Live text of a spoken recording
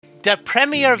The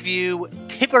Premier View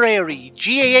Tipperary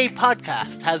GAA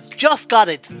podcast has just got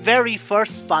its very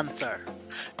first sponsor.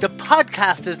 The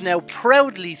podcast is now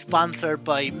proudly sponsored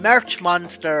by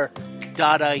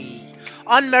merchmonster.ie.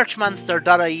 On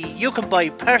merchmonster.ie you can buy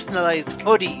personalised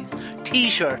hoodies,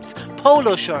 t-shirts,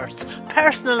 polo shirts,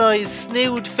 personalised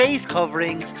snood face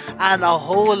coverings and a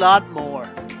whole lot more.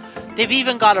 They've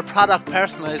even got a product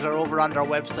personaliser over on their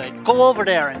website. Go over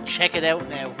there and check it out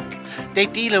now. They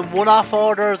deal in one-off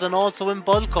orders and also in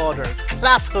bulk orders,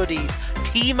 class hoodies,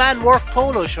 team and work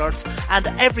polo shirts and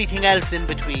everything else in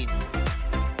between.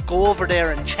 Go over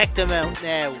there and check them out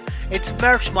now. It's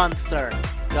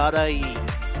merchmonster.ie.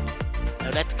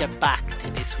 Now let's get back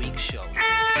to this week's show.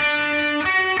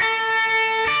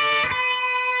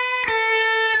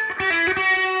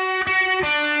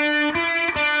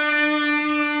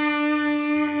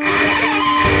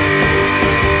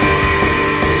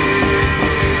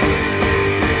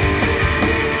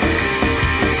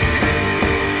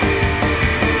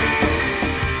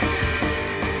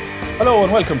 Hello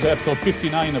and welcome to episode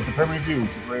 59 of the Premier View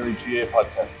Tipperary GAA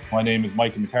podcast. My name is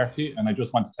Michael McCarthy and I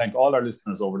just want to thank all our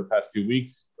listeners over the past few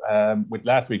weeks, with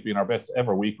last week being our best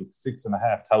ever week with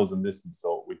 6,500 listens,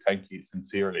 so we thank you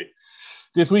sincerely.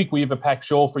 This week we have a packed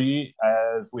show for you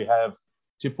as we have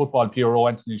Tip Football PRO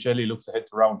Anthony Shelley looks ahead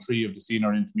to round 3 of the senior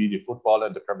and intermediate football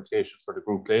and the permutations for the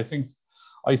group placings.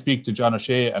 I speak to John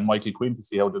O'Shea and Michael Quinn to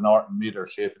see how the North and Mid are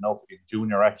shaping up in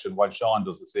junior action, while Sean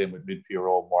does the same with Mid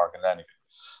PRO Morgan Lanigan.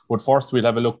 But first, we'll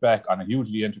have a look back on a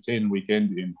hugely entertaining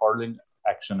weekend in hurling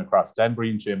action across Danbury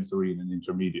and James Arena and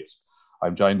Intermediate.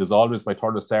 I'm joined as always by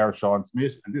Thurles Star, Sean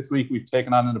Smith, and this week we've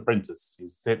taken on an apprentice.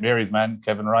 He's St. Mary's man,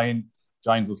 Kevin Ryan,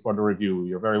 joins us for the review.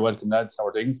 You're very welcome, lads. How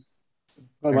are things?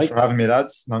 Thanks for having me,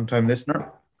 lads. Long time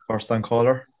listener, first time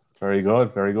caller. Very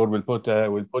good, very good. We'll put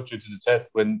you to the test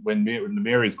when the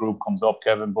Mary's group comes up,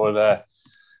 Kevin. But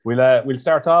we'll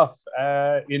start off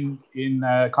in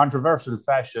controversial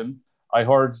fashion. I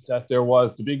heard that there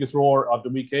was the biggest roar of the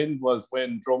weekend was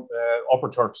when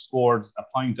Upperchurch scored a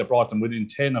point that brought them within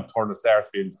 10 of Thurles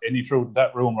Sarsfields. Any truth to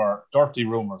that rumour? Dirty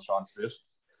rumour, Sean Smith.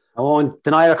 I won't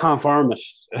deny or confirm it.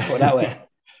 Put it that way.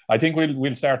 I think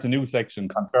we'll start a new section,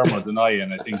 confirm or deny,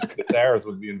 and I think the Stars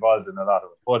will be involved in a lot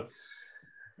of it. But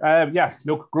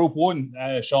look, Group 1,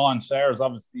 Sean, Stars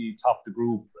obviously topped the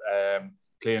group,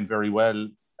 playing very well,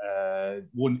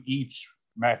 won each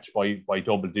match by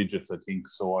double digits, I think.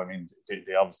 So I mean, they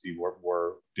obviously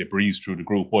they breezed through the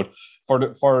group. But for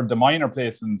the minor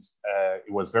placings,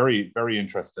 it was very, very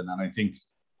interesting. And I think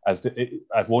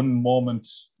at one moment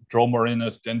Drum were in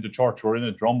it, then the Church were in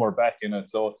it, Drum were back in it.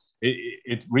 So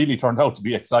it really turned out to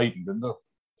be exciting, didn't it?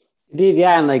 It did,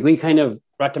 yeah. And like we kind of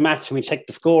were at the match and we checked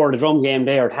the score of the Drum game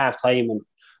there at half time, and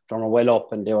Drum were well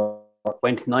up and they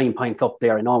went 9 points up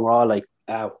there. And all we're all like,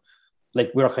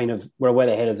 we're well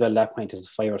ahead as well. That point is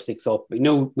 5 or 6 up. We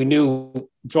knew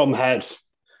Drum had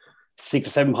 6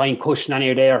 or 7 point cushion on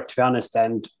here there, to be honest,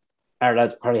 and our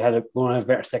lads probably had one of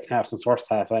better second half than first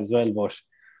half as well. But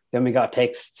then we got a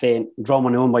text saying Drum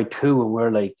won by 2, and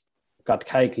we're like, got the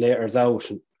calculators out,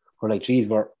 and we're like, geez,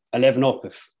 we're 11 up.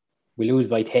 If we lose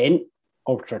by 10,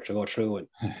 Upchurch will go through.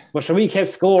 But so we kept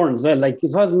scoring as well. Like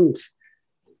it wasn't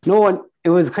no one.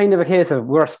 It was kind of a case of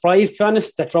we were surprised, to be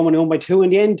honest, that Drum won by 2 in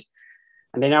the end.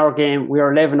 And then our game, we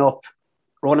were 11 up.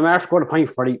 Roland Marr scored a point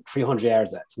for probably 300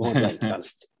 yards. That's more than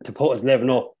to put us 11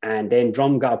 up. And then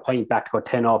Drum got a point back to go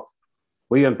 10 up.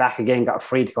 We went back again, got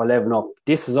free to go 11 up.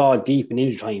 This is all deep in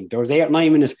injury time. There was 8 or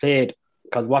 9 minutes played,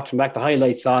 because watching back the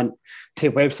highlights on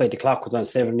Tip website, the clock was on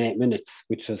 7 and 8 minutes,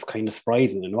 which was kind of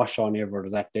surprising. And watch on ever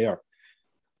was that there.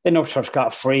 Then Upchurch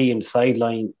got free in the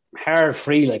sideline. Hard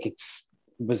free, like it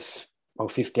was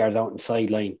about 50 yards out in the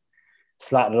sideline.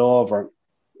 Slatted over.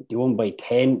 They won by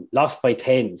 10, lost by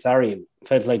 10, sorry. It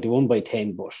felt like they won by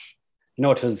 10, but, you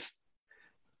know, it was,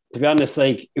 to be honest,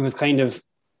 like, it was kind of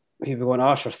people going,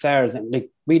 oh, sure, Stars. And, like,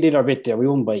 we did our bit there. We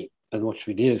won by as much as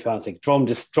we did, to be honest. Like, Drum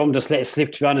just let it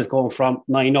slip, to be honest, going from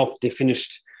 9 up. They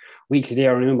finished weekly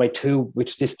there and won by 2,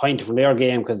 which disappointed from their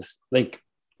game, because, like,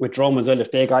 with Drum as well,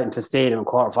 if they got into the stadium in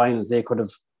quarterfinals, they could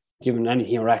have given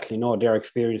anything or actually know their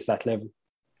experience at that level.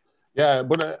 Yeah,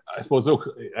 but I suppose, look,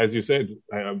 as you said,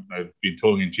 I've been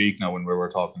tongue in cheek now when we were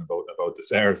talking about the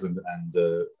Stars and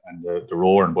the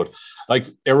roaring. But like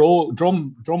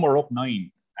Drum were up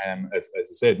 9, as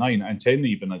you said, 9 and 10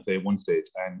 even, I'd say at one stage,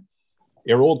 and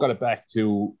Aero got it back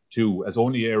to 2, as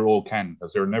only Aero can,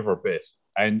 because they're never bet.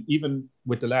 And even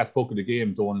with the last puck of the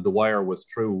game, Donald the wire was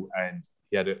through, and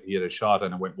he had a shot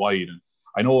and it went wide. And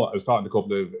I know I was talking to a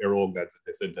couple of Aero lads, and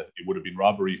they said that it would have been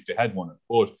robbery if they had won it,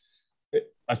 but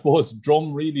I suppose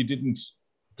Drum really didn't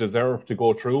deserve to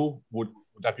go through. Would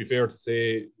that be fair to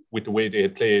say with the way they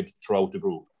had played throughout the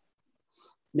group.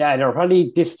 Yeah, they're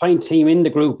probably disappointed team in the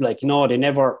group. Like, they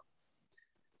never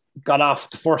got off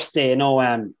the first day, they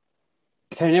kind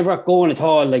of never got going at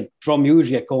all. Like, Drum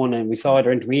usually get going, and we saw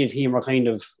their intermediate team were kind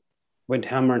of went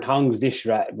hammer and tongs this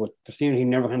year, but the senior team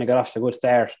never kind of got off to a good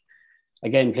start.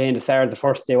 Again, playing the start of the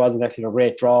first day wasn't actually a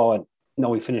great draw, and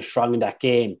we finished strong in that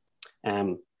game.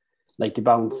 Like, the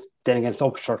bounce then against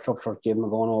Upshurt gave them a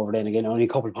going over then again, only a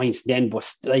couple of points then, but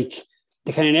like,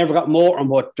 they kind of never got more on.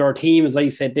 But their team, as I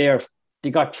said there,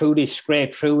 they got through this,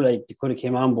 scraped through, like they could have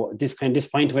came on, but this kind of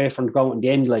disappointed away from the goal in the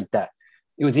end like that.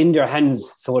 It was in their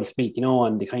hands, so to speak,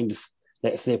 and they kind of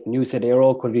let it slip. And you said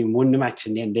Aero could have even won the match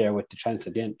in the end there with the chance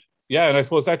at the end. Yeah, and I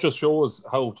suppose that just shows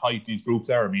how tight these groups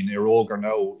are. I mean, Aero are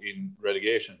now in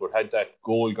relegation, but had that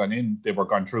goal gone in, they were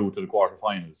gone through to the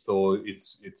quarterfinals. So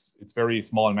it's very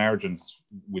small margins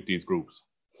with these groups.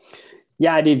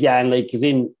 Yeah, it is. Yeah, and like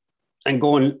and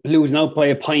going losing out by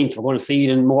a point, we're going to see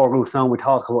it in more groups now. We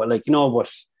talk about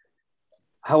but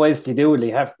how else do you do it?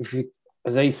 You have,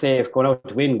 as I say, if going out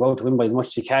to win, go out to win by as much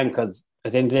as you can, because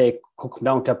at the end of the day, it could come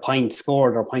down to a point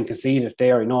scored or a point conceded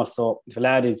there. So if a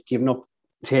lad is giving up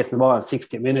chasing the ball in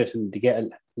 60 minutes and to get a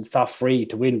soft free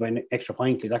to win by an extra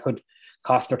point, that could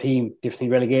cost their team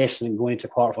different relegation and going into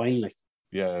quarter final.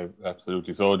 Yeah,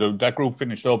 absolutely. So that group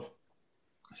finished up.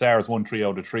 Sars won 3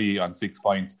 out of 3 on 6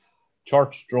 points.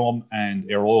 Church, Drum, and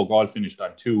Aero all finished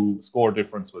on 2. Score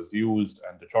difference was used,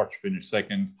 and the Church finished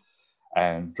second,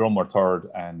 and Drum were third,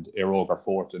 and Aero are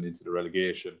fourth and into the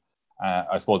relegation.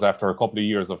 I suppose after a couple of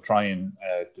years of trying,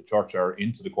 the Church are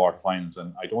into the quarterfinals,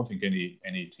 and I don't think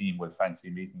any team will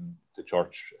fancy meeting the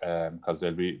Church because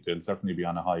they'll certainly be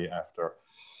on a high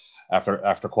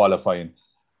after qualifying.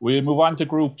 We'll move on to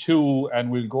Group 2,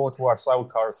 and we'll go to our South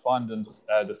correspondent.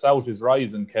 The South is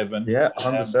rising, Kevin. Yeah,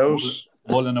 on the South.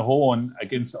 Mullinahone,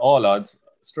 against all odds,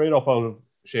 straight up out of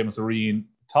Seamus Areen,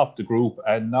 topped the group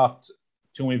and knocked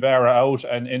Tumivara out,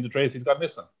 and Enda Tracy's got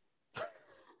missing.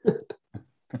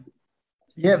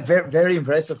 Yeah, very, very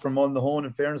impressive from Mullinahone.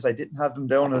 In fairness, I didn't have them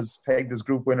down as pegged as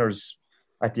group winners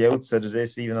at the outset of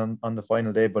this, even on the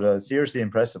final day, but a seriously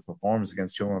impressive performance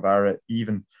against Tumivara.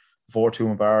 Even before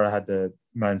Tumivara had the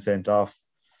man sent off,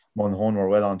 Mullinahone were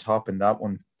well on top in that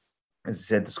one. As I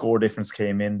said, the score difference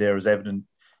came in there. It was evident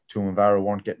Tumivara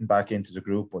weren't getting back into the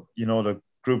group, but the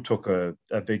group took a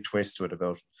big twist with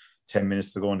about 10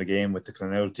 minutes to go in the game with the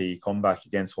Clonelty comeback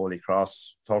against Holy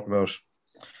Cross. Talk about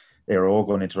Aero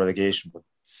going into relegation, but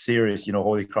serious,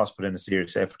 Holy Cross put in a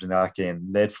serious effort in that game,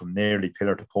 led from nearly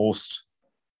pillar to post.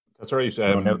 That's right.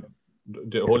 The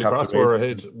Holy Cross were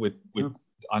ahead with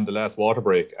on the last water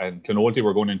break, and Clonelty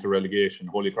were going into relegation.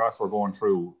 Holy Cross were going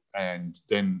through, and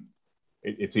then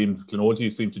it seemed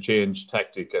Clonelty seemed to change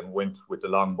tactic and went with the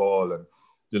long ball, and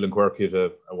Dylan Quirk hit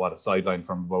a sideline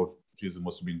from about, it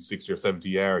must have been 60 or 70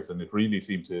 yards, and it really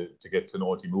seemed to get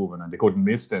Clonelty moving, and they couldn't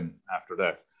miss then after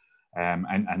that.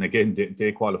 And again,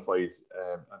 they qualified.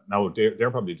 Now they're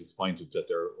probably disappointed that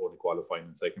they're only qualifying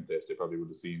in second place. They probably would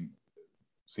have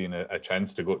seen a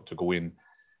chance to go in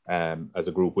as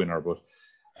a group winner. But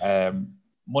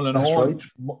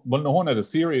Mullinahone had a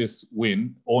serious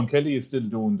win. Owen Kelly is still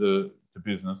doing the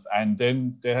business, and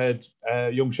then they had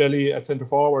young Shelley at centre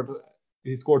forward.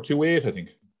 He scored 2-8, I think.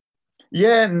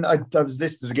 Yeah, and I was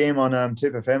listening to the game on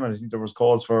Tip FM, and I think there was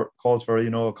calls for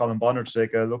Colin Bonner to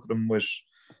take a look at him with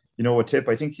Tip.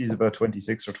 I think he's about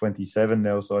 26 or 27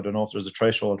 now, so I don't know if there's a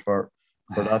threshold for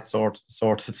that sort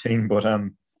of thing. But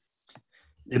for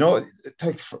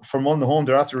Mullinahone,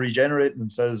 they're after regenerating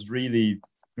themselves really,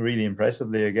 really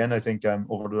impressively again. I think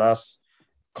over the last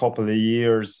couple of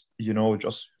years,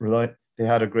 they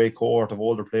had a great cohort of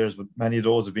older players, but many of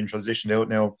those have been transitioned out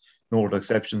now. Notable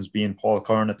exceptions being Paul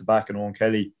Kern at the back and Owen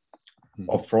Kelly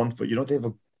up front. But they have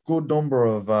a good number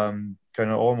of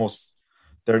kind of almost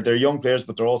they're young players,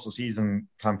 but they're also seasoned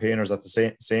campaigners at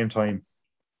the same time.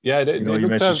 Yeah, you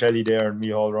mentioned Shelley there, and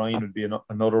Micheál Ryan would be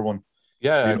another one.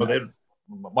 Yeah, so,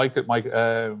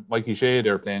 Mikey Shea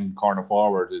there playing corner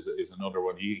forward is another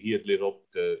one. He had lit up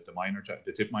the minor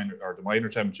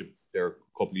championship there a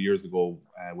couple of years ago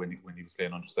when he was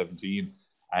playing under 17.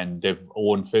 And they've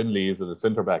Owen Finlay is at the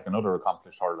centre back, another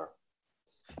accomplished hurler.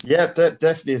 Yeah,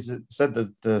 definitely. As it said,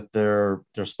 that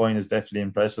their spine is definitely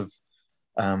impressive.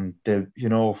 They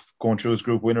going through as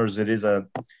group winners, it is a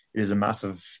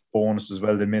massive bonus as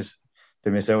well. They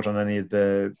miss out on any of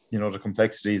the the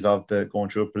complexities of the going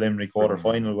through a preliminary quarter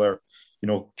final where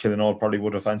Killinall probably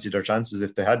would have fancied their chances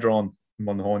if they had drawn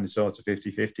Mullinahone. So it's a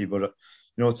 50-50, but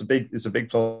it's a big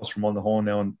plus for Mullinahone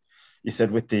now. And you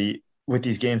said with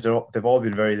these games, they've all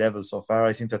been very level so far.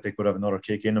 I think that they could have another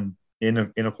kick in them in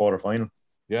a quarter final.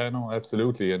 Yeah, no,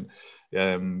 absolutely. And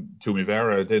Toomey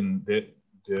Vera, then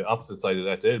the opposite side of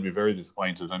that, they'll be very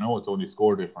disappointed. I know it's only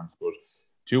score difference, but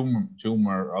Toom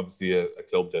are obviously a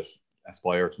club that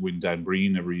aspire to win Dan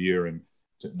Breen every year, and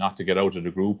not to get out of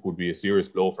the group would be a serious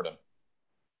blow for them.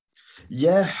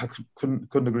 Yeah, I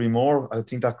couldn't agree more. I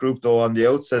think that group, though, on the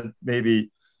outset,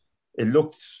 maybe it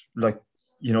looked like,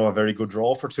 a very good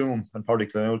draw for Toom and probably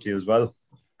Clonelty as well.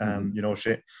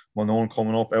 Monone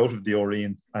coming up out of the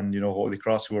Oreen, and Holy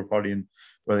Cross, who were probably in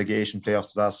relegation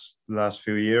playoffs the last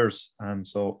few years.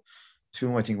 So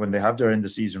Toom, I think when they have their end of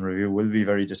season review, will be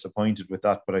very disappointed with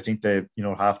that. But I think they,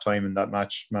 half time in that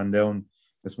match, man down,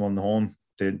 this Monone,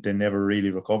 they never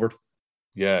really recovered.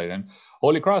 Yeah, and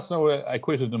Holy Cross now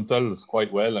acquitted themselves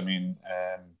quite well. I mean,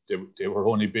 they were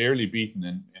only barely beaten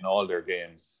in all their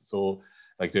games. So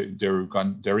like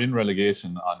they're in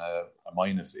relegation on a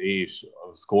 -8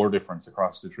 of score difference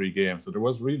across the 3 games. So there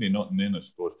was really nothing in it.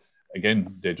 But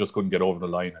again, they just couldn't get over the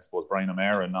line. I suppose Brian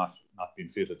O'Mara not being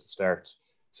fit at the start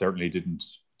certainly didn't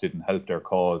help their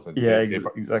cause. And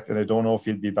exactly. I don't know if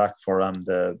he'll be back for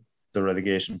the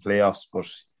relegation playoffs, but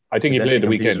I think he played the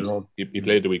weekend. He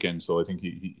played the weekend, so I think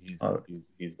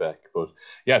he's back. But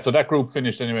yeah, so that group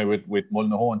finished anyway with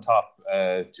Mullinahone top,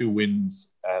 2 wins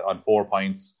on 4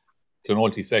 points.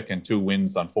 Clonelty second, 2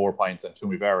 wins on 4 points, and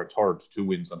Toomey Vera third, 2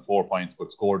 wins on 4 points,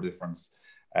 but score difference.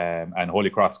 And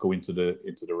Holy Cross go into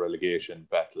the relegation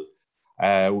battle.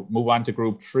 Move on to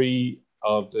Group 3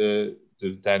 of the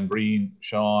Dan Breen,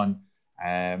 Sean.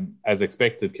 As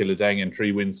expected, Killadangan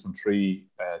 3 wins from 3,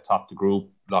 top the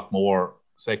group. Lockmore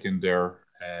second there,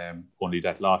 only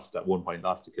that 1 point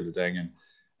loss to Killadangan.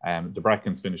 The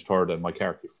Brackens finished third and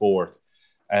Moycarkey fourth.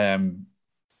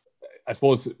 I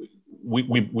suppose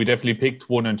we definitely picked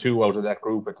 1 and 2 out of that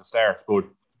group at the start, but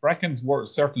Brackens were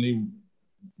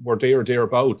there or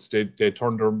thereabouts. They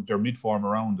turned their mid-form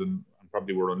around and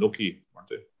probably were unlucky, weren't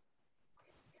they?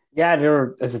 Yeah,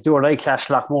 there's a do-or-die clash.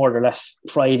 Lockmore, they're less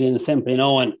Friday and simply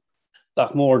knowing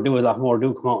Lockmore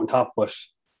do come out on top, but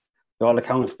by all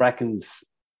accounts, Brackens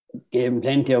gave him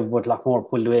plenty of, but Lockmore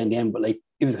pulled away in the end. But like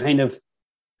it was a kind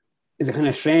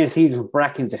of strange season for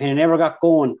Brackens. They kind of never got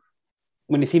going.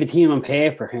 When you see the team on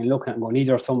paper, kind of looking at them going, these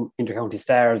are some inter-county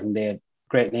stars and they had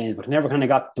great names, but never kind of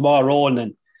got the ball rolling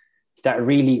and started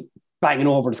really banging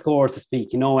over the scores, to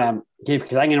speak. Gave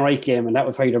Killangan a right game, and that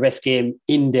was probably their best game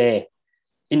in the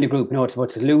group. But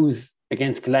to lose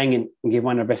against Killangan and give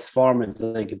one of their best performances,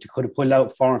 like if they could have pulled out a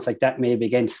performance like that maybe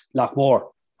against Lockmore,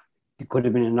 it could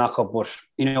have been a knock-up. But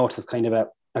it's kind of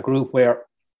a group where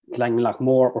Killangan and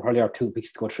Lockmore were probably our 2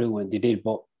 picks to go through, and they did.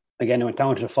 But again, it went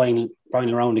down to the final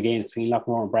round of games between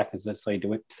Lockmore and Brackens. That side, they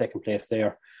went second place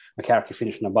there. Moycarkey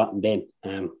finished on the bottom then.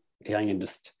 Killangan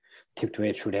just tipped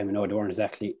away through them. They weren't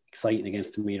exactly exciting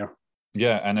against them either.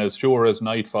 Yeah, and as sure as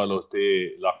night follows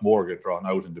day, Lockmore get drawn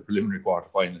out in the preliminary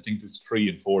quarterfinal. I think this is 3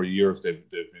 and 4 years they've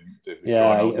been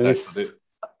drawn out.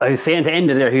 I was saying to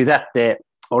Enda there, he was at the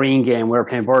Oreen game. We were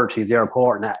playing Bird. He's there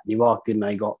reporting that. He walked in and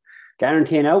I go,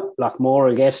 guaranteeing out, Lockmore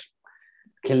will get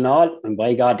Kilnall, and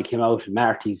by God, they came out, and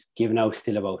Marty's giving out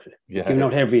still about it. He's giving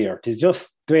out every year. It's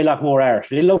just the way Lockmore are.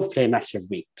 They love playing match every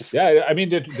week. Yeah, I mean,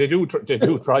 they do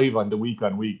thrive on the week,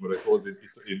 but I suppose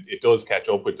it does catch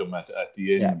up with them at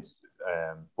the end.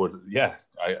 Yeah. But yeah,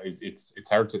 it's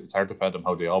hard to fathom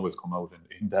how they always come out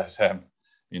in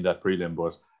that prelim.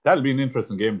 But that'll be an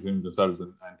interesting game between themselves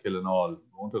and Kilnall,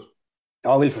 won't it?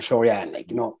 Oh, well, for sure, yeah.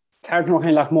 Like, it's hard to know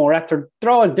kind of Lockmore after they're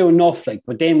always doing enough,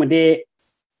 but then when they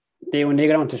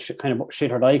get on to kind of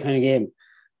shit or die kind of game,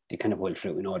 they kind of pull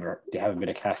through. They have a bit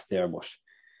of class there, but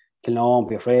Kilnall won't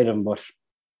be afraid of them. But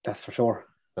that's for sure.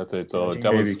 That's it. So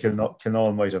maybe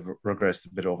Kilnall might have regressed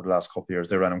a bit over the last couple of years.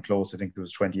 They ran them close. I think it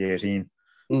was 2018,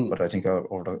 but I think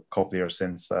over the couple of years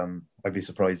since, I'd be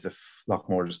surprised if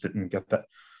Lockmore just didn't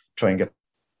try and get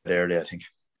there early. I think.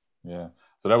 Yeah.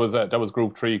 So that was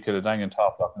Group 3. Killadangan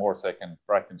top, Lockmore second,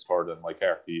 Brackens third, and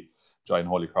Moycarkey joined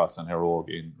Holy Cross and Herogue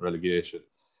in relegation.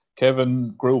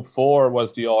 Kevin, Group 4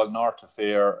 was the All North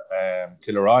affair.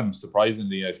 Killaran,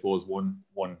 surprisingly, I suppose, won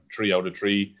 3 out of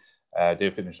 3. They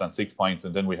finished on 6 points,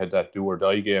 and then we had that do or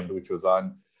die game, which was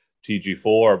on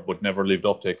TG4, but never lived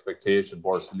up to expectation.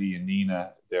 Borsley and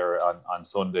Nina there on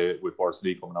Sunday, with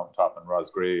Borsley coming out on top and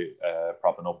Rosgray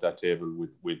propping up that table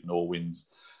with no wins.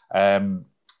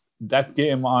 That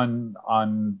game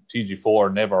on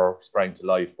TG4 never sprang to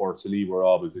life. Borsley were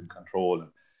always in control.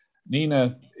 And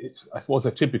Nina, it's, I suppose,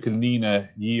 a typical Nina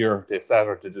year. They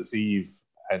flattered to deceive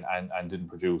and didn't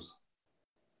produce.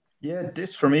 Yeah,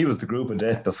 this for me was the group of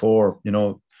death before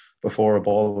a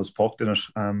ball was pucked in it.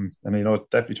 And it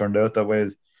definitely turned out that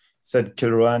way. Said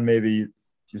Kilruane, maybe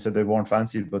you said they weren't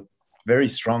fancied, but very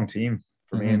strong team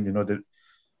for me. And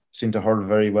seem to hurl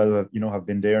very well. Have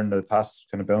been there in the past,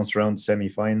 kind of bounced around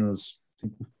semi-finals. I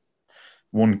think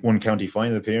one county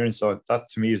final appearance. So that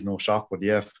to me is no shock. But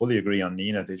yeah, fully agree on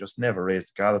Nina. They just never raised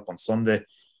the gallop on Sunday.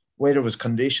 Whether it was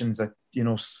conditions that,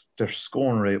 their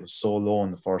scoring rate was so low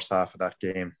in the first half of that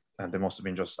game, and they must have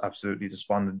been just absolutely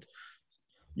despondent.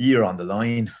 Year on the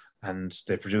line, and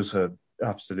they produce a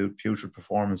absolute putrid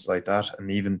performance like that. And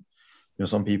even,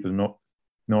 some people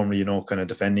normally, kind of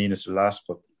defend Nina to last,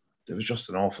 but it was just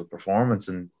an awful performance,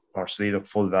 and Portslade look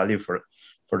full value for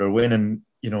their win. And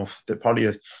they're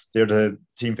the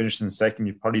team finishing second.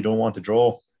 You probably don't want to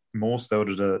draw most out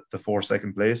of the 4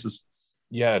 second places.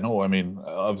 Yeah, no, I mean,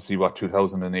 obviously,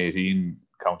 2018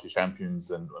 county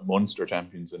champions and Munster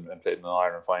champions and played in an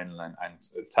Ireland final and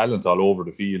talent all over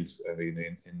the field. I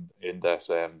mean, in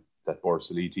that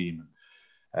Borsallee team.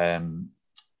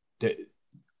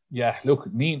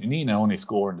 Look, Nina only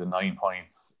scoring the 9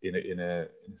 points in a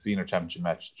senior championship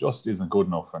match just isn't good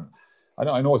enough. And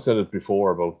I know I said it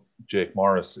before about Jake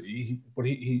Morris, but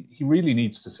he really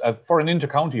needs to, for an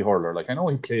inter-county hurler, like I know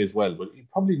he plays well, but he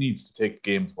probably needs to take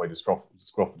games by the scruff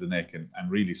of the neck and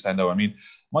really stand out. I mean,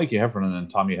 Mikey Heffernan and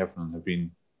Tommy Heffernan have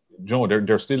been,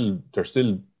 they're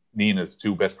still Nina's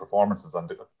 2 best performers on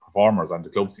the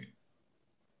club scene.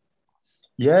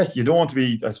 Yeah, you don't want to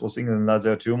be, I suppose, singling lads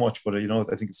out too much, but I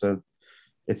think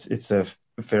it's a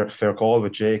fair call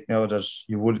with Jake now that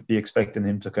you would be expecting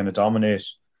him to kind of dominate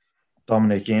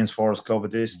games for his club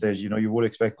at this stage. You would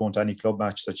expect going to any club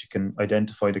match that you can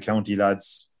identify the county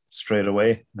lads straight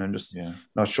away. And I'm just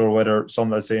not sure whether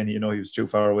some lads saying, he was too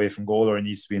far away from goal or he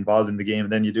needs to be involved in the game,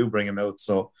 and then you do bring him out.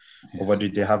 So, or whether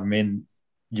they have him in,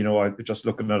 just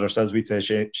looking at ourselves, we play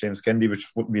Seamus Kennedy,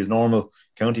 which wouldn't be his normal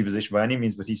county position by any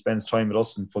means, but he spends time with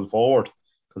us in full forward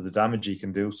because the damage he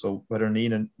can do. So whether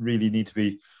Nina really need to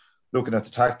be looking at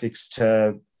the tactics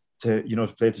to play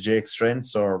to Jake's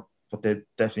strengths, but they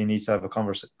definitely need to have a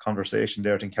conversation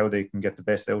there. I think how they can get the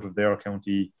best out of their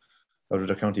county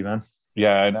man.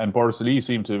 Yeah, and Borsallee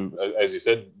seemed to, as you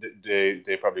said,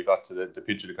 they probably got to the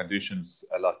pitch of the conditions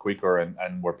a lot quicker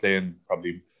and were playing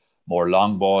probably more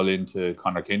long ball into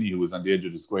Conor Kenny, who was on the edge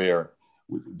of the square.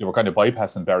 They were kind of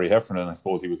bypassing Barry Heffernan. I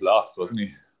suppose he was lost, wasn't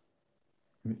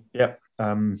he? Yeah,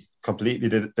 completely.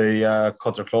 They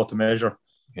cut their cloth to measure.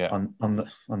 Yeah, on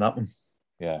that one.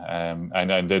 Yeah,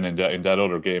 and then in that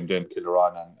other game, then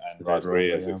Kilruane and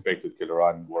Rosgray, as expected,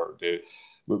 Kilruane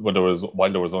while there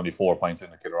was only 4 points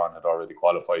in, the Kilruane had already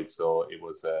qualified, so it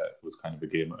was kind of a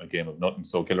game of nothing.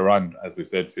 So Kilruane, as we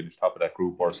said, finished top of that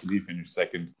group. Borsallee finished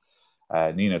second.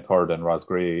 Nina third, and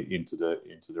Rosgray into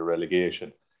the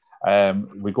relegation.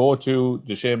 We go to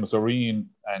the Seamus O'Reen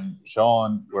and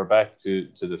Sean. We're back to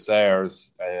the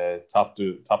Sars, topped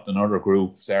another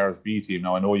group, Sars B team.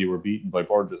 Now I know you were beaten by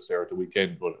Burgess there at the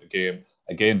weekend, but a game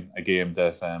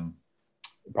that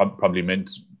probably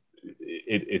meant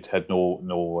it had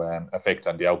no effect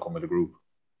on the outcome of the group.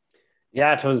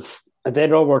 Yeah, it was a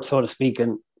dead rubber, so to speak,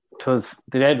 and it was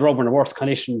the dead rubber in the worst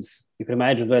conditions you can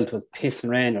imagine. Well, it was piss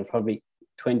and rain. There was probably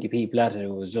 20 people at it.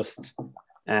 It was just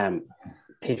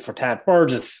tit for tat.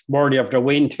 Burgess worthy of their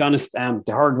win, to be honest.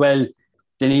 They heard well.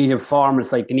 They needed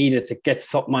performance, like they needed to get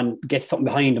something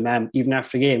behind them. Even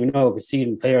after the game, we see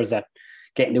in players that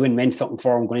getting the win meant something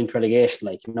for them going into relegation.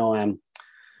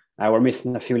 We're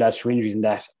missing a few lads for injuries and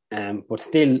that. But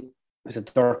still, it was a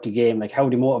dirty game. Like, how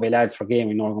do you motivate lads for a game?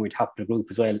 We're going to be top of the group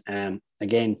as well.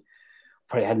 Again,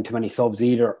 probably hadn't too many subs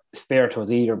either, spare to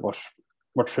us either, but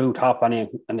we're through top on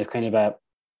it, and it's kind of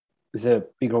it's a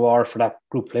big reward for that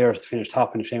group of players to finish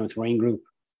top in the Seamus O'Reen group.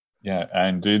 Yeah,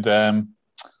 and did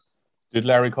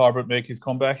Larry Corbett make his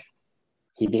comeback?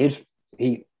 He did.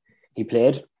 He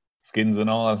played. Skins and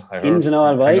all. Skins and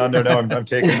all, right? Hang on there now. I'm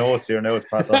taking notes here now to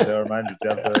pass on to our manager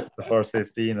to have the first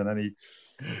 15, and then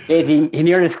he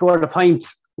nearly scored a point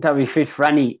that we fit for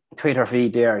any Twitter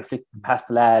feed there. He flicked past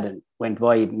the lad and went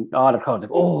wide, and all the crowd's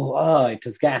like, it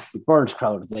was gas. The Birds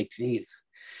crowd was like, geez.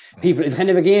 People, it's kind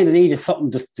of a game that needed something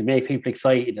just to make people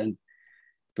excited, and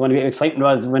the one bit of excitement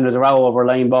was when there's a row over a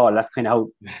line ball. That's kind of how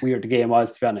weird the game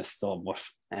was, to be honest. So, but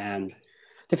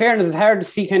the fairness, it's hard to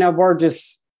see kind of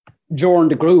Burgess during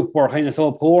the group were kind of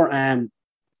so poor. And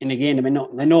again,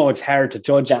 I know it's hard to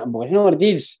judge that, but what it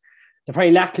did. They're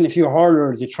probably lacking a few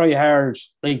hurlers. You try hard,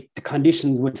 like the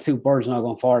conditions would suit Burgess now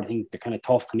going forward. I think the kind of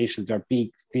tough conditions, they're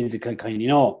big, physical kind,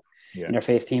 in their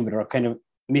face team, but they're kind of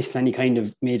miss any kind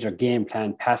of major game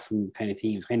plan, passing kind of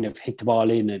teams, kind of hit the ball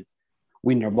in and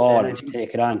win their ball and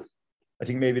take it on. I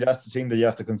think maybe that's the thing that you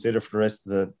have to consider for the rest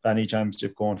of any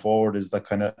championship going forward, is that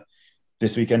kind of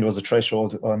this weekend was a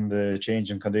threshold on the change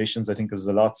in conditions. I think it was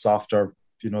a lot softer.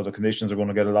 The conditions are going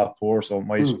to get a lot poorer, so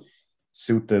it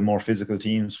suit the more physical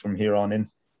teams from here on in.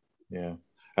 Yeah.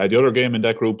 The other game in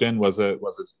that group then was to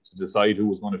decide who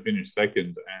was going to finish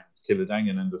second, and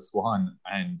Kildangan and the Swan,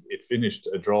 and it finished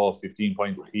a draw, 15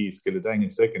 points apiece.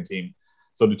 Kildangan's second team.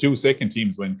 So the two second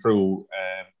teams went through.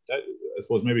 I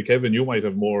suppose maybe Kevin, you might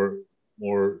have more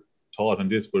thought on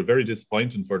this, but very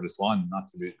disappointing for the Swan not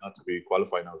to be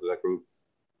qualifying out of that group.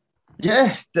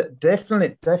 Yeah,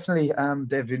 definitely.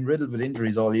 They've been riddled with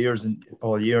injuries all year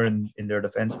in their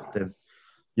defence. But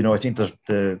I think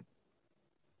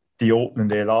the opening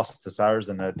they lost to SARS,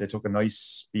 and they took a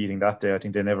nice beating that day. I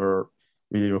think they never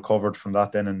really recovered from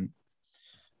that then. And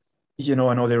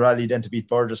I know they rallied then to beat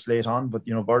Burgess late on, but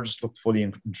Burgess looked fully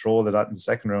in control of that in the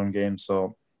second round game.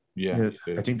 So yeah,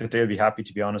 I think that they'll be happy,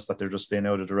 to be honest, that they're just staying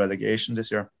out of the relegation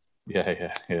this year.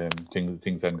 Yeah.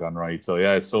 Things hadn't gone right.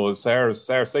 So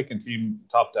SAR's second team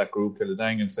topped that group.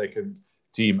 Kildangan second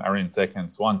team are in second.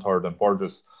 Swan third, and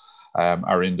Burgess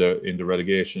are in the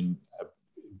relegation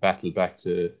battle back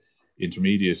to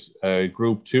intermediate.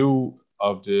 Group 2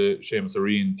 of the Seamus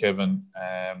Arene, Kevin,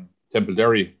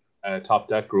 Templederry topped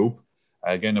that group.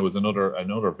 Again, it was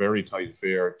another very tight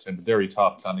affair. Templederry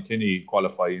top, Clonakilty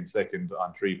qualifying second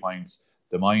on 3 points.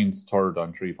 The Mines third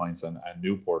on 3 points, and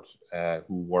Newport,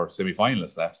 who were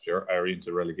semi-finalists last year, are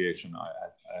into relegation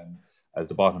as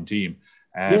the bottom team.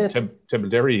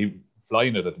 Templederry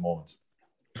flying it at the moment.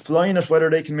 Flying it, whether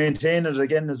they can maintain it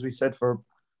again, as we said, for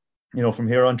from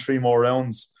here on 3 more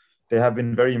rounds. They have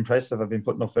been very impressive. I've been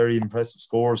putting up very impressive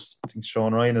scores. I think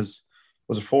Sean Ryan was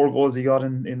it 4 goals he got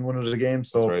in one of the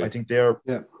games. So right. I think they're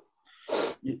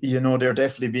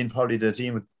definitely been probably the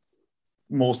team with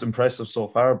most impressive so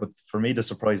far. But for me, the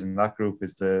surprise in that group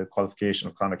is the qualification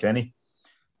of Clonakilty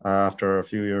after a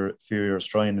few years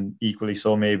trying, and equally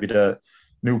so maybe the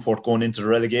Newport going into the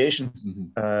relegation.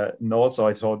 Mm-hmm. And also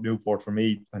I thought Newport, for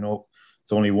me, I know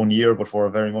it's only 1 year, but for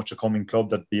a very much a coming club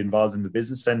that'd be involved in the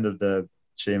business end of the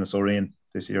Seamus O'Ryan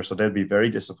this year. So they'll be very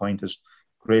disappointed.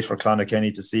 Great for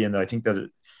Clonakilty to see, and I think that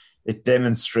it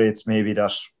demonstrates maybe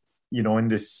that in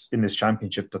this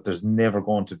championship that there's never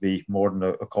going to be more than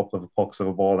a couple of pucks of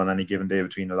a ball on any given day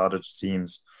between a lot of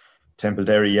teams.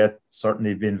 Templederry yet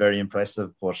certainly been very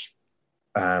impressive, but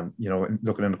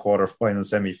looking in the quarterfinals,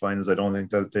 semi-finals, I don't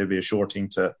think that they'll be a sure thing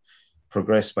to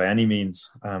progress by any means.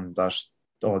 That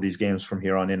all these games from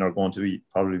here on in are going to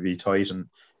probably be tight, and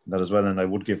that as well. And I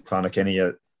would give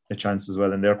Clonakilty a chance as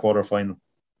well in their quarterfinal.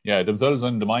 Yeah, themselves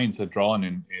and the Mines had drawn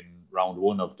in round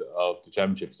 1 of the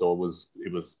championship, so it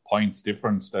was points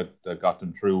difference that got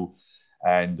them through,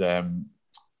 and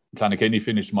Clonakilty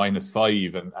finished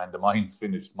 -5 and the Mines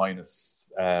finished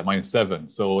 -7.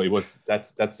 So it was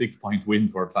that 6 point win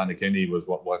for Clonakilty was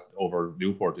what over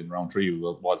Newport in round 3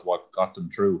 was what got them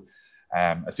through.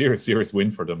 A serious win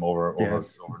for them over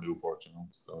Newport,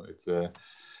 So it's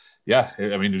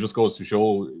I mean, it just goes to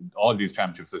show all these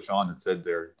championships that Sean had said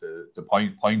there, the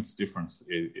points difference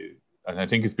and I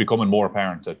think it's becoming more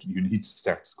apparent that you need to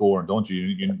start scoring, don't you?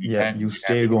 You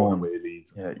stay going.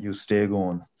 You stay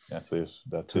going. That's it.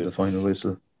 That's to the final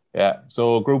whistle. Yeah.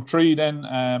 So Group 3 then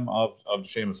of the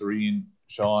Seamus Arene,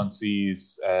 Sean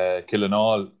sees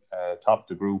Killinall top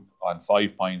the group on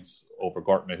 5 points over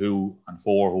Gortnahoe and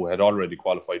 4, who had already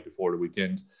qualified before the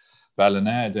weekend.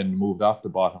 Ballina then moved off the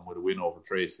bottom with a win over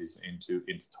Tracy's into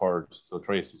third. So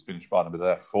Tracy's finished bottom of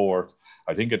that, 4th.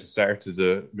 I think at the start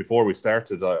before we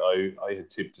started, I had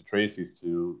tipped the Tracy's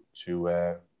to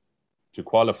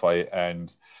qualify,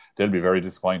 and they'll be very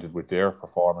disappointed with their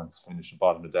performance finishing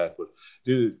bottom of that. But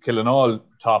Killinall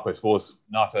top, I suppose,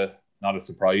 not a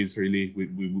surprise really.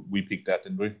 We picked that,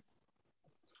 didn't we?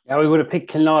 Yeah, we would have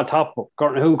picked Killinall top, but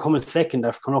Gortnahoe coming second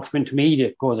after coming up from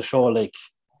intermediate goes to show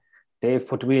they've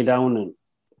put the wheel down, and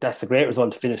that's a great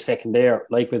result to finish second there.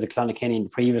 Like with the Clonakilty in the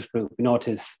previous group, it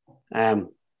is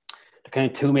they're kind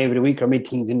of 2 maybe the weaker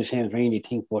mid-teams in the Seamus Arene, you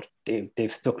think, but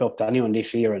they've stuck up to anyone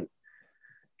this year, and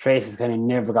Tracy's kind of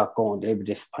never got going. They were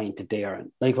disappointed there,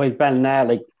 and likewise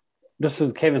Ballina, just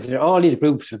as Kevin said, all these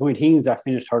groups, there's going to be teams that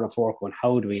finished third and fourth going,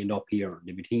 how do we end up here?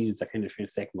 There'll be teams that kind of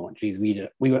finished second going, geez,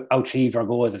 we achieved our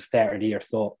goals at the start of the year.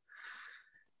 So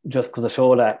just because I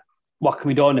show that what can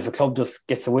be done if a club just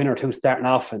gets a win or two starting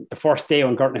off. And the first day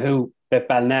when Gortnahoe beat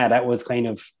Ballina, that was kind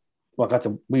of what got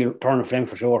the wheel turning for them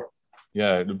for sure.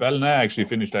 Yeah, the Ballina actually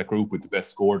finished that group with the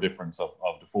best score difference of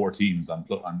the 4 teams on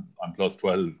plus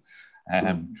 12.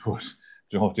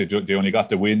 They only got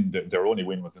the win. Their only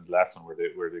win was in the last one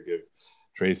where they give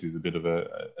Tracy's a bit of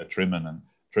a trimming, and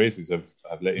Tracy's have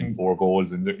let in 4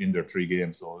 goals in their 3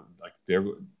 games. So they're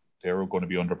going to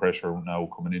be under pressure now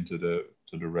coming into the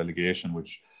relegation,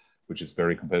 which is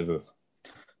very competitive.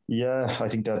 Yeah, I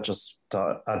think that just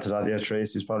to add to that,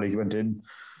 Tracy's probably went in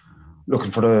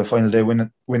looking for the final day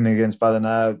win against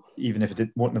Ballina, even if it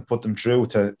wouldn't have put them through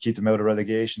to keep them out of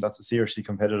relegation. That's a seriously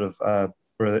competitive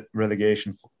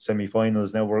relegation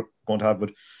semi-finals now we're going to have.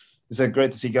 But it's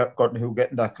great to see Gartnahoe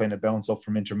getting that kind of bounce up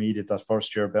from intermediate, that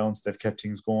first year bounce. They've kept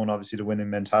things going, obviously the winning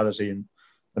mentality, and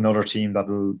another team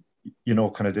that'll,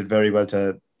 kind of did very well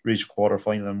to reach a quarter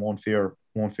final and won't fear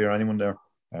anyone there.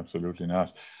 Absolutely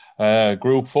not.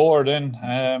 Group 4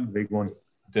 then. Big one.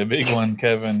 The big one,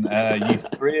 Kevin. You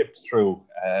scraped through.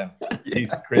 You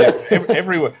scraped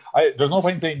everyone. There's no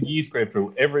point saying you scraped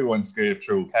through. Everyone scraped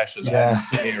through. Cashel,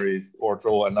 Mary's,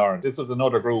 Portroe, and Lauren. This was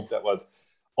another group that was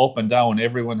up and down.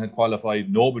 Everyone had qualified.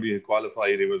 Nobody had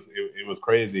qualified. It was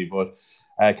crazy. But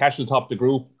Cashel topped the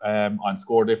group on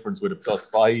score difference with a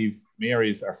 +5.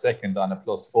 Mary's are second on a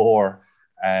 +4.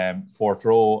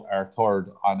 Portroe are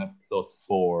third on a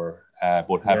 +4.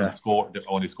 But haven't scored. They've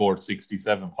only scored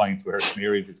 67 points, whereas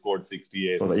Mary's has scored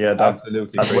 68. So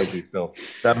absolutely crazy stuff.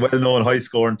 That well-known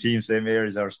high-scoring team, St.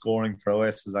 Mary's, our scoring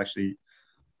prowess has actually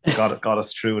got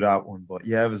us through that one. But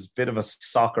yeah, it was a bit of a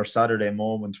soccer Saturday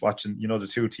moment watching, the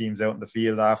two teams out in the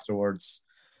field afterwards.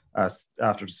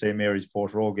 After the St. Mary's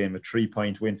Portroe game, a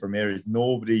 3-point win for Mary's.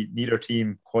 Neither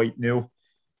team quite knew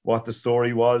what the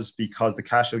story was because the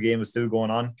Cashel game was still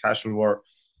going on. Cashel were,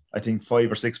 I think,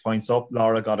 5 or 6 points up.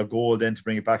 Laura got a goal then to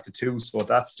bring it back to 2. So at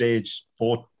that stage,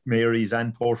 both Mary's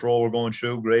and Portroe were going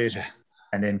through great. Yeah.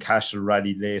 And then Cashel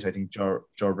rallied late. I think Ger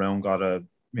Brown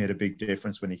made a big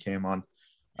difference when he came on.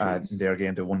 In their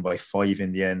game, they won by 5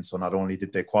 in the end. So not only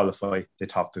did they qualify, they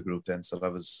topped the group then. So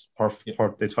that was perfect. Yeah.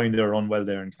 They timed their run well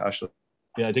there in Cashel.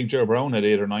 Yeah, I think Ger Brown had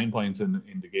 8 or 9 points in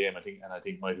the game. I think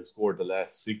might have scored the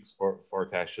last 6 for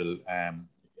Cashel.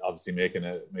 Obviously making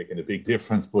a big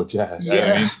difference, but yeah.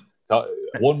 I mean,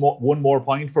 one more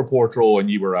point for Portroe and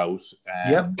you were out.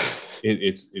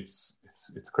 It's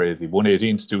crazy.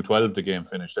 118-212 the game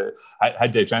finished.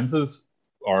 Had they chances,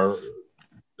 or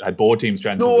had both teams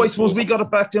chances? No, I suppose we got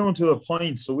it back down to a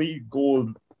point. So we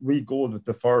goaled with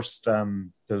the first.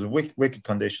 There's wicked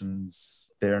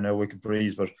conditions there now, wicked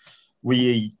breeze, but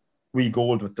we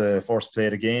goaled with the first play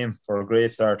of the game for a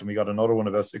great start, and we got another one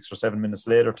about 6 or 7 minutes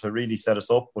later to really set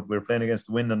us up. But we were playing against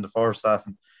the wind in the first half,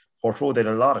 and Portroe did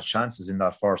a lot of chances in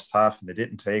that first half, and they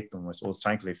didn't take them. I suppose,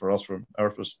 thankfully for us from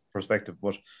our perspective,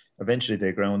 but eventually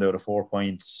they ground out a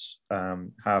 4-point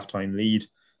half-time lead.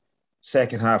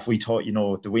 Second half, we thought,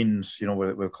 the wind,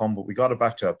 will come, but we got it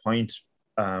back to a point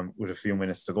with a few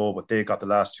minutes to go. But they got the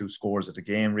last 2 scores of the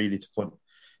game really to put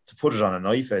it on a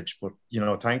knife edge. But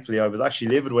thankfully, I was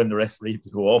actually livid when the referee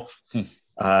would go up.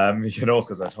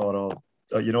 Because I thought,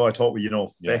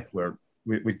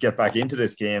 we'd get back into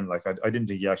this game. Like I didn't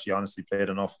think he actually honestly played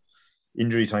enough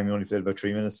injury time. He only played about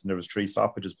 3 minutes, and there was 3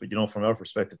 stoppages. But from our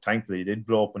perspective, thankfully, he did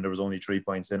blow up when there was only 3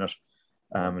 points in it.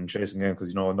 And chasing game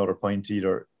because another point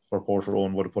either for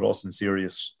Portroe would have put us in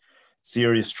serious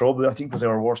trouble. I think it was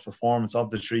our worst performance of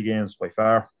the 3 games by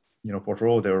far.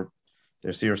 Portroe,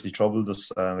 they're seriously troubled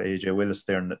us. AJ Willis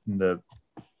there in the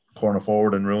corner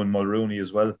forward, and Rowan Mulrooney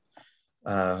as well.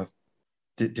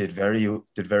 Did very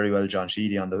well. John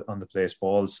Sheedy on the place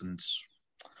balls, and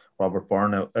Robert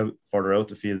Byrne out further out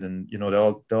the field, and they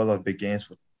all had big games,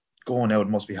 but going out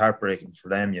must be heartbreaking for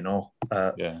them.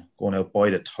 Going out by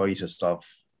the tightest of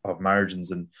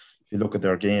margins. And if you look at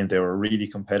their game, they were really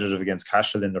competitive against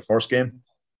Cashel in their first game,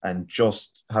 and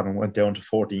just having went down to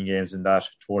 14 games in that.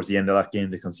 Towards the end of that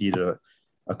game, they conceded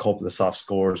a couple of soft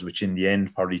scores, which in the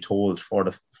end probably told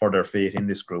for their fate in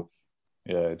this group.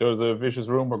 Yeah, there was a vicious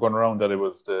rumor going around that it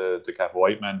was the Cap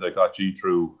White man that got G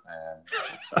through.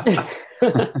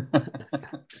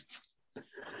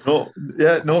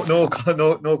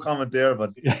 No comment there.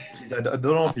 But I don't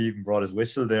know if he even brought his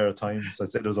whistle there at times. I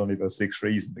said there was only about 6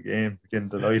 threes in the game. Getting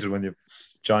delighted when you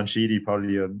John Sheedy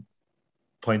probably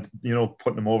putting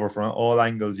him over from all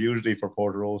angles usually for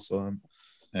Portroe. So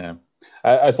yeah.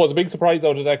 I suppose a big surprise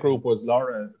out of that group was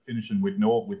Laura finishing with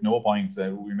no points.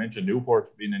 We mentioned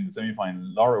Newport being in the semi-final.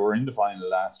 Laura were in the final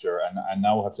last year and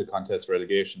now have to contest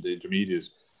relegation, the intermediate.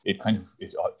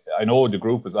 I know the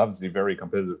group is obviously very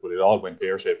competitive, but it all went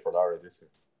pear-shaped for Laura this year.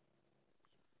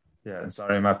 Yeah, and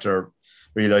sorry, I'm after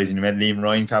realising you meant Liam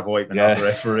Ryan, Cav Whiteman, not the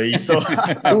referee. So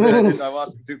I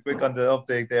wasn't too quick on the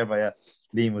update there, but yeah,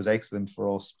 Liam was excellent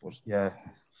for us. But yeah,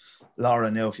 Laura,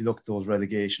 now if you look at those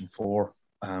relegation 4,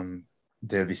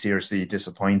 they'll be seriously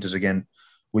disappointed again.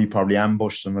 We probably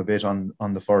ambushed them a bit on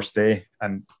the first day,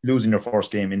 and losing your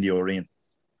first game in the Orient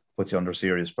puts you under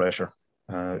serious pressure.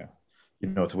 To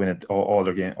win it, all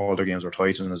their games were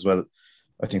tight, and as well,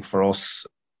 I think for us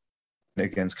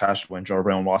against Cash, when Ger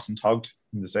Brown wasn't tugged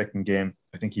in the second game,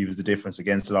 I think he was the difference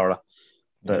against Laura.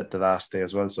 the last day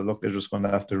as well. So look, they're just going to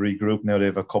have to regroup now. They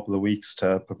have a couple of weeks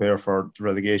to prepare for the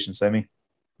relegation semi.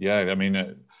 Yeah, I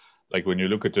mean, like when you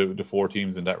look at the four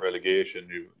teams in that relegation,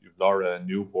 you've Lara,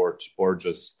 Newport,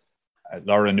 Burgess.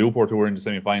 Lara and Newport, who were in the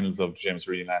semi-finals of James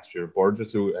Reed last year.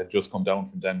 Burgess, who had just come down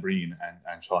from Danbreen,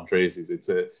 and Sean Tracy's. It's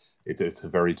a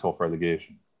very tough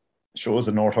relegation. Shows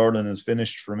that North Hurling is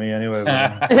finished for me anyway.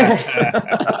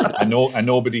 And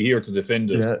nobody here to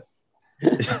defend it.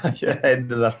 End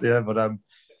of that. Yeah, but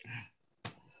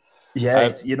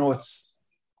it's, it's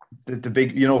the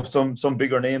big, some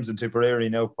bigger names in Tipperary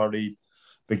now probably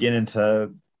beginning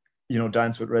to,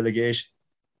 dance with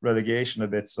relegation a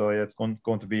bit. So yeah, it's going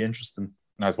to be interesting.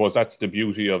 And I suppose that's the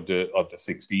beauty of the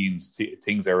 16s.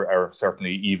 Things are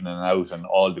certainly evening out, and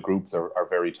all the groups are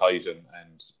very tight, and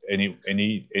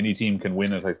any team can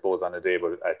win it, I suppose, on a day.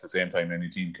 But at the same time, any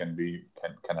team can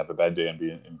have a bad day and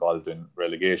be involved in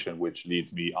relegation, which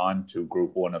leads me on to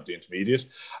Group 1 of the intermediate.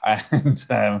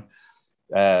 And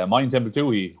mine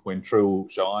Temple went through,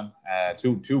 Sean.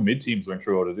 Two mid teams went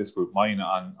through out of this group. Mine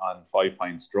on 5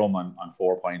 points, Drum on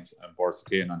 4 points, and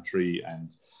Borsicane on 3,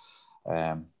 and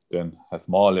then a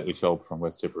small little club from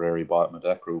West Tipperary bottom of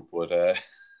that group. But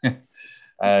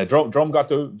Drum got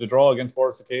the draw against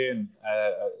Borsicane.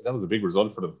 That was a big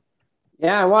result for them.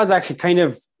 Yeah, it was actually kind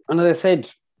of, and as I said,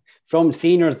 Drum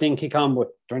seniors didn't kick on, but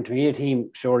their intermediate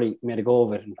team surely made a go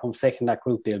of it, and come second that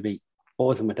group, they'll be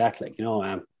buzzing with that,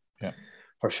 yeah,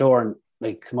 for sure. And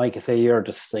like Mike say, you're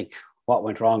just like, what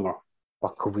went wrong, or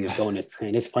what could we have done? It's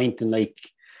kind of disappointing,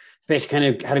 especially kind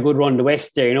of had a good run the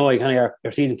West there, you kind of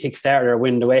your season kickstarter,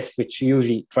 win the West, which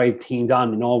usually drives teams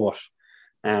on, but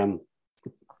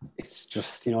it's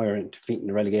just, you're defeating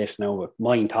the relegation now, but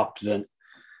mine topped it, and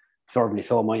certainly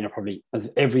so. Mine are probably, as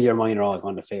every year, mine are always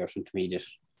one of the favourite intermediate.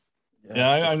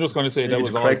 Yeah, I'm just going to say that was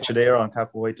correct you there on Cap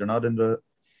White. They're not in the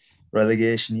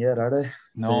relegation yet, are they?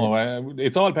 No,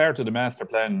 it's all part of the master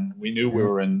plan. We knew we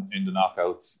were in the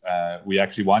knockouts. We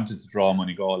actually wanted to draw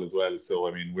Moneygall as well. So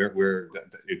I mean,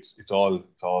 it's all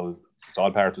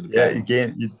part of the plan.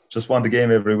 Yeah, you just want the game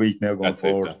every week now going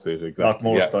forward. That's it, exactly. Not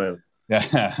more style.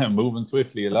 Yeah, moving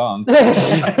swiftly along.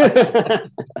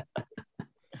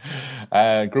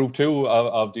 Group 2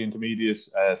 of the intermediate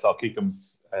saw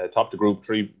Kickham's top the group,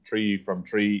 three from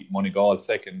 3, Moneygall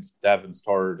second, Davins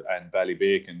third, and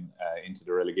Ballybacon into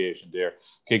the relegation there.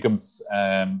 Kickham's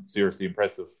seriously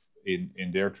impressive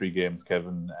in their 3 games,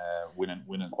 Kevin,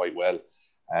 winning quite well.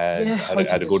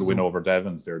 Had a good win over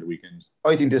Davins there the weekend.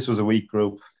 I think this was a weak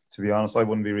group, to be honest. I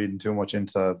wouldn't be reading too much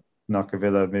into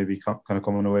Knockavilla, maybe kind of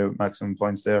coming away with maximum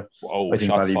points there. Oh,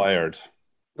 shots fired.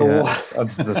 Yeah,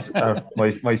 that's this,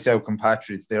 my South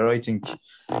compatriots there. I think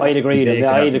I'd agree.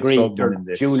 They're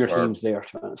junior teams there.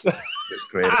 It's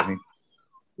great. I think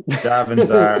Davins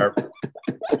are,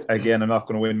 again, I'm not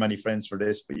going to win many friends for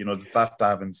this, but that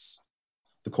Davins,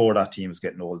 the core of that team is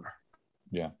getting older.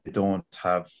 Yeah, they don't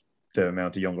have the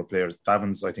amount of younger players.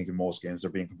 Davins, I think, in most games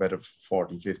they're being competitive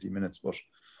 40-50 minutes, but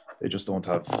they just don't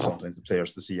have sometimes the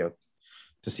players to see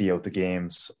out the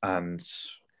games. And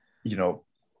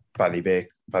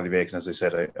Ballybacon, as I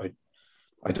said,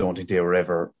 I don't think they were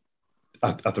ever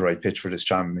at the right pitch for this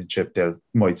championship. They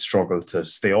might struggle to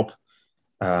stay up.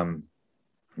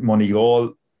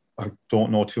 Moneygall, I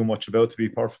don't know too much about, to be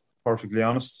perfectly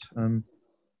honest. They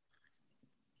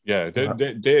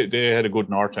had a good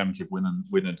North Championship winning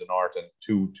the North, and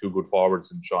two good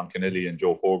forwards in Sean Kennelly and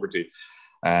Joe Fogarty,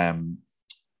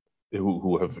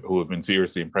 who have been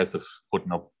seriously impressive,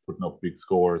 putting up big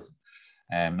scores.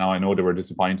 Now I know they were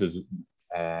disappointed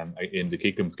in the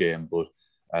Kickham's game, but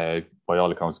by all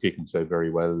accounts, Kickham's played very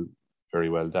well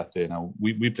that day. Now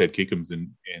we played Kickham's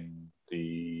in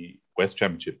the West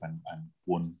Championship and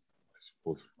won. I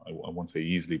suppose I won't say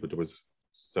easily, but there was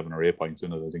 7 or 8 points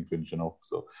in it, I think, finishing up.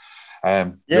 So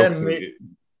maybe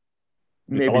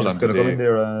just going to go in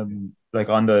there like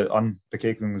on the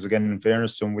Kickham's again. In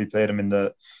fairness to them, we played them in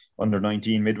the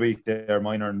under-19 midweek. They're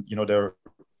minor, and they're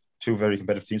 2 very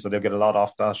competitive teams, so they'll get a lot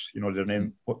off that. Their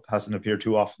name hasn't appeared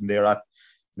too often there at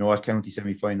county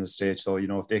semi-final stage. So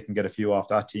if they can get a few off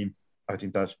that team, I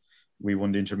think that we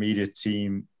won the intermediate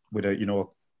team with a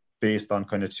based on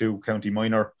kind of 2 county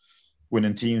minor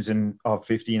winning teams of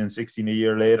 15 and 16 a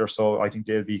year later. So I think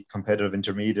they'll be competitive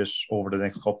intermediate over the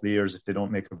next couple of years if they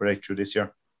don't make a breakthrough this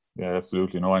year. Yeah,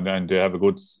 absolutely. And they have a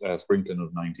good sprinkling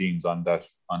of 19s on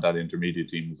that intermediate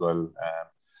team as well.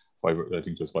 I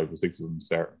think there's 5 or 6 of them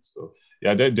starting. So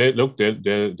yeah, they're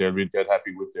really dead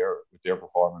happy with their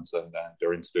performance, and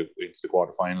they're into the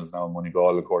quarterfinals now.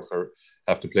 Moneygall, of course,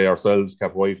 have to play ourselves,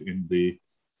 Cap White, in the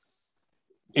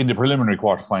preliminary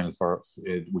quarterfinal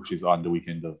which is on the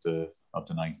weekend of the up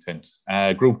to 9th,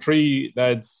 10th. Group 3,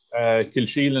 lads,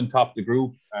 Kilsheelan topped the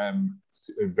group.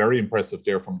 Very impressive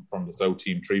there from the South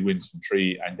team, 3 wins from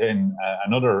 3. And then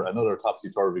another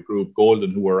topsy-turvy group,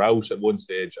 Golden, who were out at one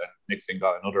stage, and next thing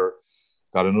got another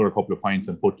couple of points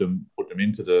and put them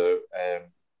into the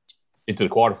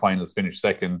quarterfinals, finished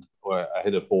second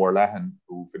ahead of Boherlahan,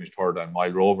 who finished third, and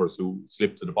Mile Rovers, who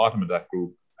slipped to the bottom of that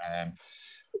group.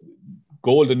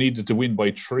 Golden needed to win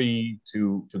by 3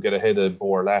 to get ahead of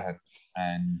Boherlahan,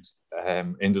 and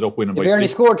ended up winning by 6. They barely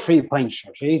scored 3 points.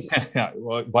 Jesus. Yeah,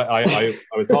 well, but I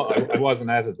wasn't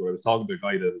at it. I was talking to a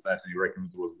guy that was at it. He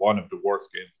reckons it was one of the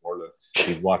worst games for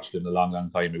he's watched in a long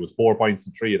time. It was 4 points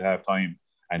to 3 at half time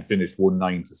and finished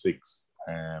 1-9 to 6.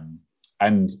 And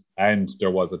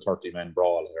there was a 30-man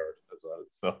brawl here as well.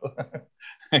 So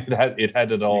it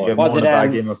had it all. Was it a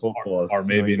bad game of football, or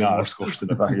maybe not? More scores in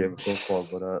a bad game of football,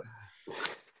 but.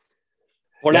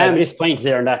 Well, I'm disappointed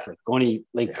there in that. Only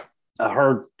I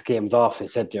heard the game was off. They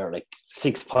said there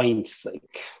 6 points.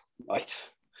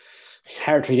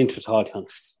 Hard to read into it all, to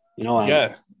be honest.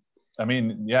 Yeah.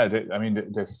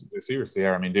 They seriously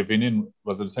are. I mean, they've been in,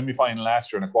 was it a semi-final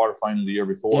last year and a quarter-final the year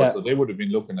before? Yeah. So they would have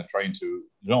been looking at trying to,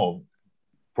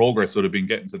 progress would have been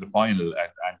getting to the final,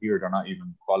 and here they're not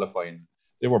even qualifying.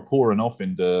 They were poor enough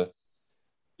in the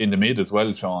mid as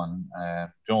well, Sean.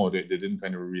 They didn't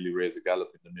kind of really raise a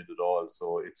gallop in the mid at all.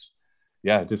 So it's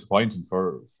disappointing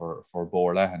for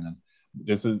Boherlahan. And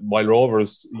this is Mile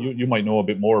Rovers. You might know a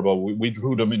bit more about. We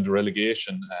drew them in the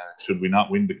relegation. Should we not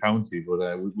win the county?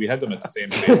 But we had them at the same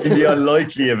time. In the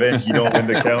unlikely event you don't win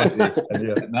the county.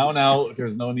 Now,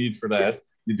 there's no need for that.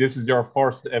 This is your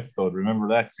first episode. Remember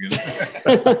that.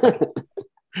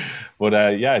 But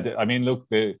look,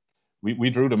 we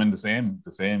drew them in the same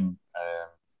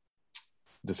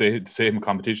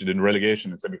competition in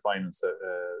relegation and semi-finals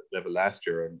level last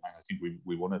year, and I think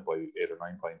we won it by 8 or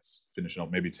 9 points, finishing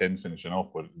up, maybe 10 finishing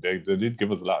up. But they did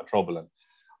give us a lot of trouble, and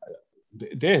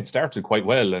they had started quite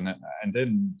well, and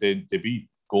then they beat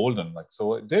Golden.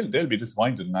 So they'll be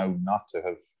disappointed now not to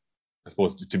have, I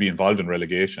suppose, to be involved in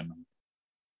relegation.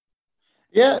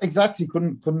 Yeah, exactly.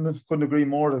 Couldn't agree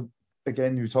more.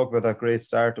 Again, you talk about that great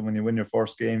start, and when you win your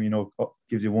first game,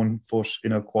 gives you 1 foot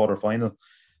in a quarter final,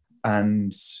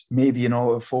 and maybe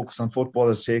a focus on football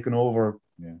has taken over.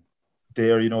 Yeah.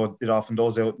 There, it often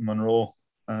does out in Monroe,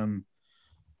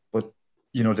 but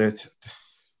it's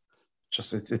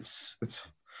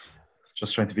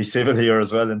just trying to be civil here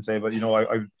as well and say, but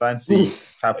I fancy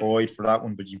Kappa White for that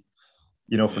one, but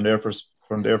from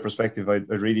their perspective, I'd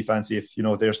really fancy if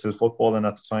they're still footballing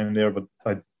at the time there, but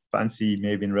I'd fancy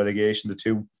maybe in relegation the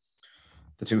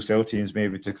two South teams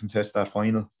maybe to contest that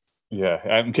final. Yeah,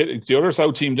 and the other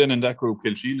South team then in that group,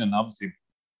 Kilsheelan, obviously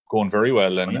going very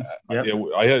well, and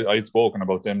I had spoken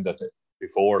about them that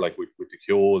before, with the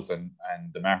Kyo's and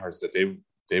the Mahers, that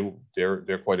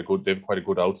they're quite a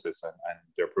good outfit, and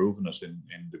they're proving it in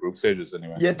the group stages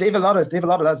anyway. Yeah, they've a lot of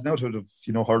lads now who have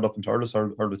hurled up in Thurles,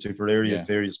 hurled to Tipperary at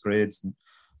various grades. And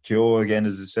Kyo, again,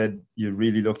 as I said, you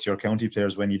really look to your county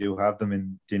players when you do have them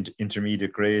in the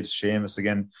intermediate grades. Seamus,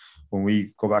 again, when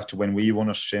we go back to when we won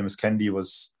it, Seamus Kennedy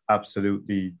was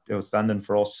absolutely outstanding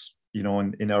for us,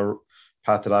 in our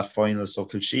path to that final. So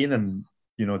Kilsheelan,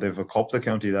 they've a couple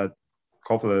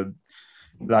of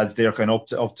lads there kind of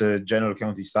up to general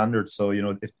county standards. So,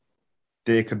 if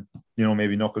they could,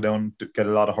 maybe knuckle down to get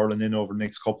a lot of hurling in over the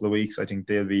next couple of weeks, I think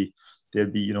they'll be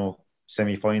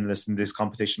semi-finalists in this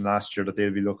competition last year, that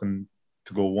they'll be looking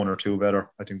to go 1 or 2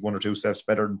 better. I think 1 or 2 steps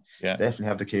better, and definitely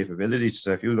have the capabilities.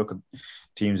 So if you look at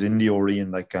teams in the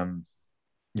Orient,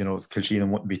 Kilsheelan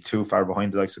wouldn't be too far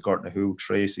behind the likes of Gartnahoe,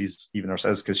 Tracy's, even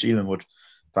ourselves. Kilsheelan would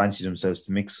fancy themselves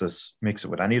to mix it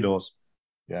with any of those.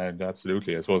 Yeah,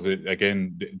 absolutely. I suppose they have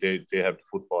the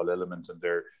football element, and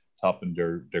they're topping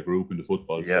their group in the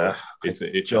football. Yeah, so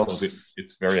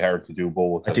it's very hard to do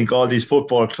both. I think all these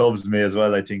football clubs may as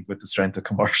well. I think with the strength of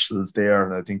commercials there,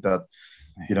 and I think that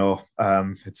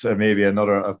it's maybe a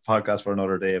podcast for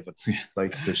another day. But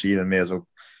Kilsheelan may as well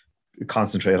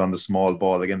concentrate on the small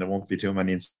ball. Again, there won't be too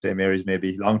many in St. Mary's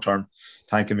maybe long term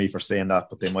thanking me for saying that,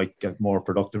 but they might get more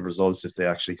productive results if they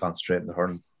actually concentrate in the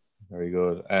hurling. Very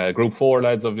good. Group 4,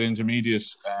 lads, of the intermediate.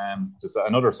 There's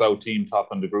another South team top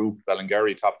in the group.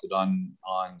 Ballingarry topped it on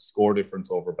score difference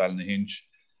over Ballynahinch.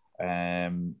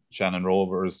 Shannon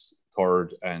Rovers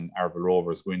third, and Arville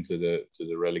Rovers go into the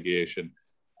relegation.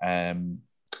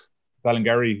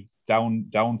 Ballingarry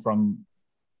down from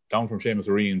Seamus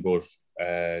Oreen, but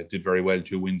did very well.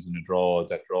 2 wins and a draw.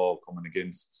 That draw coming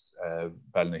against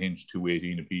Ballynahinch,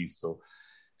 2-18 apiece. So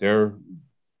they're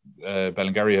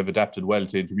Ballingarry have adapted well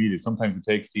to intermediate. Sometimes it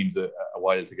takes teams a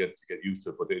while to get used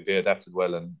to it, but they adapted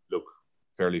well. And look,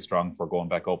 fairly strong for going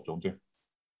back up, don't they?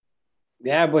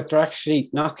 Yeah, but they're actually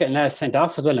not getting lads sent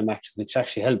off as well in matches, which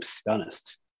actually helps, to be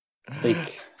honest.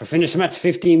 Like, for finishing match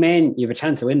 15 men, you have a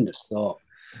chance of winning it. So,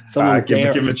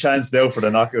 give him a chance now for the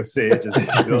knockout stages.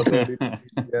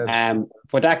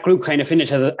 But that group kind of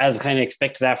finished as kind of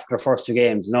expected after the first two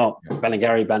games. No,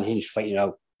 Ballingarry, Ballyhinch fighting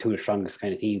out two of the strongest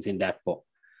kind of teams in that. But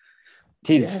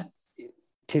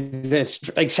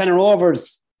like Shannon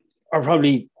Rovers are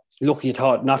probably lucky, I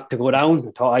thought, not to go down.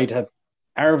 I thought I'd have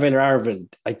Arville.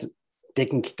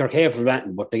 They're capable of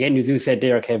that. But again, as you said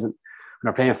there, Kevin, when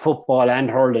they're playing football and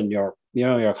hurling, you're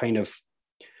kind of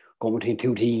going between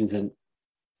two teams and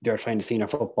they're trying to see their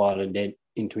football and then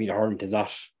into the hurling. It's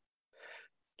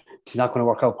not going to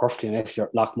work out perfectly unless you're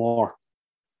Lockmore.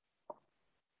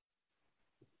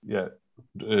 Yeah,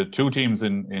 two teams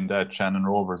in that, Shannon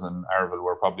Rovers and Arville,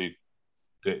 were probably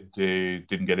they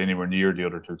didn't get anywhere near the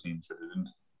other two teams. They didn't.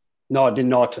 No, it did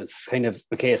not. It's kind of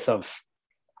a case of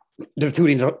the two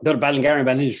teams, the Ballingarry and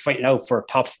Ballyhinch fighting out for a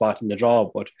top spot in the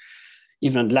draw. But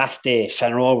even on the last day,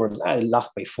 Shannon Rovers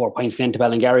lost by 4 points into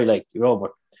Ballingarry,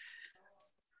 but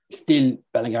still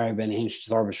Ballingarry and Ballyhinch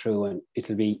deserve it through, and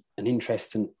it'll be an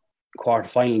interesting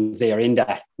quarterfinals they are in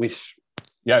that. Which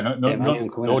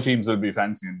no teams will be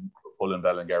fancying pulling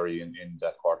Ballingarry in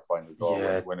that quarterfinal draw.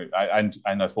 Yeah.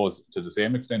 And I suppose to the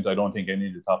same extent, I don't think any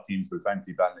of the top teams will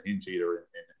fancy Ballyhinch either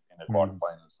in a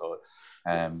quarterfinal. So,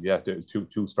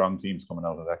 two strong teams coming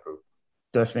out of that group.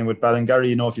 Definitely with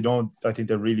Ballingarry, I think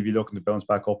they'll really be looking to bounce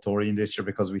back up to Oreen this year,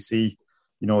 because we see,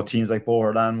 teams like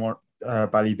Boherland,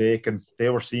 Ballybacon, they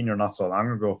were senior not so long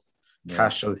ago. Yeah.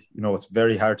 Cashel, it's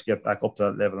very hard to get back up to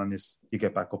that level, and you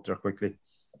get back up there quickly.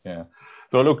 Yeah.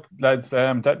 So look, lads,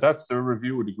 that's the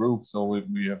review of the group. So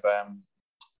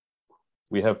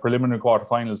we have preliminary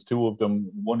quarterfinals, two of them,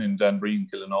 one in Danbreen,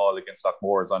 Killinall against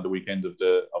Lockmores on the weekend of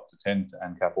the 10th,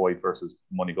 and Cap White versus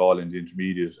Moneygall in the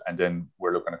intermediate, and then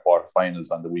we're looking at quarterfinals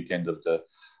on the weekend of the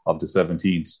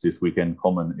 17th. This weekend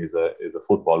coming is a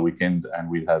football weekend, and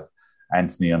we'll have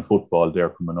Anthony and football there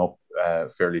coming up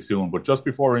fairly soon. But just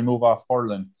before we move off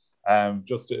hurling,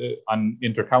 just on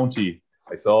intercounty,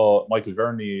 I saw Michael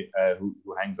Verney, who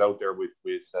hangs out there with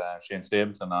Shane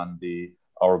Stapleton on the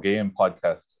Our Game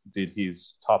podcast, did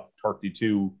his top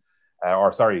 32,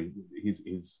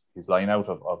 his line out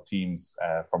of teams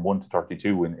from 1 to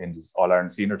 32 in this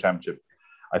All-Ireland Senior Championship.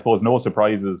 I suppose no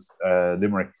surprises.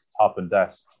 Limerick top in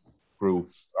that group,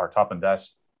 or top in that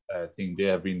thing. They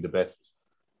have been the best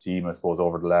team, I suppose,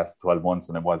 over the last 12 months,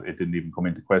 and it didn't even come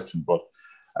into question. But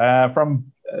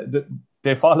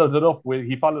he followed it up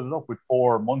with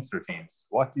 4 Munster teams.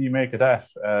 What do you make of that?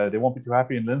 They won't be too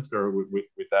happy in Leinster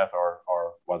with that, or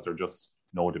was there just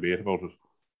no debate about it?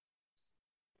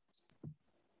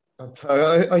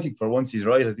 I think for once he's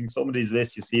right. I think some of these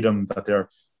lists, you see them that they're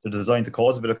designed to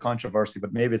cause a bit of controversy,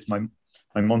 but maybe it's my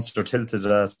Munster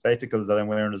tilted spectacles that I'm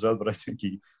wearing as well. But I think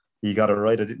he got it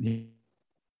right. I didn't need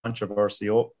controversy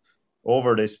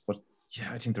over this, but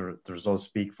yeah, I think the results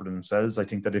speak for themselves. I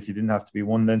think that if you didn't have to be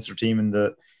one Leinster team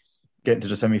getting to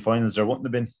the semi-finals, there wouldn't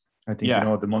have been. I think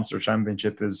the Munster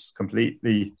Championship is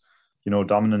completely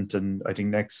dominant, and I think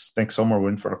next summer we're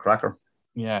in for a cracker.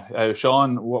 Yeah,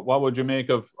 Sean, what would you make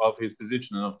of his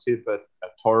position of Tip at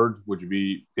third? Would you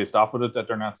be pissed off with it that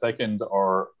they're not second,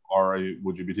 or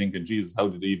would you be thinking, Jesus, how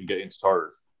did they even get into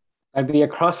third? I'd be a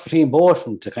cross between both of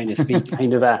them to kind of speak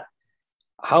kind of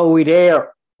how are we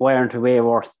there? Why aren't we way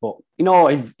worse? But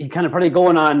he's kind of probably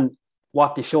going on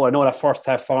what they show. I know that first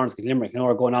half Farns get Limerick,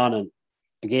 we're going on, and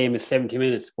the game is 70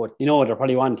 minutes, but they're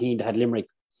probably one team that had Limerick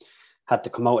had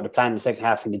to come out with a plan in the second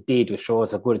half, and they did, which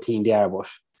shows how good a team they are. But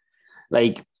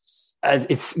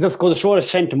it's just going to show the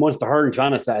strength of Munster hurling, to be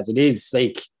honest, as it is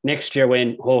like next year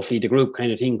when hopefully the group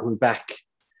kind of thing comes back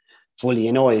fully.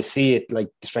 I see it like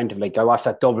the strength of I watched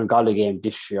that Dublin Galway game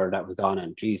this year that was gone,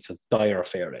 and geez, it was dire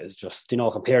affair. It's just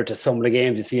compared to some of the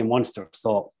games you see in Munster.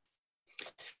 So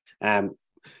all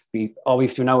we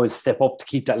have to do now is step up to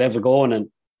keep that level going and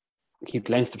keep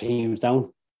the Leinster teams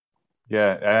down.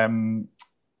 Yeah.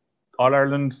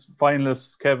 All-Ireland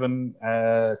finalists, Kevin,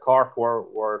 Cork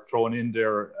were thrown in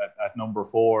there at number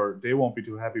 4. They won't be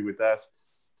too happy with that.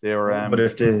 But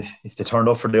if they turned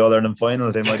up for the All-Ireland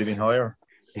final, they might have been higher.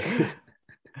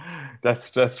 That's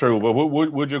true. But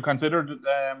would you consider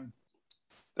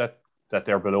that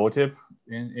they're below Tip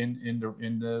in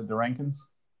the rankings?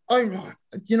 I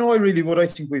really would. I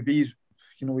think we beat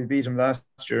them last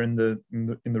year in the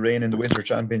rain in the Winter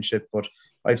Championship, but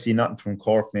I've seen nothing from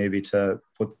Cork maybe to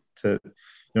put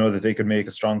that they could make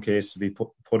a strong case to be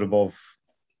put above,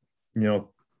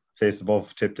 placed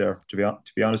above Tip there. To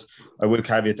be honest, I will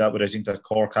caveat that, but I think that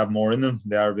Cork have more in them.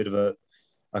 They are a bit of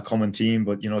a common team,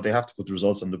 but they have to put the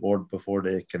results on the board before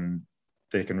they can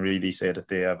really say that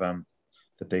they have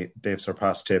they've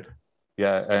surpassed Tip.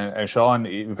 Yeah, and Sean,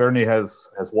 Verney has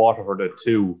Waterford at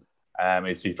 2.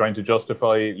 Is he trying to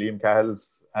justify Liam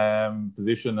Cahill's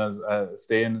position as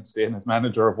staying as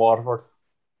manager of Waterford?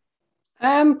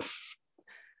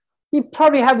 You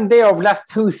probably haven't there over the last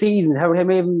 2 seasons.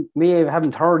 May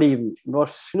haven't heard even,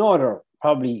 but they're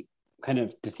probably kind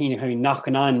of the team kind of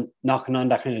knocking on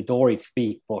that kind of door, to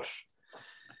speak. But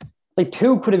like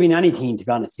 2 could have been any team, to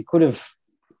be honest. He could have,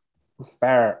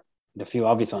 bar the few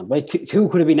obvious ones, but 2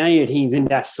 could have been any of the teams in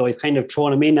that. So he's kind of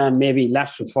thrown them in on maybe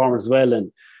lateral performance as well,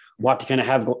 and what to kind of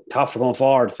have tougher going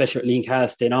forward, especially with Liam Cahill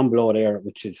staying on below there,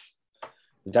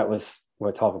 that was what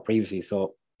I talked about previously.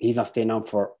 So he's not staying on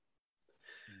for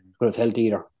good health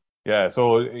either. Yeah,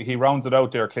 so he rounds it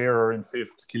out there. Clare in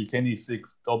 5th, Kilkenny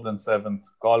 6th, Dublin 7th,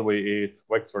 Galway 8th,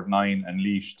 Wexford 9, and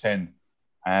Laois 10.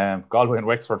 Galway and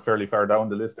Wexford fairly far down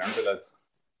the list, aren't they, lads?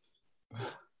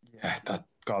 Yeah, that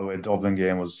Galway-Dublin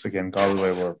game was, again,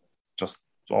 Galway were just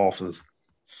awful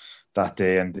that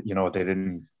day, and they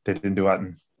didn't do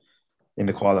that in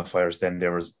the qualifiers. Then they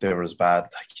was bad,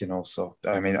 So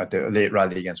I mean, at the late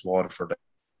rally against Waterford,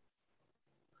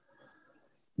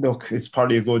 look, it's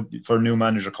probably a good for a new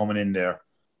manager coming in there.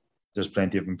 There's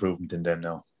plenty of improvement in them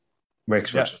now.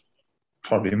 Wexford's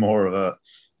probably more of a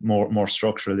more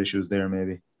structural issues there,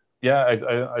 maybe. Yeah, I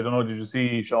don't know. Did you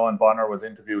see Sean Bonner was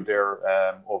interviewed there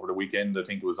over the weekend? I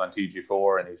think it was on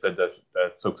TG4, and he said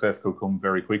that success could come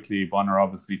very quickly. Bonner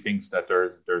obviously thinks that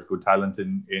there's good talent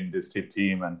in this Tip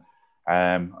team,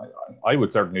 and I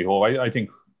would certainly hope.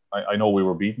 I know we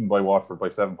were beaten by Watford by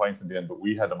 7 points in the end, but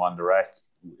we had them on the rack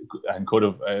and could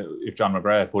have, if John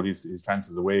McGrath had put his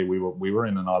chances away, we were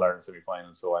in an All-Ireland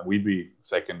semi-final, so and we'd be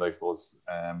second, I suppose,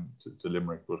 to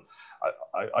Limerick. But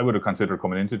I would have considered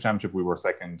coming into the championship. We were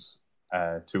second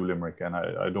to Limerick, and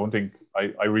I don't think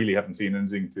I really haven't seen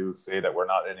anything to say that we're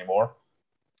not anymore.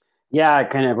 Yeah, I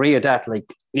kind of agree with that.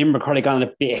 Like Limerick probably gone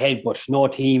a bit ahead, but no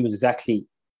team was exactly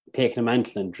taking a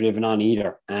mantle and driven on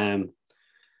either.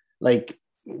 Like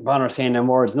Bonner saying them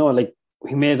words,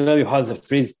 he may as well be positive.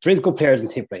 There is good players in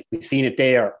Tip. Like we've seen it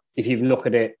there. If you even look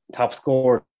at the top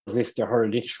scorers list, they're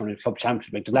Hurling from the club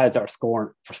championship. Like the lads that are scoring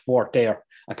for sport there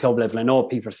at club level. I know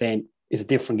people are saying it's a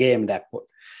different game in that, but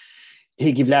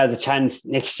he'll give lads a chance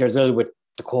next year as well with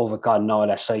the COVID God and all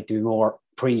that side to do more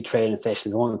pre-training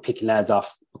sessions. Won't be picking lads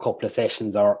off a couple of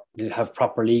sessions, or they'll have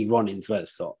proper league running as well.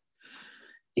 So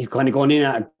he's kind of going in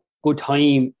at a good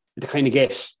time to kind of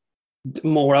get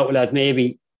more out with lads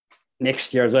maybe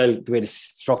next year as well, the way the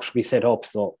structure be set up.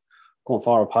 So going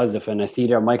forward positive. And I see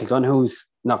there Michael Dunn, who's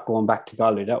not going back to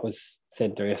Galway. That was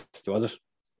said there yesterday, was it?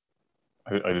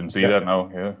 I didn't see that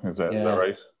now. Yeah, is that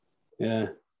right? Yeah.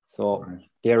 So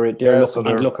they're looking on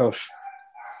the lookout.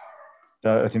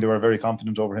 I think they were very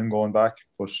confident over him going back,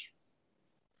 but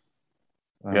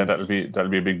that'll be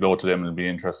a big blow to them. It'll be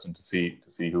interesting to see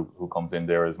who comes in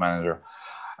there as manager.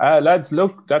 Lads,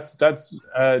 look, that's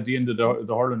the end of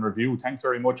the Hurling review. Thanks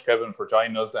very much, Kevin, for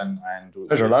joining us. And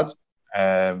pleasure, lads.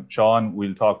 Sean,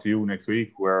 we'll talk to you next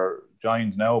week. We're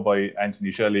joined now by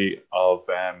Anthony Shelley of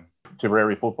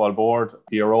Tipperary Football Board,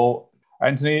 PRO.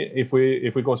 Anthony, if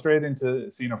we go straight into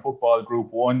senior football,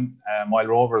 Group 1, Moyle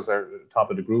Rovers are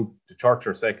top of the group, the Church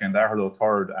are second, Aherlow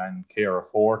third, and Clare are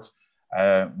fourth.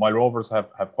 Moyle Rovers have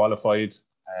qualified,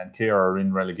 and Clare are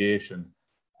in relegation.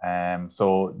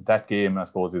 So that game, I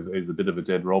suppose, is a bit of a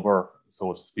dead rubber,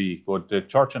 so to speak. But the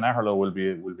Church and Aherlow will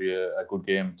be a good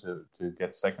game to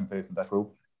get second place in that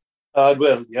group. It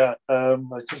will, yeah. I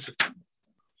think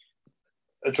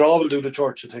a draw will do the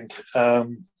Church, I think.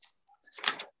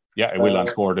 Yeah, it will on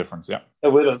score difference, yeah. It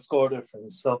will on score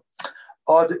difference. So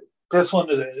this one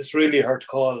is really hard to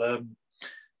call.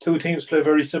 Two teams play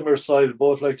very similar style,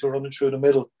 both like to run it through the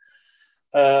middle.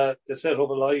 They set up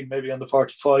a line maybe on the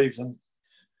 45, and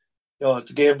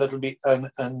it's a game that'll be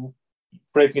and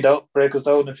break us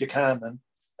down if you can.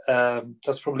 And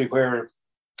that's probably where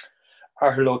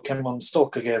Aherlow came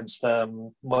unstuck against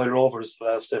Moyle Rovers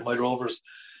last time. Moyle Rovers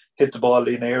hit the ball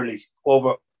in early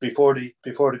before they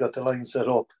got the line set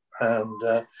up.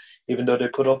 And even though they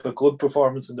put up a good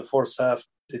performance in the first half,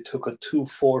 they took a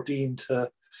 2-14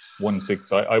 to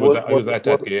 1-6. I was at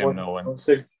that game now.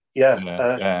 1-6.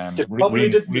 Yeah.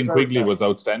 Green Quigley was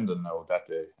outstanding now that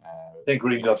day. I think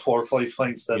Green got 4 or 5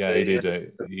 points that day. Yeah, he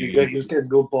did. He was getting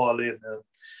good ball in.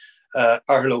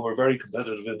 Aherlow were very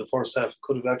competitive in the first half.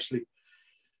 Could have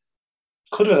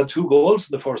had 2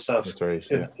 goals in the first half. That's right,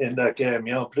 in that game.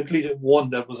 Particularly one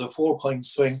that was a 4-point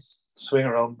swing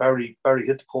around. Barry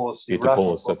hit the post.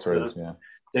 That's right. Yeah.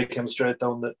 They came straight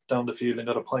down the field and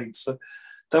got a point. So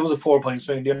that was a 4-point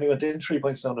swing. They only went in 3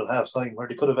 points down at half time, where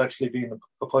they could have actually been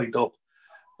a point up.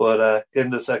 But in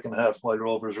the second half, my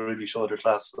Rovers really showed their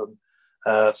class and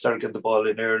started getting the ball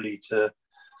in early to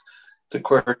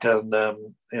Quirk and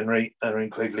Henry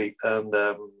Quigley, and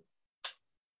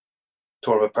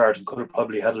tore them apart, and could have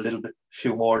probably had a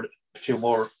few more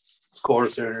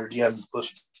scores there near the end.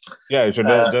 But yeah,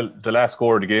 the last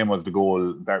score of the game was the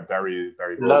goal. Very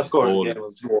the last score of the game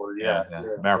was the goal. Yeah.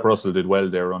 Mark Russell did well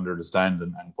there under the stand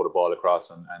and put a ball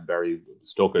across, and Barry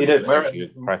stuck it. He did. Actually a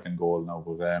cracking goal now,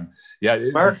 but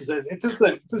Mark said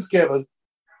this game.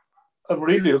 I'm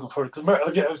really looking forward,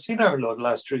 because I've seen Ireland the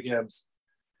last 3 games,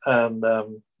 and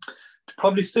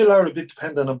probably still are a bit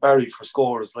dependent on Barry for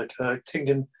scores. Like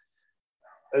thinking,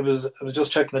 I was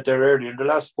just checking it there earlier. In the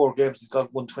last 4 games, he's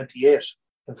got 128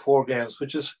 in 4 games,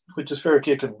 which is fair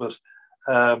kicking. But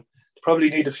probably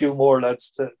need a few more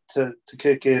lads to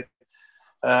kick in.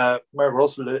 Mark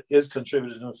Russell is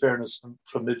contributing, in fairness,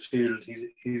 from midfield.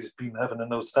 He's been having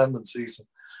an outstanding season,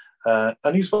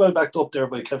 and he's well backed up there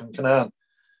by Kevin Canaan.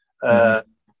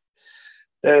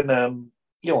 Then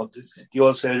the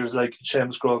old sailors like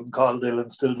Seamus Grogan, Carl Dillon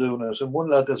still doing it. And one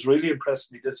lad that's really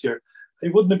impressed me this year, he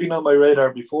wouldn't have been on my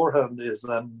radar beforehand, is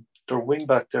their wing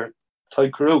back there, Ty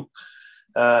Carew.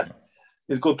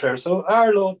 He's a good player. So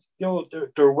Arlo,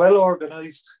 they're well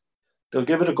organised. They'll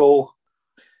give it a go.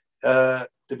 They'll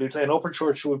be playing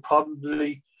Upperchurch, who would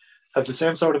probably have the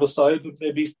same sort of a style, but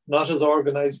maybe not as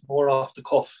organised, more off the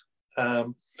cuff.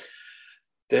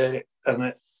 They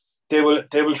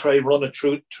will try and run it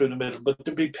through the middle, but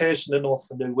they'll be patient enough,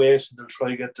 and they'll wait, and they'll try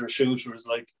and get their shooters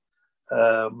like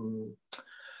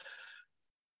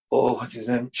what's his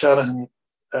name? Shanahan.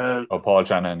 Paul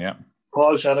Shanahan, yeah.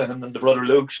 Paul Shanahan and the brother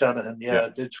Luke Shanahan, yeah.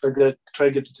 They try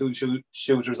to get the 2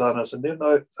 shooters on it, and then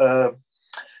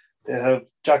they have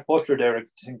Jack Butler there. I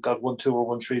think got 1-2 or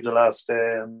 1-3 the last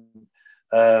day,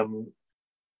 and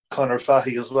Conor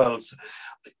Fahy as well. So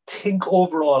I think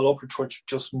overall Upperchurch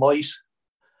just might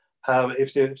have,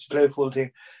 if they play a full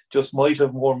team, just might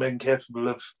have more men capable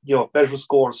of better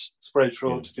scores spread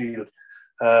throughout the field.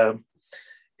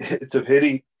 It's a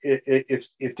pity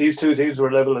if these 2 teams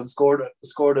were level and score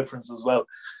difference as well.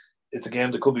 It's a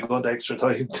game that could be going to extra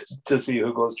time to see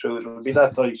who goes through. It will be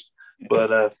that tight.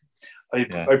 But I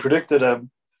predicted.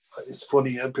 It's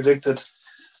funny. I predicted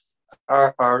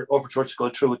our Upperchurch to go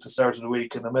through at the start of the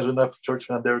week, and I met an Upperchurch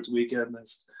fan there at the weekend.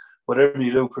 Is whatever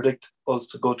you do, predict us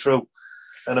to go through.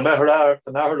 And I met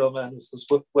an Arlo man who says,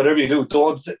 whatever you do,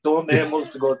 don't name us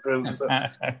to go through. So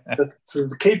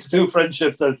to keep the 2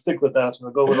 friendships, I'll stick with that, and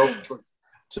I'll go with Upperchurch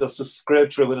just to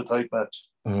scrape through with a tight match.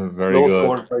 Very Low good.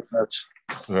 scoring tight match.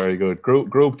 Very good.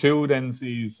 Group 2 then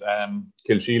sees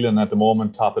Kilsheelan at the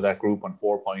moment top of that group on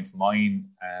 4 points, Mine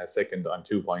second on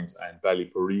 2 points, and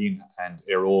Ballyporeen and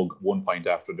Éire Óg 1 point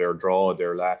after their draw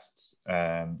their last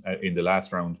in the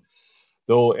last round.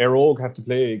 So Éire Óg have to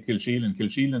play Kilsheelan.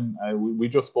 Kilsheelan, we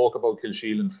just spoke about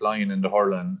Kilsheelan flying in the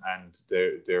hurling, and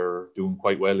they're doing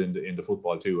quite well in the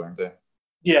football too, aren't they?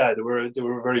 Yeah, they were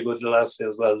very good the last day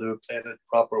as well. They were playing it the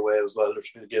proper way as well. They're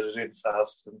trying to get it in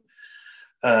fast,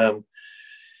 and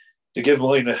they give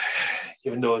Moyne,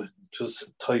 even though it was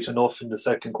tight enough in the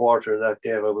second quarter of that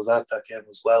game. I was at that game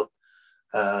as well.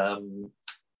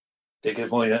 They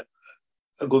gave Moyne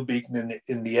a good beating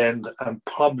in the end, and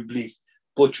probably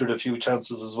butchered a few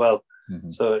chances as well. Mm-hmm.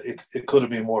 So it could have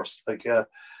been worse. Like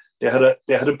they had a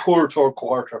poor third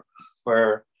quarter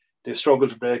where they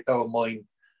struggled to break down Moyne,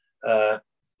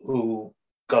 who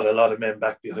got a lot of men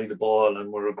back behind the ball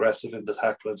and were aggressive in the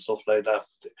tackle and stuff like that.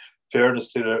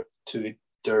 Fairness to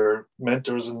their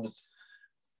mentors and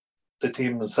the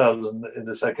team themselves in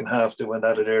the second half, they went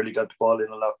at it early, got the ball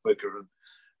in a lot quicker.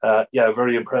 And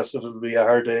very impressive. It'll be a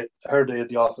hard day at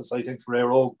the office, I think, for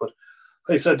Éire Óg. But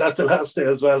I said that the last day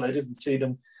as well. I didn't see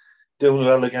them doing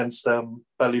well against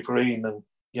Ballyporeen,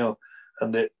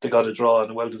 and they got a draw,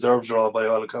 and a well-deserved draw by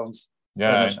all accounts.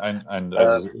 Yeah, and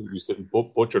as you said,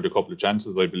 butchered a couple of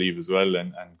chances, I believe, as well,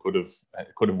 and could have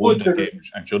won the game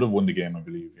and should have won the game, I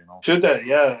believe. Should they?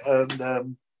 Yeah,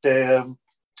 and they're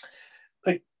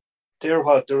they're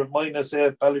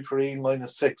 -8, Ballyporeen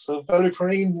 -6. So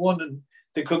Ballyporeen won, and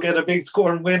they could get a big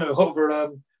score and win over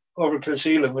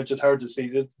Kilsheelan, which is hard to see.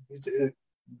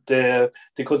 They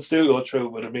could still go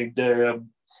through, but I mean, there's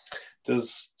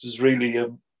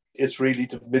really it's really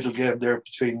the middle game there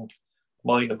between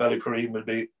Mine and Ballyporeen will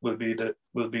be the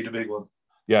big one.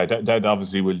 Yeah, that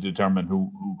obviously will determine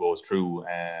who goes through.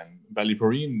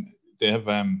 Ballyporeen, they have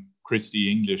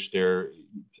Christy English there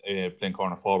playing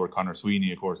corner forward. Connor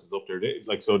Sweeney, of course, is up there.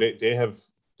 They have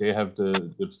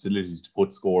the facilities to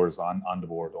put scores on the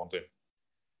board, don't they?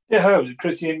 They have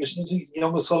Chrissy English,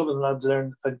 young O'Sullivan lads there.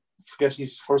 And I forget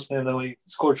his first name now. He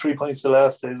scored 3 points the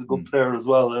last day. He's a good player as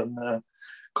well. And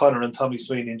Connor and Tommy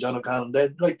Sweeney and John O'Connell. They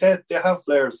have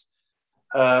players,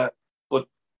 but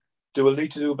they will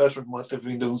need to do better than what they've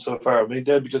been doing so far. I mean,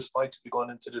 they'll be disappointed to be going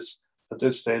into this at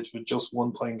this stage with just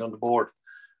 1 point on the board.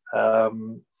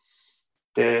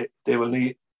 They will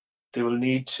need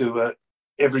to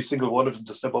every single one of them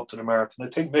to step up to the mark. And I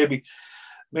think maybe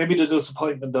the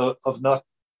disappointment of not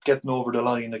getting over the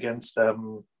line against Air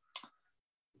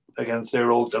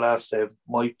Oak the last day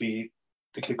might be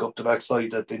the kick up the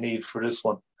backside that they need for this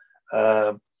one.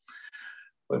 Mine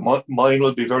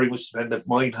will be very much dependent. If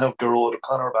mine have Garrod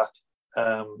O'Connor back,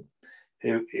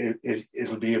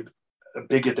 it'll be a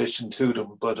big addition to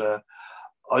them. But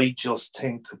I just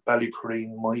think that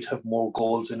Ballyporeen might have more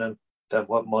goals in them than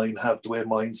what mine have. The way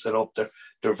mine set up,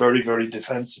 they're very, very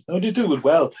defensive. No, they do it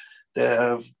well. They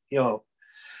have,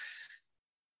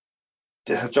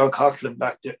 they have John Coughlin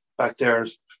back there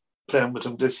playing with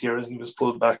him this year. He was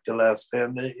full back the last day.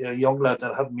 And a young lad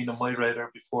that hadn't been on my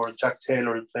radar before, Jack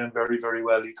Taylor, is playing very, very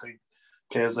well. He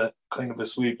plays a kind of a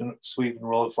sweeping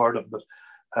role for them. But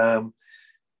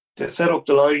they set up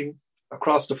the line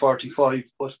across the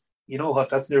 45. But you know what?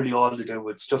 That's nearly all they do.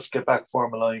 It's just get back,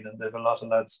 form a line. And they have a lot of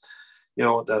lads,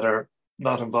 that are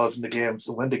not involved in the game.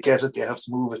 So when they get it, they have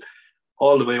to move it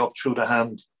all the way up through the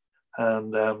hand.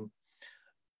 And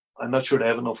I'm not sure they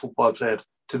have enough football played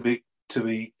to be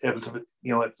able to,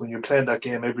 when you're playing that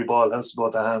game, every ball has to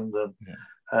go to the hand.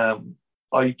 And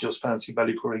I just fancy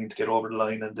Ballyporeen to get over the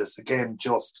line in this again,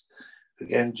 but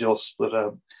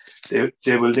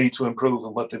they will need to improve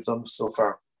on what they've done so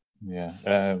far.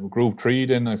 Yeah. Group 3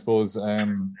 then, I suppose,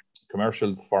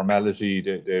 commercial formality,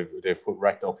 they've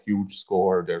racked up huge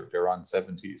score. They're on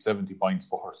 70 points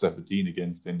for 17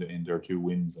 against in their 2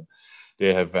 wins. And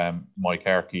they have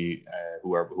Moycarkey,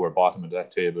 who are bottom of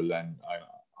that table, and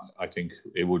I think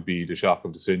it would be the shock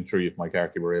of the century if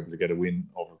Moycarkey were able to get a win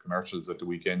over Commercials at the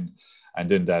weekend. And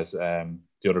then that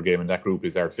the other game in that group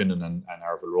is Ardfinnan and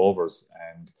Arville Rovers,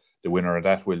 and the winner of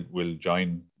that will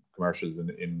join Commercials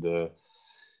in the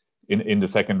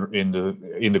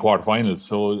quarterfinals.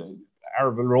 So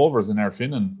Arville Rovers and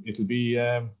Ardfinnan, it'll be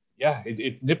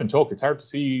it's nip and tuck. It's hard to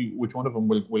see which one of them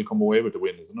will come away with the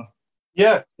win, isn't it?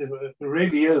 Yeah, it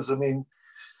really is. I mean,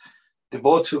 they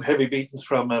both took heavy beatings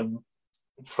from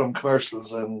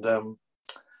Commercials, and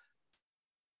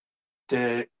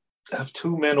they have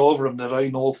 2 men over them that I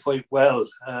know quite well.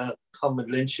 Tom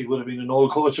McGlinchey would have been an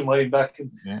old coach of mine back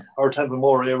in our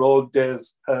Templemore Air Road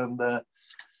days, and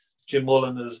Jim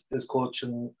Mullen is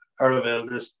coaching Arville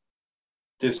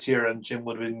this year, and I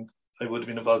would have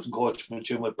been involved in coaching with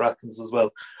Jim at Brackens as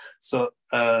well. So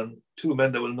 2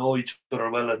 men that will know each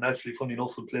other well, and actually, funny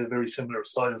enough, will play very similar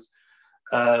styles.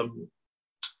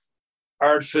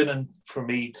 Ardfinnan, for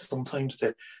me, sometimes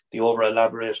they over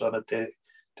elaborate on it. They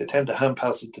tend to hand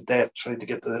pass it to death, trying to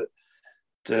get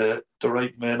the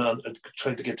right men on, and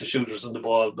trying to get the shooters on the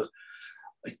ball. But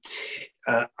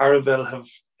Arville have,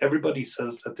 everybody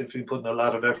says that they've been putting a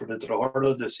lot of effort into the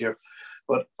hurling this year,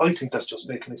 but I think that's just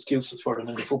making excuses for them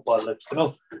in the football.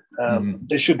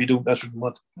 They should be doing better than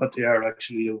what they are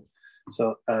actually doing.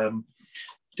 So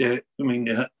they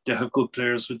have good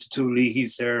players with the 2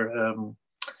 Leahys there.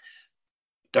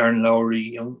 Darren Lowry,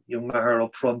 young Maher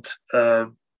up front. They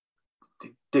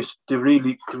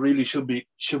really should be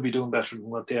doing better than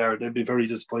what they are. They'll be very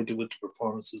disappointed with the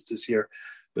performances this year.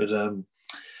 But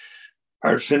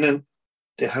Ardfinnan,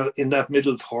 they have in that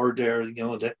middle third there.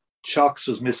 That Shocks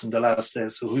was missing the last day,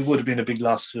 so he would have been a big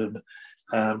loss to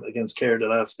them against Clare the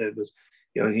last day. But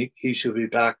he should be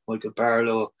back. Michael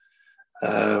Barlow,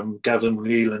 Gavin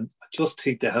Whelan. I just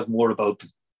think they have more about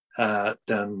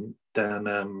them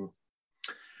than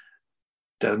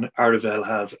Arville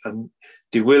have, and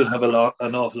they will have an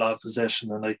awful lot of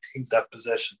possession. And I think that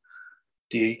possession,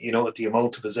 the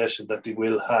amount of possession that they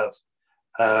will have,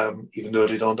 even though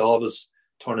they don't always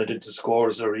turn it into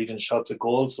scores or even shots at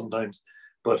goal sometimes,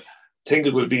 but I think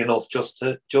it will be enough just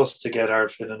to get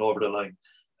Ardfinnan over the line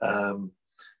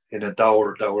in a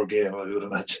dour game, I would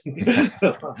imagine.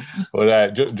 But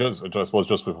I suppose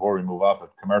just before we move off it,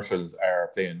 Commercials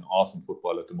are playing awesome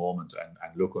football at the moment and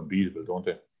look unbeatable, don't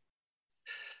they?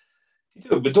 They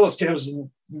do, but those games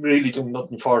really do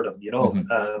nothing for them,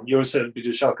 You said it'd be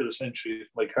the shock of the century if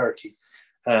Moycarkey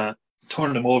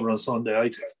turn them over on Sunday. I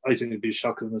think it'd be a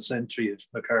shock of the century if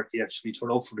McCarthy actually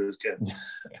turned up for this game.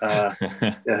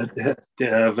 They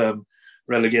have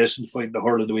relegation fight in the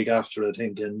hurling the week after, I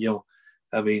think, and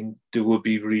I mean, they would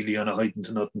be really on a hiding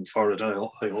to nothing for it. I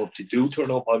hope they do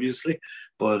turn up, obviously,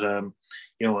 but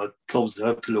clubs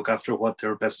have to look after what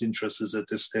their best interest is at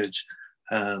this stage,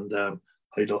 and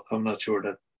I'm not sure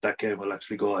that game will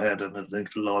actually go ahead, and I think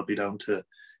it'll all be down to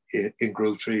in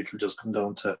Group 3. It'll just come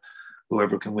down to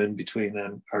whoever can win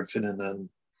between Ardfinnan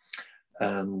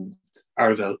and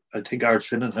Arvel. I think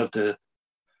Ardfinnan have the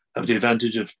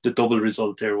advantage of the double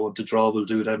result there. What the draw will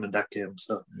do them in that game.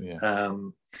 So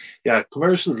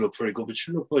Commercials look very good, but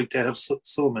you look like they have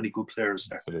so many good players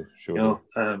there. Sure.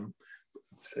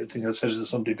 I think I said it to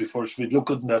somebody before. We'd look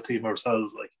good in that team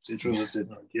ourselves, like the truth is,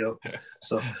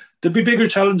 So there'd be bigger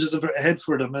challenges ahead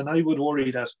for them, and I would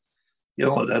worry that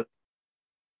that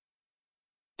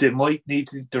they might need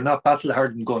to. They're not battle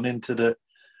hardened going into the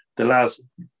last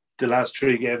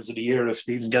 3 games of the year, if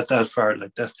they even get that far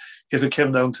like that. If it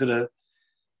came down to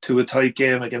a tight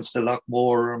game against the Lockmore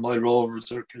or Mile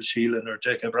Rovers or Kilsheelan or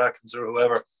Jacob Brackens or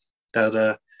whoever, that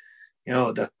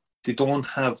that they don't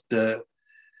have the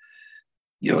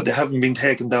they haven't been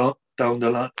taken down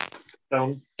the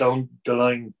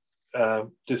line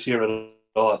this year at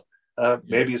all.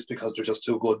 Maybe it's because they're just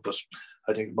too good, but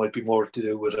I think it might be more to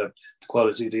do with the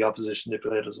quality of the opposition they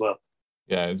played as well.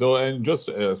 Yeah, so and just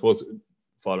I suppose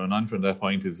following on from that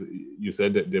point is you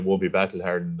said that they won't be battle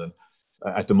hardened, and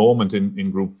at the moment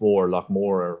in Group 4,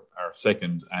 Lockmore are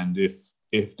second, and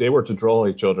if they were to draw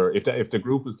each other, if the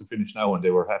group was to finish now and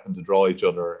they were happen to draw each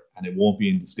other, and it won't be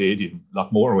in the stadium,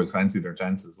 Lockmore will fancy their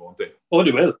chances, won't they? Oh,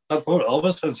 they will. Lockmore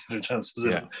always fancy their chances.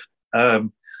 Yeah.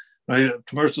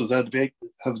 Commercials have the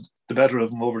better of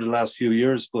them over the last few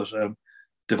years, but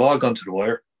they've all gone to the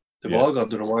wire. All gone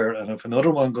to the wire, and if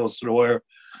another one goes to the wire,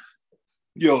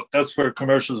 that's where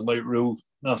Commercials might rue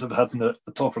not have had a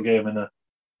tougher game in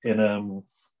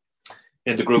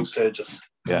the group stages.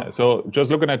 Yeah, so just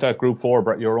looking at that Group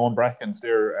 4, your own Brackens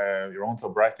there, your own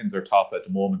club Brackens are top at the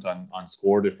moment on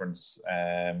score difference.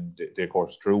 They of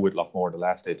course drew with Lockmore the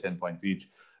last day, 10 points each.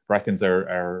 Brackens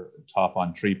are top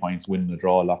on 3 points, winning a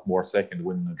draw. Lockmore second,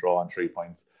 winning a draw on 3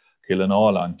 points.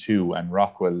 Killinall on 2, and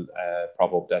Rockwell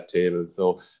prop up that table.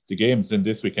 So the games in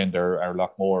this weekend are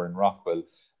Lockmore and Rockwell.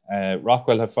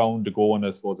 Rockwell have found the going,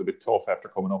 I suppose, a bit tough after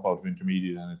coming up out of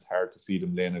intermediate, and it's hard to see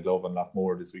them laying a glove on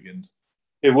Lockmore this weekend.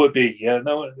 It would be, yeah.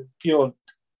 No,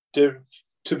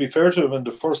 to be fair to them, in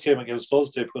the first game against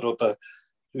us, they put up a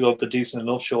decent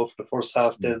enough show for the first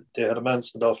half. They had a man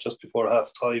sent off just before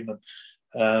half time,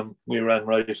 and we ran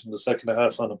right in the second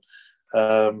half on them.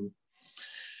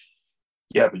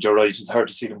 But you're right. It's hard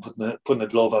to see them putting a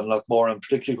glove on Lockmore, and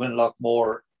particularly when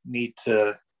Lockmore need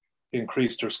to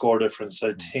increase their score difference.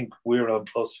 I think we're on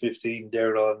plus 15,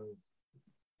 they're on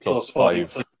plus 5.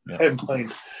 So 10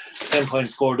 point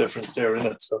score difference there in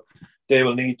it. So they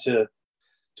will need to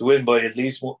win by at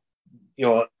least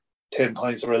 10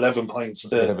 points or 11 points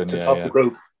to top the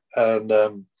group,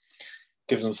 and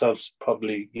give themselves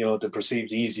probably the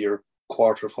perceived easier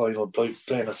quarter final,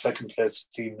 playing a second place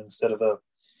team instead of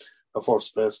a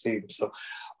first place team. So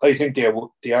I think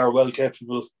they are well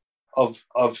capable of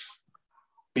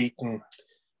beating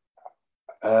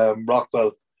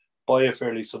Rockwell by a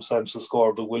fairly substantial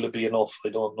score, but will it be enough? I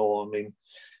don't know. I mean,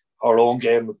 our own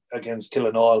game against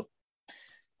Killinall,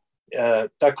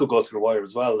 that could go to the wire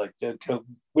as well. Like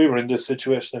we were in this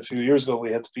situation a few years ago.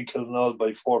 We had to beat Killinall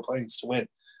by 4 points to win,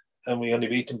 and we only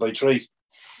beat them by 3,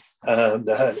 and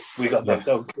we got knocked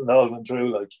out. Killinall went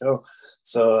through,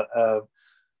 So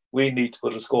we need to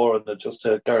put a score on it just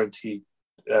to guarantee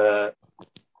to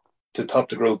top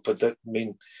the group. But that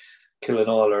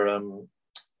Killinall are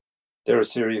they're a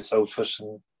serious outfit,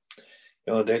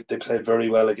 and they played very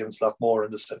well against Lockmore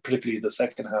particularly in the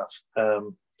second half.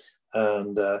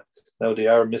 And now they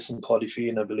are missing Paddy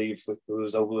Feehan, I believe, who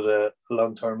was out with a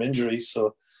long-term injury,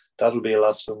 so that'll be a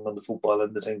loss for them on the football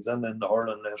end of things, and then the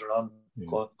hurling later on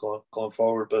going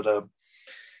forward. But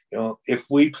if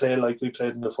we play like we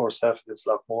played in the first half against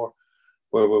Lockmore,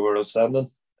 where we were outstanding,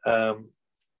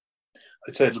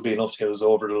 I'd say it'll be enough to get us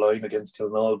over the line against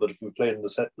Killinall. But if we played in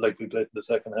the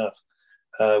second half,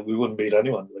 we wouldn't beat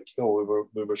anyone.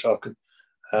 We were shocking,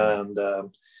 and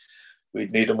we'd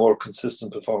need a more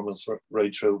consistent performance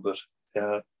right through. But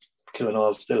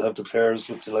Killinall still have the players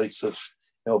with the likes of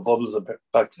Bubbles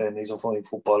back then. He's a fine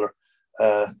footballer.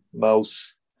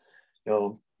 Mouse,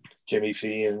 Jimmy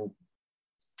Fee and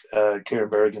Kieran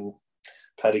Bergen,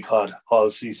 Paddy Cod, all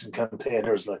season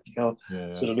campaigners, so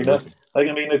there'll be that.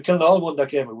 If Killinall won that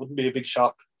game, it wouldn't be a big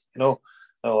shock, No,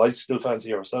 I'd still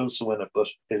fancy ourselves to win it, but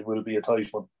it will be a tight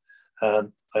one,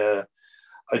 and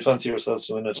I'd fancy ourselves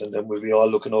to win it, and then we'll be all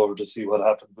looking over to see what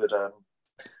happened with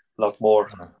Lockmore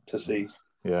to see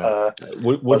Yeah.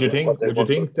 Would you think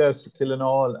that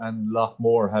Killinall and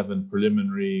Lochmore having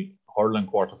preliminary hurling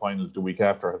quarterfinals the week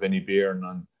after have any bearing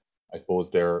on, I suppose,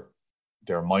 their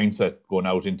mindset going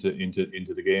out into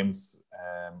the games?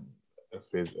 I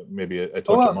suppose maybe a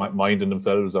touch of mind in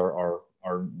themselves, or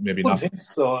maybe not. I think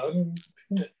so.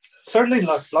 Certainly,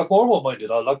 Lochmore won't mind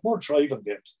it all. Lochmore thrive in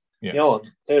games. Yeah. You know, and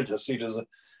they'll just see there's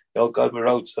God, we're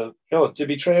out. So, they'd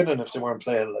be training if they weren't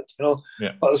playing,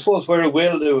 Yeah. But I suppose where it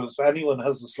will do is if anyone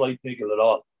has a slight niggle at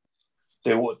all,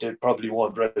 they probably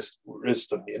won't risk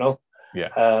them, Yeah.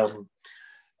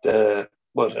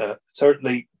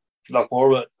 Certainly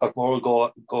Lochmore will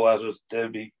go at it. They'll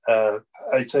be,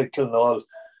 I'd say Killinall,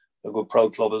 a good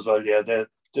proud club as well. Yeah, they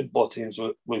both teams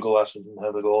will go at it and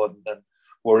have a go and then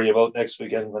worry about next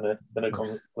weekend when it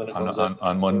comes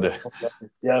on Monday.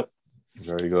 Yeah.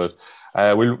 Very good.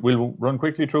 We'll run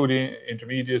quickly through the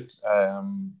intermediate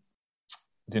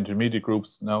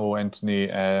groups now, Anthony.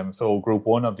 So Group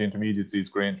 1 of the intermediates is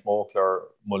Grange Mokler,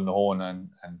 Mullinahone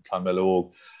and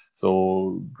Clonmel.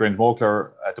 So Grange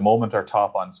Mokler at the moment are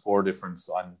top on score difference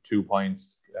on 2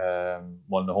 points,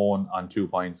 Mullinahone on 2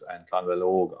 points, and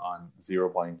Clonmel on 0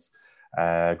 points.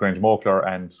 Grange Mokler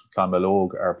and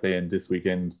Clonmel are playing this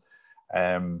weekend.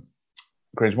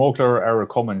 Grange Mokler are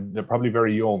coming. They're probably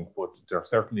very young, but they're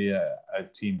certainly a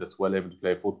team that's well able to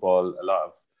play football. A lot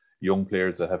of young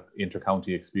players that have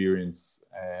inter-county experience.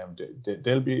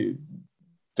 They'll be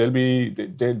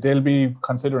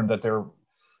considering that they're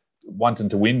wanting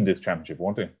to win this championship,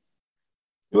 won't they?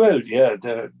 Well, yeah.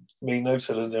 I've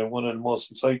said it, they're one of the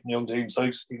most exciting young teams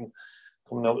I've seen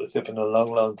coming out of the tip in a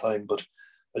long, long time. But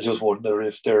I just wonder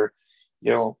if they're,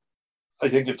 I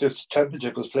think if this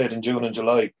championship was played in June and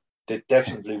July, they'd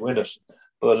definitely win it.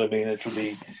 But it'll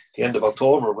be the end of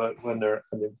October when and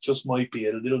they just might be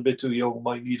a little bit too young,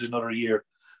 might need another year,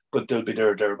 but they'll be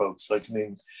thereabouts.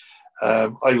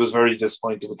 I was very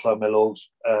disappointed with Clonmel.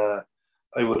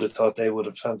 I would have thought they would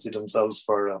have fancied themselves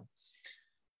for,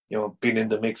 being in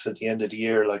the mix at the end of the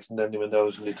year, and then they went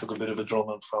out and they took a bit of a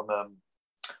drumming from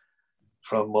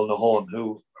Mullinahone,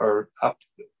 who are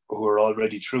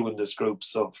already through in this group.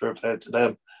 So fair play to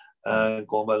them.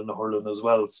 Going well in the hurling as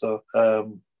well. So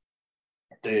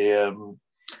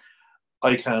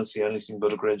I can't see anything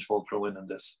but a Grange Mokler winning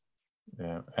this.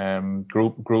 Yeah.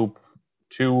 Group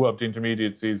 2 of the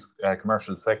intermediates is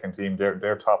Commercial's second team.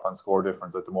 They're top on score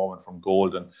difference at the moment from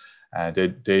Golden.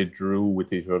 They drew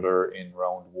with each other in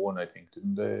round 1, I think,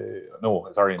 didn't they? No,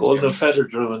 sorry. Golden and Feather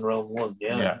drew in round 1.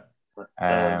 Yeah.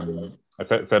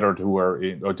 Feather, who are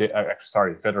in,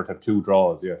 Feather have 2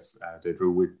 draws. Yes, they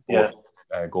drew with both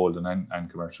Golden and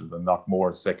Commercials, and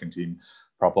Lochmore's second team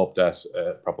prop up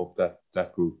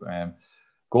that group.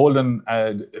 Golden,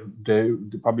 they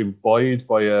probably buoyed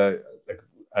by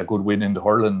a good win in the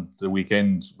hurling the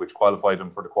weekend, which qualified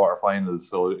them for the quarterfinals.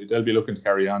 So they'll be looking to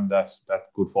carry on that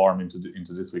good form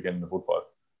into this weekend in the football.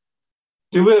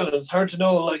 They will. It's hard to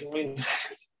know. I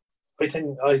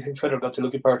think Feather got the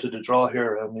lucky part of the draw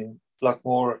here.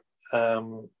 Lochmore,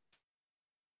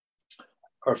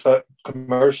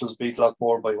 Commercials beat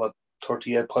Lochmore by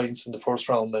 38 points in the first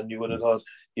round, and you would have thought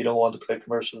you don't want to play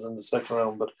Commercials in the second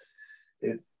round, but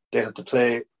they had to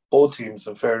play both teams.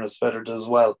 In fairness, Feather as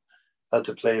well had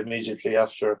to play immediately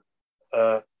after,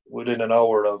 within an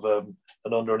hour of an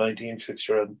under-19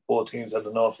 fixture, and both teams had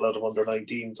an awful lot of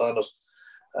under-19s on it.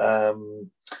 I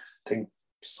think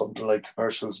something like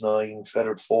Commercials 9,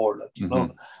 Feather 4,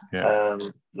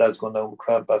 and lads going down with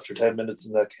cramp after 10 minutes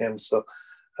in that game. So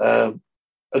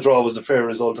a draw was a fair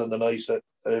result on the night,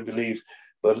 I believe.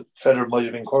 But Feather might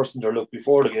have been coursing their luck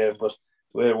before the game, but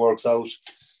the way it works out,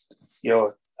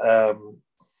 it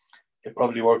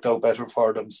probably worked out better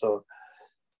for them. So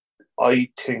I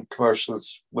think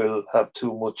Commercials will have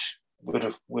too much with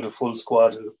a full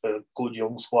squad, a good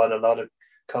young squad, a lot of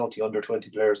county under 20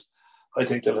 players. I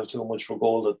think they'll have too much for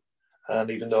Golden. And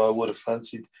even though I would have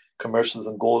fancied Commercials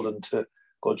and Golden to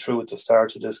go through at the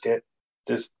start of this game,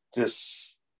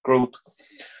 this group,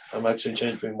 I'm actually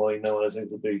changed my mind now, and I think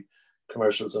it'll be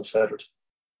Commercials and Feather.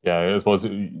 Yeah, I suppose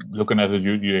looking at it,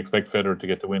 you expect Feather to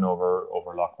get the win over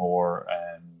Lochmore.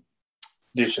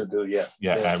 They should do, yeah.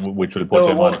 Which will put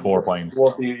them on 4 points.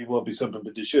 It won't be something,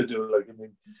 but they should do.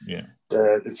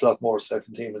 It's Lochmore's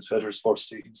second team, it's Feather's first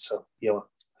team, so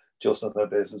just on that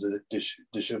basis,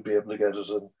 they should be able to get it.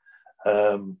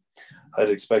 And I'd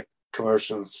expect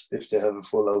Commercials, if they have a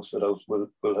full outfit out,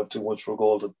 will have too much for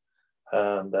Golden,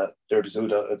 and they're the two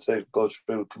that I'd say go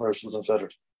through, Commercials and Feather.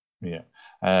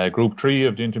 Yeah. Group 3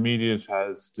 of the intermediate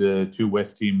has the 2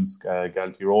 West teams,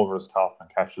 Galtee Rovers top and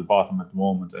Cashel bottom at the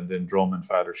moment, and then Drum and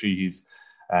Father Sheehy's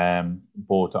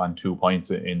both on 2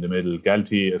 points in the middle.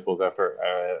 Galtee, I suppose, after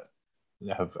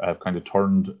have kind of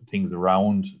turned things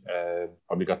around,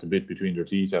 probably got the bit between their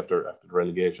teeth after the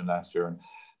relegation last year, and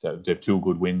they've 2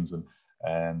 good wins.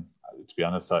 And to be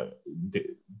honest,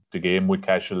 the game with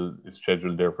Cashel is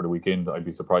scheduled there for the weekend. I'd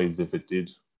be surprised if it did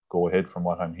go ahead from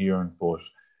what I'm hearing, but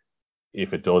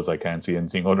if it does, I can't see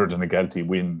anything other than a Galtee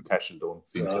win. Cashel don't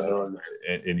seem to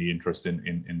have any interest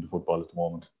in the football at the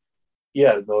moment.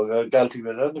 Yeah, no, Galtee.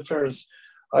 But in fairness,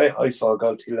 I saw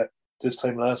Galtee this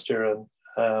time last year,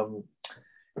 and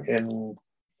in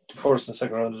the first and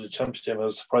second round of the championship, I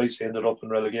was surprised he ended up in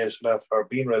relegation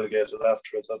being relegated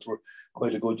after. I thought they were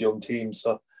quite a good young team.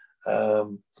 So,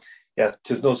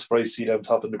 there's no surprise to see them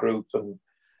top in the group. And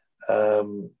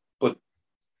but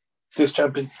this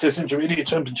intermediate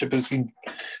championship has been,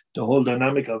 the whole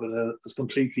dynamic of it has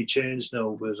completely changed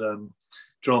now. With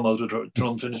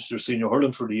Drum finished their senior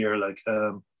hurling for the year.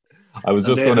 I was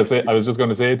just going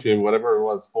to say to you, whatever it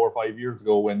was 4 or 5 years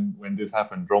ago when this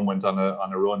happened, Drum went on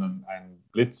a run and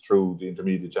blitzed through the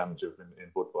intermediate championship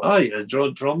in football. Oh yeah,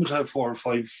 Drum would have 4 or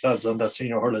 5 lads on that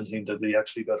senior hurling team that'd be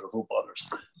actually better footballers,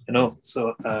 you know.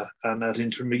 So and at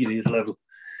intermediate level,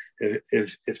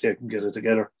 if they can get it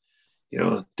together, you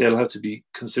know, they'll have to be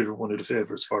considered one of the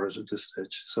favourites for it at this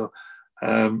stage. So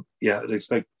I'd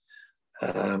expect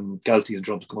Galtee and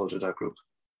Drum to come out of that group.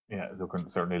 Yeah,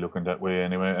 certainly looking that way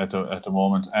anyway at the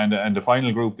moment. And the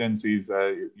final group then sees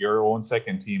your own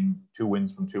second team, 2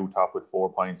 wins from 2, top with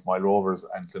 4 points. Mile Rovers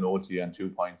and Clonotty and 2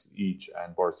 points each,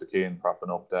 and Borrisokane propping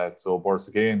up that. So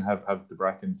Borrisokane have the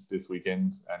brackets this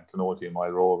weekend, and Clonotty and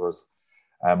Mile Rovers.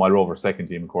 Mile Rovers second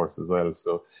team, of course, as well.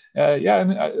 So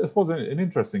and I suppose an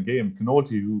interesting game.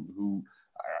 Clonotty, who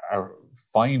are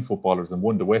fine footballers and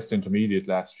won the West Intermediate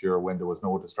last year when there was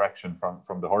no distraction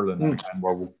from the hurling and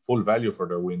were full value for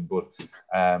their win. But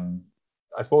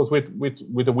I suppose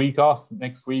with a week off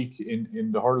next week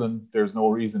in the hurling, there's no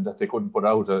reason that they couldn't put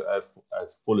out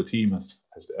as full a team as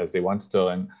they wanted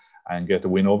to and get a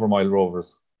win over Mile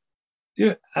Rovers.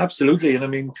 Yeah, absolutely. And I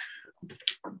mean,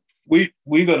 we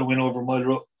got a win over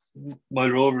Mile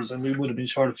Rovers, and we would have been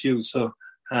short a few. So.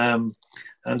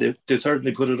 And they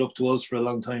certainly put it up to us for a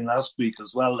long time last week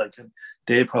as well. And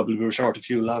they probably were short a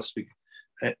few last week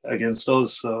against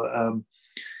us. So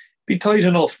be tight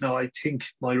enough now. I think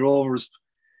my Rovers,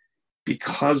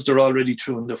 because they're already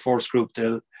through in the first group,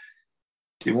 they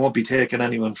won't be taking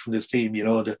anyone from this team. You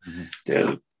know,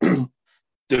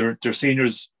 their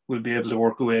seniors will be able to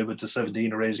work away with the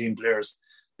 17 or 18 players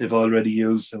they've already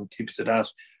used and keep it to that.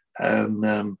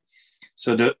 And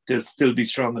so they'll still be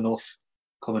strong enough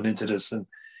coming into this. And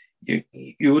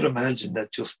you would imagine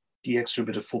that just the extra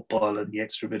bit of football and the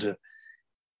extra bit of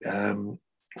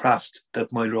craft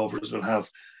that my Rovers will have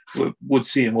would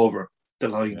see him over the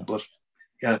line. Yeah. But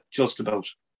yeah, just about.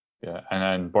 Yeah,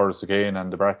 and Borrisokane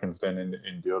and the Brackens then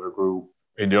in the other group,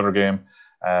 in the other game,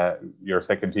 your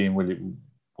second team, will you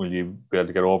be able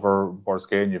to get over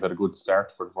Borrisokane? You've had a good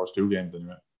start for the first 2 games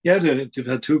anyway. Yeah, they've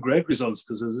had 2 great results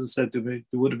because, as I said, they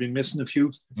would have been missing a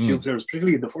few players,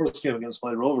 particularly in the first game against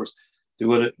Mile Rovers. They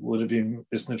would have been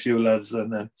missing a few lads,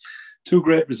 and then 2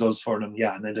 great results for them.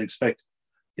 Yeah, and I'd expect,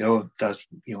 you know, that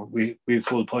we have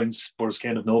full points.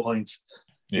 Borrisokane have no points.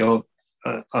 Yeah. You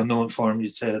know, on known form,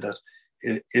 you'd say that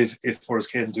if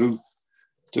Borrisokane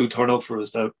do turn up for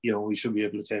us, that we should be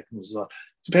able to take them as well.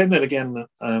 Depending again,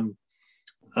 and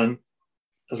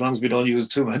as long as we don't use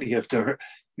too many,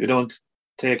 you don't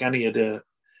take any of the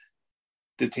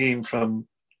team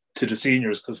to the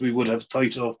seniors, because we would have a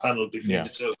tight enough panel between the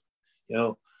two,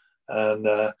 and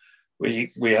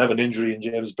we have an injury in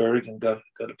James Berg and got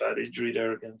a bad injury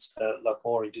there against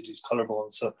Lockmore. He did his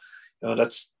collarbone, so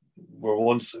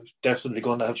we're definitely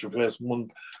going to have to replace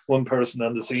one person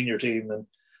on the senior team, and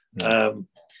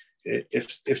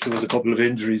if there was a couple of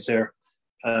injuries there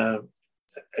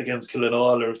against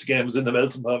Killinall, or if the game was in the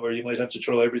Melton Hammer, you might have to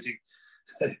throw everything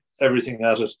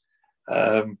at it.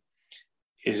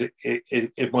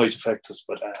 It might affect us,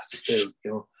 but still,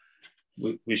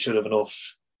 we should have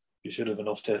enough. We should have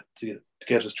enough to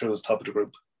get us through as top of the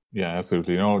group. Yeah,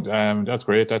 absolutely. That's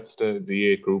great. That's the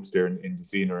 8 groups there in the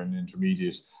senior and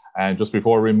intermediate. And just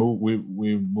before we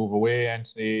move away,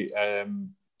 Anthony,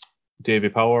 Davy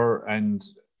Power and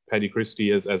Paddy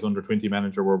Christie as under 20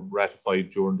 manager were ratified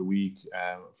during the week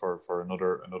for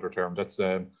another term. That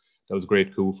was a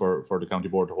great coup for the county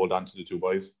board to hold on to the 2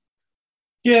 boys.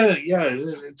 Yeah,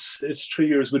 it's 3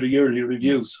 years with a yearly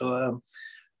review. So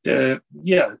it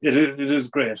is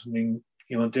great. I mean,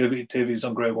 Davy's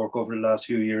done great work over the last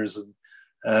few years,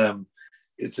 and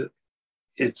it's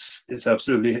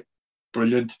absolutely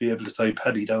brilliant to be able to tie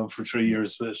Paddy down for 3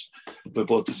 years with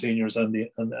both the seniors and the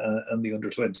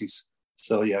under-20s.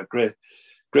 So yeah,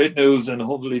 great news, and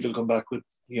hopefully they'll come back with,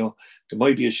 there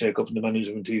might be a shake-up in the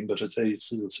management team, but I'd say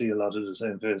we'll see a lot of the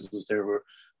same faces there where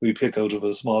we pick out of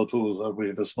a small pool, or we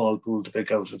have a small pool to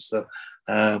pick out of. So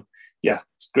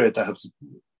it's great to have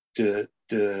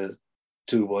the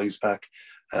two boys back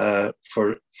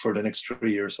for the next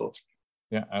 3 years, hopefully.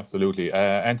 Yeah, absolutely.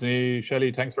 Anthony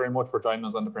Shelley, thanks very much for joining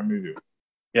us on the Premier Review.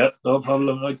 Yeah, no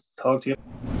problem. I'll talk to you.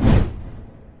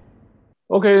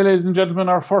 Okay, ladies and gentlemen,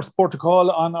 our first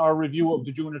protocol on our review of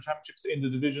the Junior Championships in the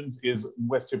divisions is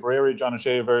West Tipperary. John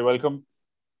O'Shea, very welcome.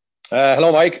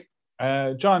 Hello, Mike.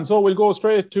 John, so we'll go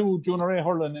straight to Junior A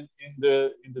hurling in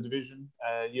the division.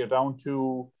 You're down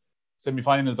to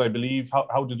semi-finals, I believe.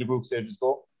 How did the group stages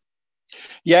go?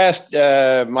 Yes,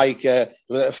 Mike.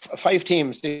 5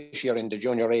 teams this year in the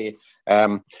Junior A,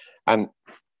 and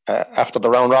after the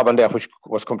round robin there, which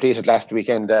was completed last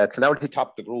weekend, Clonalty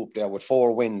topped the group there with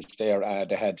 4 wins. There,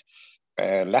 they had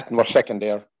Latin were second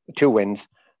there, 2 wins,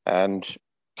 and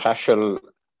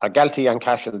Galtee and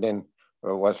Cashel then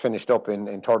was finished up in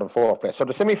 3rd and 4th place. So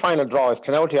the semi-final draw is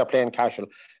Clonalty are playing Cashel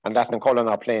and Latin and Cullen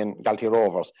are playing Galtee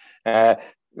Rovers.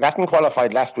 Latin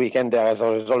qualified last weekend there as a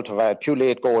result of 2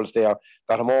 late goals there,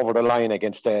 got them over the line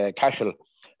against Cashel,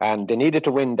 and they needed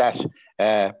to win that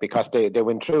because they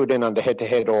went through then on the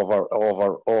head-to-head over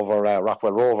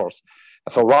Rockwell Rovers.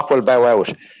 So Rockwell bow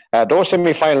out. Those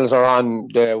semi-finals are on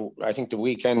the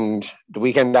weekend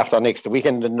after next, the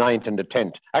weekend the 9th and the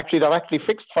 10th. Actually, they're actually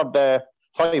fixed for the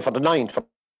 9th, for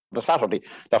the Saturday.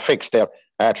 They're fixed there.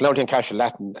 Clonalty and Cashel,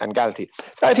 Latin and Galtee.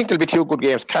 I think there'll be 2 good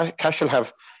games. Cashel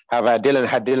have Dylan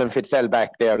Fitzell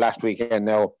back there last weekend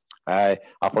now,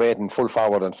 operating full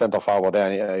forward and centre forward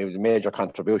there. It was a major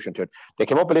contribution to it. They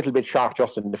came up a little bit short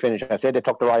just in the finish. I said they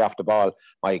took their eye off the ball,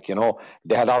 Mike.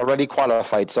 They had already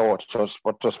qualified, so it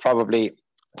was probably.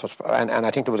 And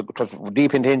I think it was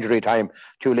deep into injury time,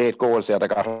 2 late goals there that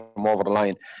got them over the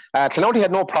line. Clonalty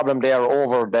had no problem there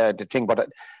over the thing, but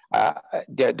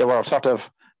they were sort of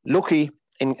lucky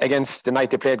against the night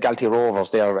they played Galtee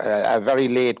Rovers there. A very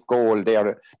late goal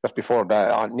there, just before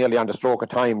nearly on the stroke of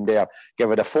time there, gave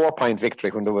it a 4-point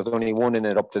victory when there was only 1 in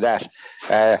it up to that.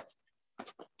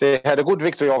 They had a good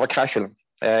victory over Cashel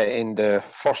in the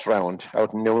first round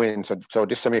out in New Inn. So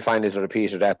this semi-final is a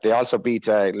repeat of that. They also beat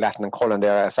Latin and Cullen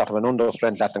there, sort of an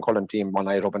under-strength Latin and Cullen team one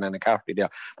night up in Anacarty there.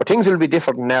 But things will be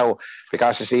different now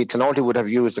because, you see, Clonalty would have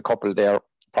used a couple there.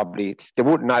 Probably they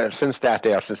wouldn't have since the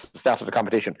start of the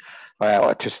competition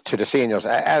to the seniors,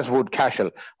 as would Cashel,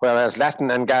 whereas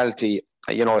Latin and Galtee,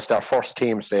 it's their first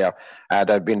teams there.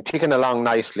 They've been ticking along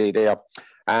nicely there,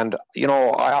 and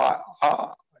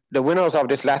the winners of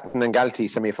this Latin and Galtee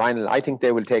semi-final, I think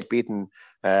they will take beating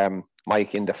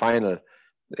Mike in the final.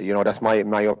 That's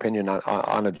my opinion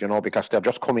on it. Because they're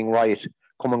just coming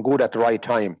good at the right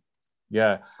time.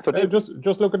 Yeah. So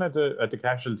just looking at the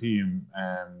Cashel team.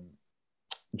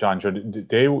 John, sure,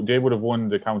 they would have won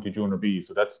the County Junior B,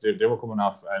 so they were coming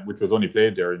off, which was only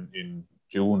played there in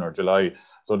June or July.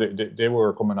 So they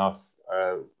were coming off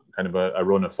kind of a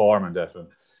run of form in that. And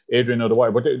Adrian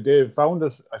O'Dwyer, but they found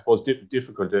it, I suppose,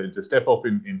 difficult to step up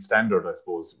in standard, I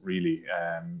suppose, really,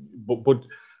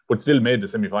 but still made the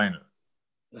semi-final.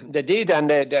 They did, and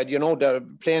they're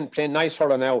playing nice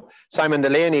hurling now. Simon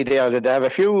Delaney there, they have a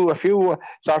few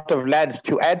sort of lads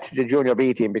to add to the Junior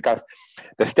B team, because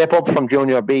the step up from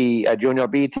Junior B, a Junior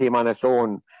B team on its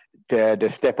own, the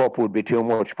step up would be too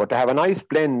much. But to have a nice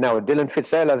blend now, Dylan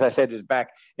Fitzell, as I said, is back.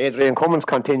 Adrian Cummins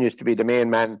continues to be the main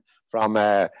man from,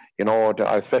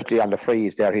 especially on the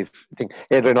frees there. I think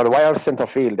Adrian O'Dwyer centre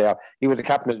field there. He was the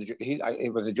captain. He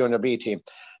was a Junior B team.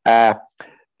 They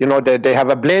have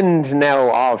a blend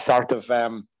now of sort of,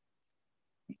 a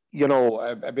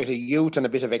bit of youth and a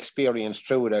bit of experience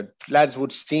through the lads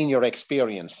with senior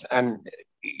experience. And,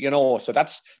 so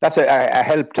that's a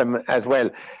help to them as well.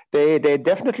 They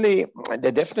definitely,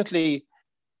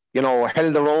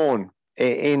 held their own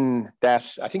in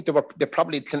that. I think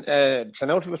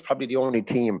Clonalty was probably the only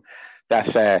team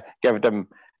that gave them,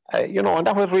 and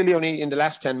that was really only in the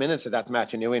last 10 minutes of that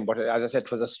match in New Inn. But as I said,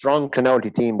 it was a strong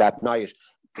Clonalty team that night.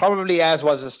 Probably as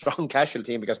was a strong Cashel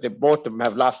team, because both of them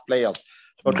have lost players.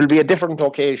 So it will be a different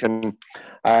occasion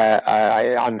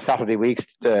on Saturday weeks,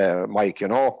 Mike,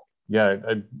 Yeah,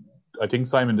 I think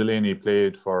Simon Delaney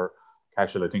played for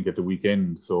Cashel, I think, at the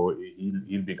weekend, so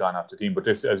he'll be gone off the team. But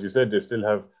this, as you said, they still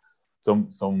have some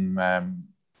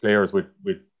players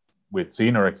with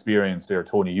senior experience there.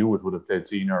 Tony Hewitt would have played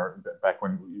senior back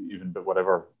when, even 5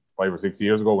 or 6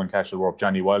 years ago when Cashel were up.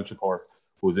 Johnny Walsh, of course,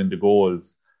 who was in the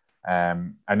goals.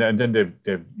 And then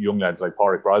they've young lads like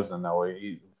Pádraig Brosnan now.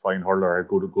 Fine hurler, had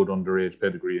good underage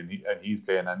pedigree, and he's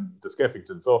playing, and the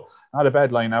Skeffington. So not a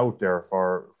bad line out there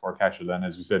for Cashel. And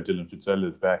as you said, Dylan Fitzgerald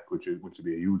is back, which would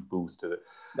be a huge boost to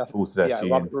that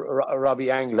team. Robbie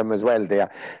Anglem as well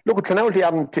there. Look, at Clonalty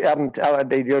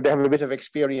they have a bit of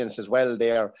experience as well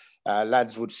there.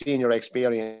 Lads with senior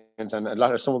experience, and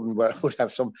some of them would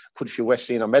have put a few West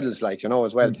Senior medals, like,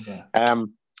 as well. Yeah.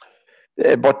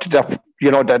 But the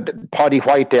Paddy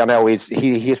White there now he's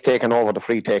taken over the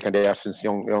free taking there since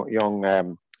young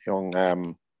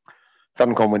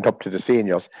Duncombe went up to the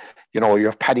seniors. You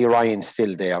have Paddy Ryan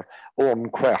still there, Owen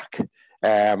Quirk,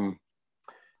 David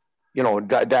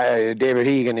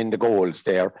Egan in the goals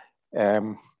there.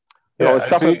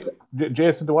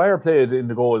 Jason Dwyer played in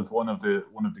the goals one of the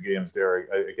games there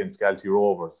against Galtee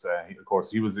Rovers. He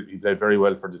played very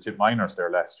well for the Tip Miners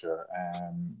there last year.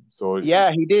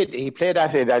 He did. He played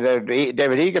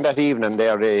David Egan that evening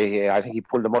there. I think he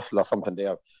pulled a muscle or something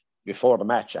there before the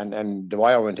match, and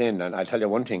Dwyer went in. And I'll tell you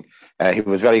one thing: he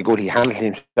was very good. He handled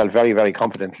himself very, very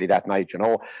competently that night.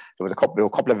 There was a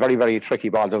couple of very, very tricky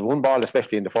balls. There was one ball,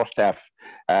 especially in the first half,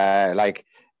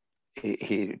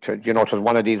 it was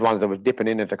one of these ones that was dipping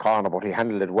in at the corner, but he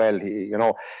handled it well. He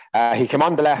came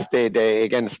on the last day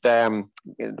against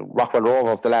Rockwell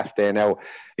Rovers the last day. Now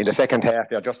in the second half,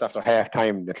 just after half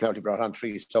time, the Clonalty brought on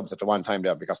 3 subs at the one time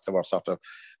there because they were sort of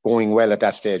going well at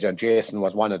that stage, and Jason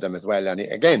was one of them as well. And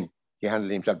he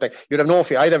handled himself. You'd have no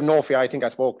fear. I'd have no fear. I think I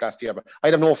spoke last year, but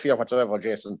I'd have no fear whatsoever.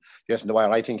 Jason Dwyer.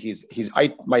 I think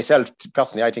myself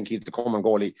personally, I think he's the common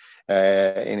goalie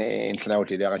in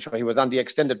Clonalty there. I'm sure he was on the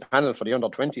extended panel for the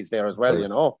under-20s there as well. Right.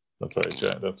 That's right.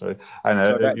 Yeah, that's right.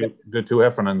 And the two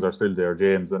Heffernans are still there,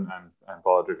 James and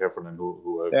Padraig Heffernan,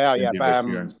 who have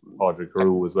experience. Padraig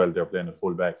Carew as well. They're playing at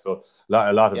full back, so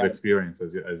a lot of experience,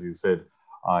 as you said,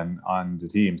 on the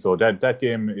team. So that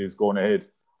game is going ahead.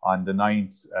 On the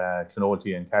 9th,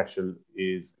 Clonalty and Cashel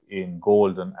is in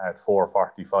Golden at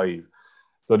 4:45.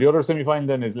 So the other semi-final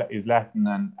then is Latin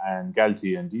and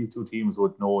Galtee, and these two teams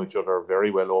would know each other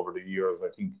very well over the years. I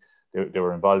think they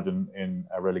were involved in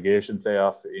a relegation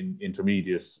playoff in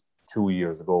intermediate 2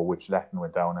 years ago, which Latin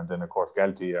went down, and then of course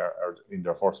Galtee are in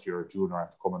their first year at junior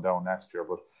after coming down last year.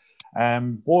 But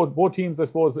both teams, I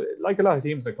suppose, like a lot of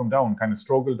teams that come down, kind of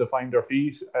struggle to find their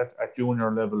feet at junior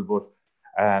level, but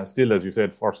still, as you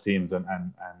said, first teams and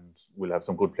we'll have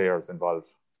some good players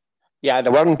involved. Yeah, they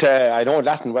weren't. I know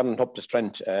Latin weren't up to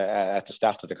strength at the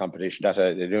start of the competition.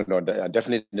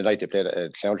 Definitely the night they played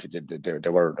at Clonalty, they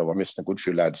were missing a good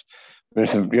few lads.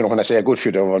 When I say a good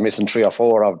few, they were missing 3 or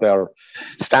 4 of their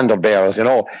standard bearers.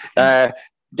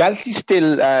 Galtee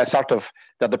still sort of.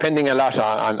 They're depending a lot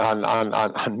on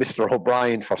Mr.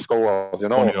 O'Brien for scores.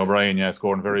 Tony O'Brien,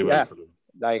 scoring very well for them.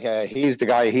 He's the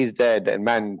guy. He's the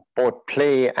man. Both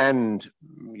play and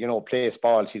place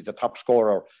balls. He's the top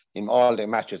scorer in all the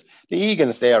matches. The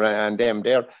Egan's there and them.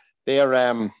 They're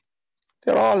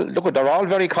all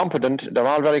very competent. They're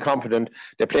all very competent.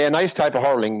 They play a nice type of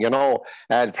hurling.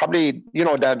 Probably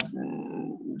that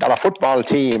they're a football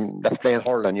team that's playing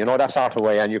hurling. That sort of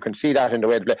way, and you can see that in the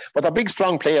way they play. But they're big,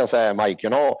 strong players, Mike.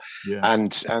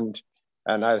 And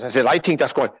as I said, I think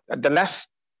that's going. The last.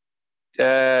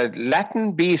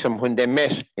 Latin beat them when they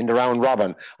met in the round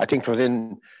robin. I think it was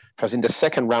in the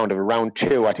second round of round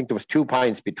 2. I think there was 2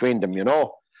 points between them.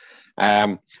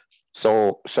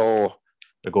 So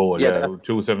the goal,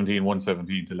 2-17,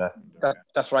 1-17 to Latin.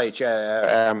 That's right,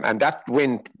 yeah. And that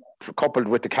win, coupled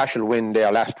with the Cashel win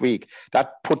there last week,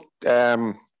 that put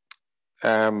Latin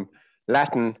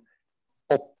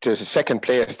up to second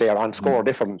place there on score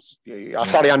difference.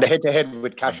 Sorry, on the head-to-head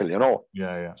with Cashel,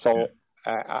 Yeah. So.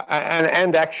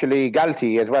 And actually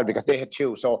Galtee as well, because they had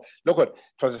 2. So look, it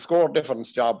was a score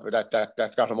difference job that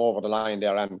got them over the line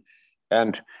there.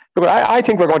 And look, I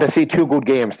think we're going to see 2 good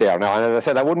games there now. And as I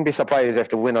said, I wouldn't be surprised if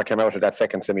the winner came out of that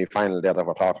second semi-final there that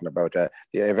we're talking about, the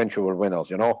eventual winners.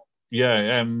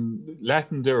 Yeah,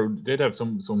 Latin they'd have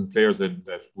some players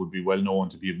that would be well known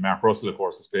to be. Mark Russell, of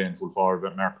course, is playing full forward,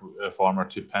 but Mark, former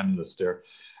Tip panelist there.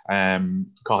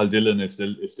 Cathal Dillon is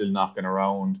still knocking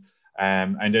around.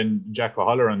 And then Jack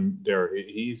O'Halloran there,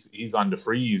 he's on the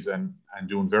freeze and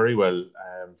doing very well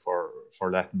for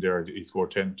Latin there. He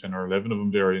scored 10 or 11 of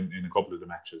them there in a couple of the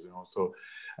matches, So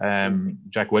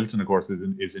Jack Welton, of course,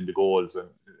 is in the goals, and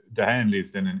the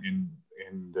Hanleys then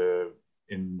in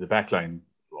the back line.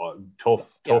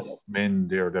 Tough men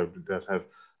there that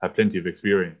have plenty of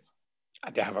experience.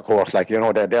 They have, of course, they're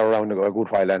around a good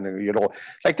while, and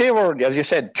they were, as you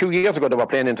said, 2 years ago they were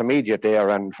playing intermediate there,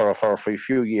 and for a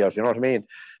few years, you know what I mean.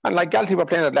 And Galtee were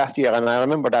playing it last year, and I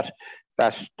remember that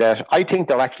that I think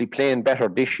they're actually playing better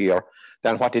this year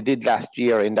than what they did last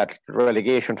year in that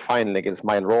relegation final against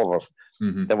Mile Rovers.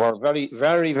 Mm-hmm. They were very,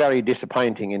 very, very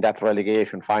disappointing in that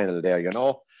relegation final there, you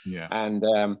know. Yeah. And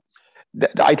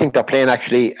I think they're playing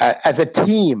actually as a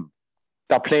team.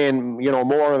 They're playing, you know,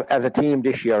 more as a team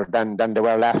this year than they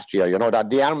were last year. You know that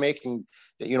they are making,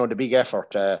 you know, the big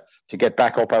effort to get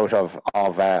back up out of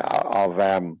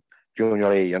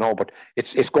Junior A. You know, but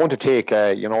it's going to take,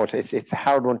 you know, it's a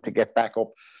hard one to get back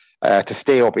up, to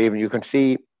stay up. Even you can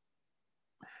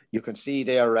see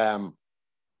their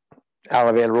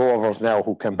Arravale Rovers now,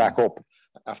 who came back up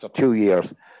after 2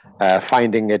 years,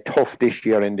 finding it tough this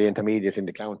year in the intermediate in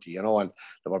the county, you know, and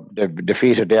they were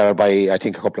defeated there by, I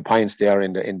think, a couple of points there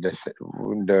in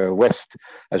the west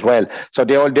as well. So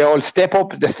they all step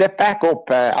up. The step back up,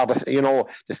 the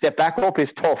step back up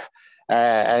is tough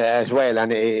as well,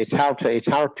 and it's hard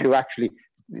to actually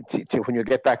to when you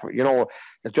get back. You know,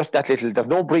 there's just that little. There's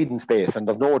no breathing space, and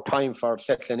there's no time for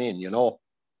settling in. You know.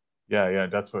 Yeah,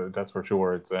 that's for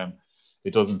sure. It's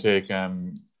it doesn't take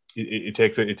it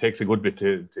takes a good bit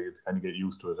to kind of get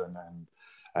used to it, and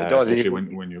it does, especially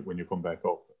when you come back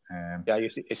up. Yeah, you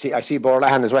see, I see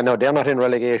Borlahan as well. No, they're not in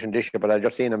relegation this year, but I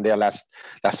just seen them there last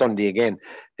Sunday again.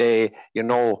 They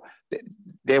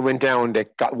went down. They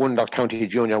won their county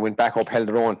junior, went back up, held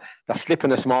their own. They're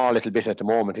slipping a small little bit at the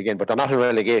moment again, but they're not in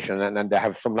relegation, and they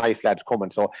have some nice lads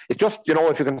coming. So it's just, you know,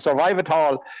 if you can survive at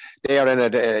all, there in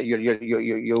it,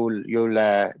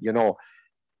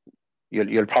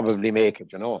 you'll probably make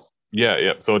it. You know.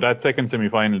 Yeah. So that second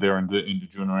semi-final there in the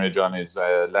Junior A, John, is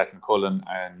Latin Cullen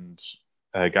and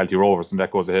Galtee Rovers, and that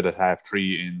goes ahead at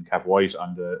 3:30 in Cap White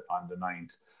on the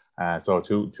 9th. So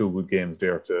two good games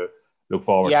there to look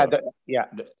forward to.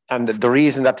 And the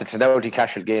reason that the Clowney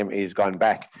Cashel game is gone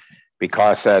back,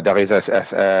 because there is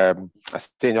a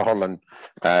senior hurling,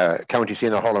 county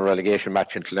senior hurling relegation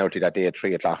match in Clowney that day at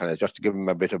 3:00, and it's just to give them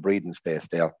a bit of breathing space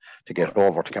there to get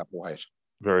over to Cap White.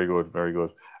 Very good, very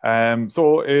good.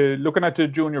 So looking at the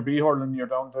Junior B hurling, you're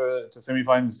down to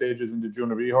semi-final stages in the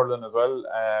Junior B hurling as well.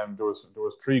 There was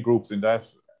 3 groups in that.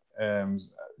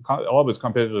 Always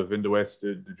competitive in the West.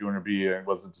 The Junior B,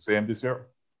 was it the same this year?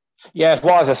 Yeah, it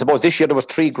was. I suppose this year there was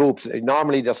 3 groups.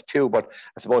 Normally there's 2, but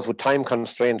I suppose with time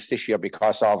constraints this year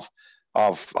because of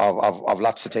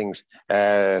lots of things,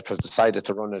 it was decided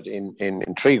to run it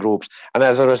in 3 groups. And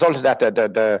as a result of that,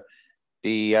 the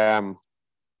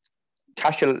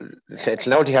Cashel,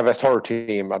 Clowney have a third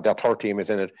team. Their third team is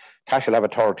in it. Cashel have a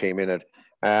third team in it.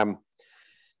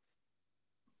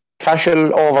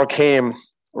 Cashel overcame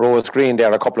Rose Green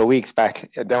there a couple of weeks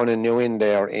back down in New Inn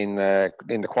there in the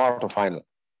quarter final.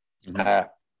 Mm-hmm.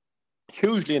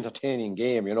 Hugely entertaining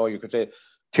game. You know, you could say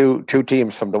two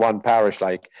teams from the one parish,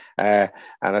 and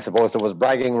I suppose there was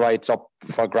bragging rights up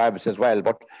for grabs as well.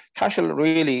 But Cashel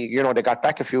really, you know, they got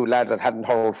back a few lads that hadn't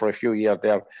hurled for a few years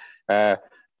there.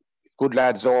 Good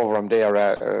lads over them there,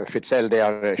 Fitzell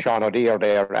there, Sean O'Dear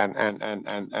there, and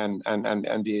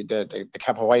the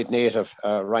Kappa White native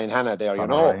Ryan Hanna there. You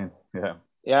know, Ryan.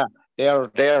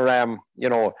 They're you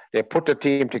know, they put the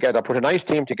team together, put a nice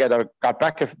team together, got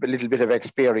back a little bit of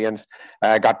experience,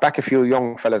 got back a few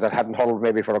young fellas that hadn't hurled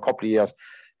maybe for a couple of years,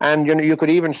 and you know, you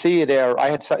could even see there. I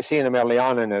had seen them early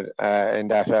on in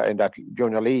that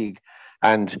junior league,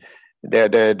 and they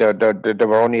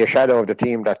were only a shadow of the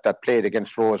team that played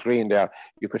against Rose Green there.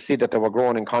 You could see that they were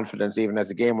growing in confidence even as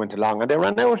the game went along, and they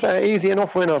ran out easy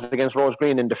enough winners against Rose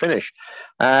Green in the finish.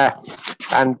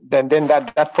 And then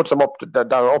that puts them up.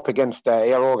 They're up against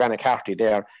Éire Óg and Carty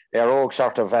there. Éire Óg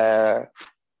sort of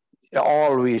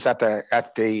always at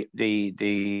the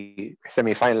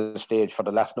semi-final stage for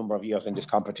the last number of years in this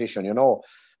competition. You know.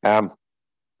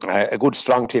 A good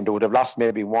strong team. They would have lost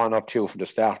maybe 1 or 2 from the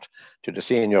start to the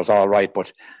seniors, all right,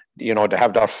 but you know, they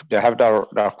have their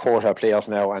quota players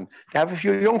now, and they have a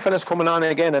few young fellas coming on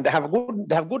again, and they have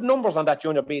good numbers on that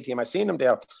Junior B team. I've seen them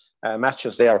there,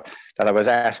 matches there that I was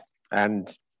at,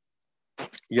 and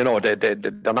you know,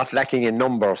 they're not lacking in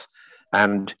numbers,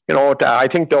 and you know, I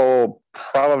think though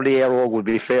probably Éire Óg would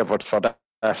be favoured for that,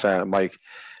 Mike.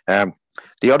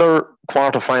 The other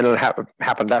quarter final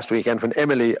happened last weekend when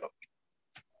Emily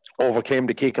overcame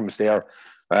the Keekums there.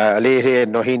 A late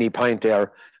Aidan O'Heaney point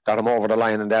there got him over the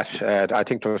line, and that I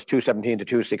think it was 217 to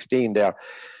 216 there.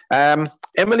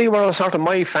 Emily were sort of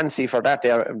my fancy for that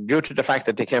there, due to the fact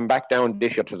that they came back down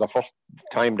this year. It was the first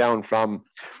time down from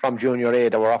Junior A.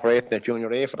 They were operating at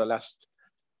Junior A for the last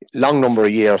long number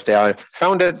of years there. I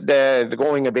found it the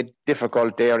going a bit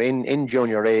difficult there in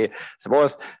Junior A.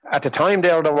 Suppose at the time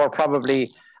there were probably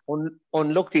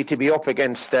unlucky to be up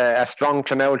against a strong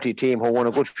Clonalty team who won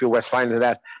a good few West finals of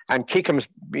that. And Kickham's,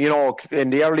 in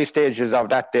the early stages of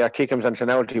that there, Kickham's and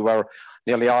Clonalty were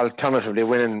nearly alternatively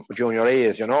winning junior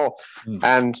A's,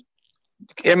 And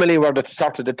Emily were the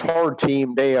third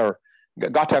team there,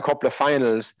 got to a couple of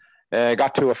finals.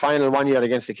 Got to a final one year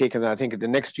against the Kick, and I think the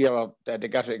next year they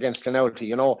got it against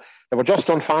Clonalty. They were just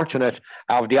unfortunate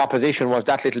of the opposition was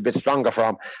that little bit stronger for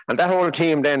them. And that whole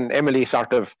team then, Emily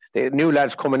the new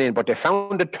lads coming in, but they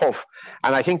found it tough.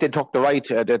 And I think they took the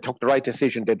right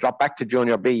decision. They dropped back to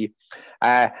Junior B.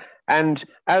 And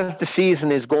as the season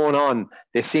is going on,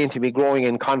 they seem to be growing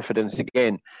in confidence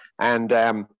again. And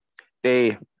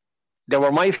they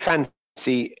were my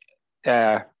fancy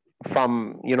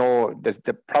from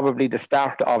probably the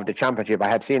start of the championship. I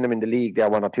had seen them in the league there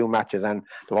 1 or 2 matches, and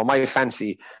they were my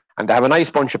fancy. And they have a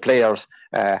nice bunch of players,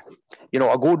 a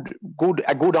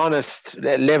good honest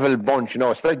level bunch.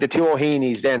 Especially the two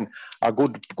O'Heenys then are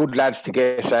good lads to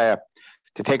get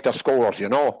to take their scores. Yeah,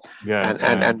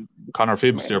 and Conor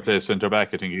Phibbs there plays centre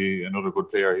back. I think another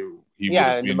good player. He would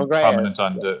have been prominent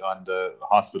on the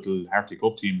hospital Harty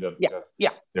Cup team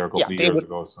there a couple of years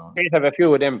ago. So they have a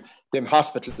few of them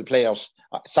hospital players.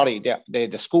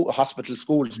 The school hospital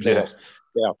schools players.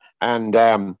 Yeah, and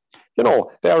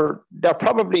they're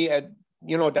probably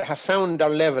they have found their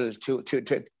level to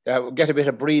get a bit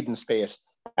of breathing space,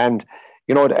 and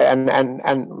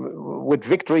and with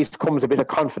victories comes a bit of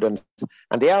confidence,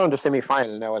 and they are in the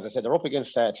semi-final now. As I said, they're up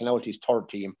against Clonalty's third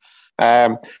team.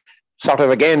 Sort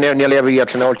of again, nearly every year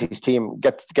Clonalty's team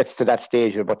gets to that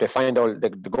stage, but they find out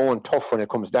they're going tough when it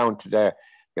comes down to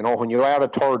when you are a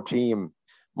third team,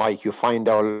 Mike, you find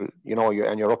out, and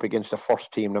you're up against the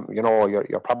first team,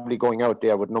 you're probably going out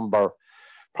there with number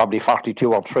probably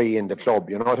 42 or 3 in the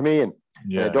club, you know what I mean?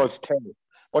 Yeah. And it does tell.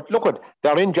 But look,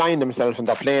 they're enjoying themselves and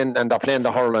they're playing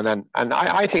the hurling, and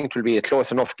I think it will be a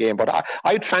close enough game. But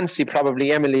I'd fancy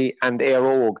probably Emily and Éire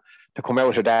Óg to come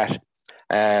out of that,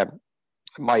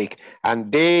 Mike. And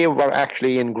they were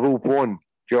actually in Group 1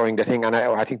 during the thing, and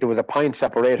I think there was a point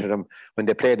separated them when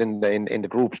they played in the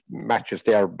group matches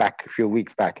there back a few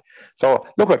weeks back. So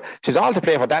look, it's all to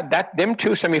play for. That them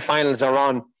 2 semi-finals are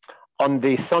on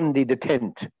the Sunday the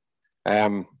 10th.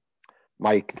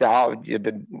 Mike, that's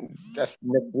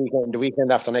next weekend, the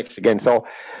weekend after next again. So,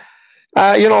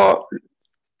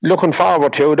 looking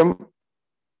forward to them.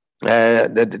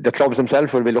 The clubs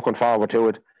themselves will be looking forward to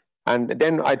it. And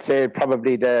then I'd say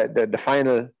probably the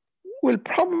final will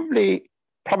probably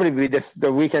be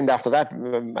the weekend after that.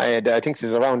 I think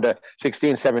it's around the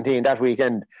 16, 17 that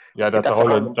weekend. Yeah, that's a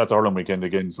hurling weekend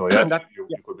again. So yeah, you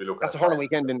could be looking. That's a hurling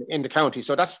weekend in the county.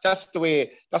 So that's the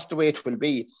way it will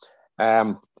be.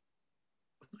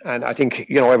 And I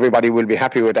think everybody will be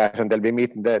happy with that, and they'll be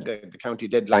meeting the county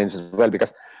deadlines as well,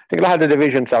 because I think a lot of the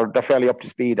divisions they're fairly up to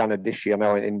speed on it this year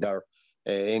now in their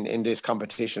in this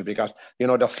competition, because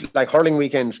there's like hurling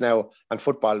weekends now and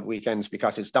football weekends,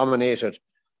 because it's dominated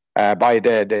by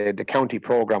the county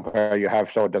program where you have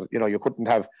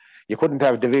you couldn't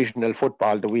have divisional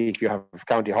football the week you have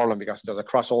county hurling, because there's a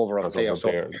crossover of players.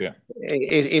 Yeah.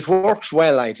 It works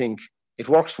well. I think it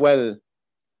works well.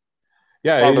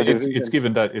 Yeah, it's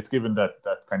given that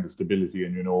kind of stability,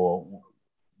 and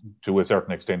to a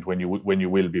certain extent when you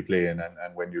will be playing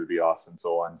and when you'll be off and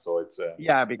so on. So it's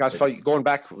because for going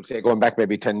back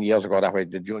maybe 10 years ago, that way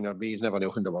the junior Bs never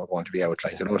knew when they were going to be out,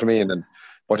 like, you know what I mean.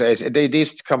 But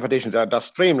these competitions are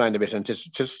streamlined a bit, and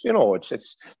it's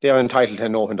they're entitled to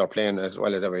know when they're playing as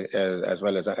well as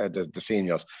the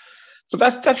seniors. So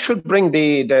that should bring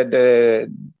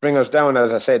bring us down,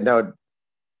 as I said, now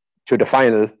to the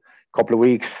final couple of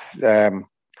weeks, and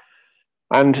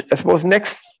I suppose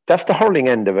next. That's the hurling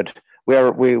end of it,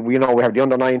 where we have the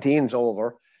under-19s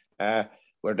over.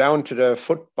 We're down to the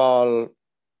football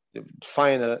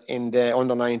final in the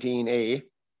under-19A.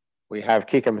 We have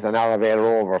Kickham's and Arravale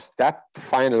Rovers. That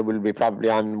final will be probably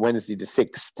on Wednesday the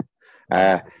 6th.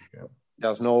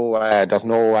 There's no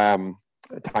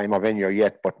time of venue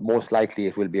yet, but most likely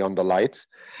it will be under lights.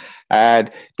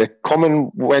 The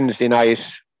coming Wednesday night,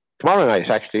 tomorrow night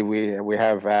actually, we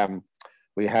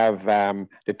have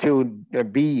the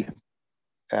 2B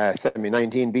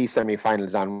 19B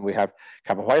semi-finals on. We have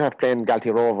Capel Whiteheart playing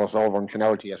Galtee Rovers over in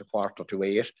Clonalty at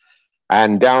 7:45,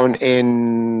 and down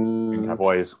in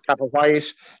Capel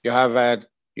White you have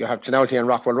Clonalty and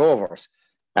Rockwell Rovers.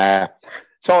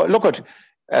 So look at,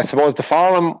 I suppose the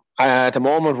forum at the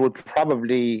moment would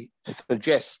probably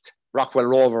suggest Rockwell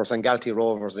Rovers and Galtee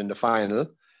Rovers in the final.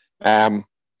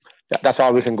 That's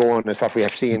all we can go on, is what we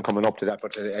have seen coming up to that.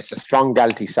 But it's a strong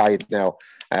Galtee side now.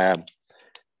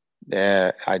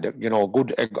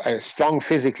 good, strong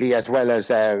physically as well as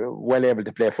well able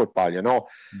to play football.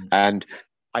 And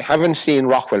I haven't seen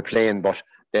Rockwell playing, but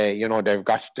they've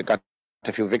got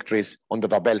a few victories under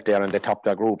their belt there, and they topped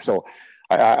their group. So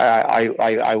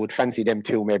I would fancy them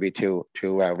too, maybe to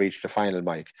reach the final,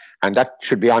 Mike. And that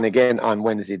should be on again on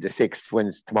Wednesday the 6th,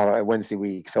 Wednesday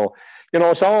week. So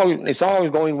it's all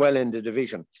going well in the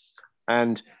division.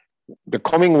 And the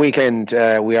coming weekend,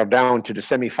 we are down to the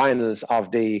semi-finals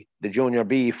of the Junior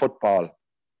B football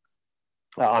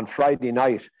on Friday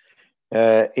night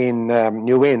in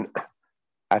New Inn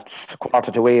at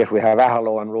 7:45. We have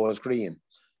Aherlow and Rose Green.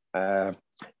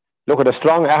 Look at the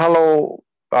strong Aherlow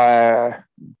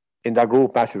in their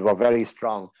group matches were very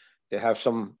strong. They have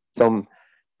some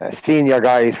senior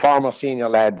guys, former senior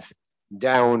lads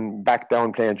back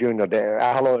down playing junior.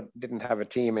 Aherlow didn't have a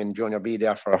team in Junior B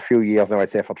there for a few years now,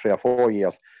 I'd say for 3 or 4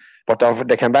 years. But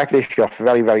they came back this year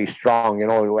very, very strong,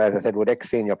 as I said, with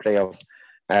ex-senior players.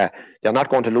 They're not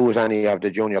going to lose any of the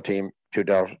junior team to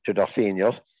their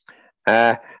seniors.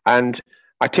 And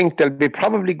I think they'll be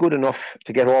probably good enough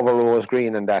to get over Rose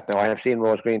Green and that. Now, I have seen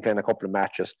Rose Green playing a couple of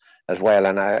matches as well.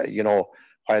 And,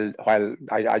 while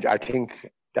I think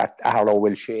that Aherlow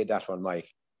will shade that one, Mike.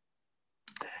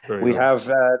 We have,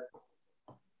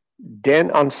 then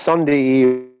on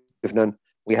Sunday evening,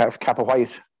 we have Kappa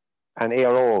White and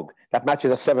Éire Óg. That match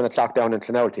is at 7 o'clock down in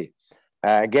Clonelty.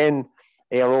 Again,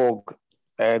 Éire Óg,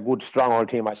 a good, strong old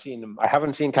team. I've seen them. I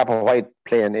haven't seen Kappa White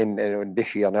playing in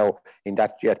this year now in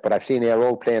that yet, but I've seen Éire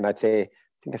Óg playing. I think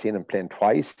I've seen them playing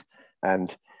twice,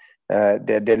 and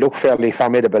they look fairly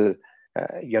formidable.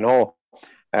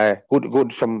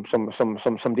 Good,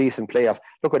 some decent players.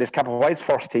 Look at this Kappa White's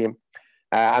first team,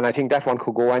 and I think that one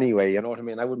could go anyway. You know what I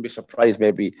mean? I wouldn't be surprised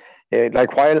maybe. While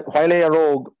Éire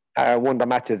Óg won the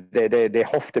matches, they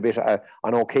huffed a bit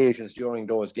on occasions during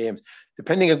those games.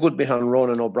 Depending a good bit on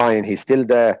Ronan O'Brien, he's still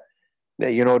the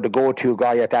go-to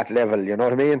guy at that level. You know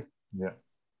what I mean? Yeah.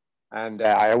 And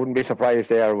I wouldn't be surprised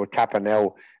there with Kappa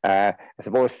now. I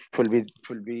suppose it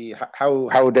will be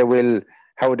how they will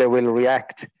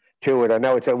react to it. And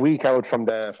now it's a week out from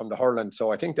the hurling,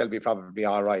 so I think they'll be probably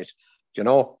all right.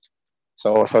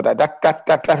 So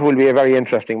that will be a very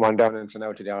interesting one down in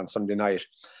Clonelty there on Sunday night.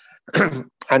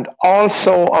 And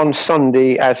also on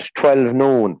Sunday at 12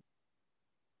 noon,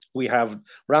 we have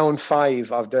round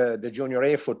 5 of the Junior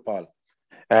A football.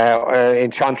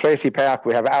 In Sean Tracy Park,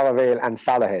 we have Arravale and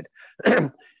Salahead.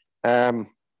 And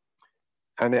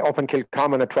up in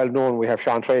Kilcommon at 12 noon, we have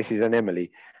Sean Tracy's and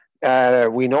Emily.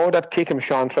 We know that Kickham,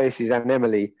 Sean Tracy's and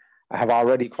Emily have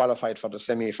already qualified for the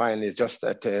semi-final. It's just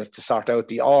to sort out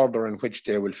the order in which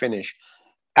they will finish.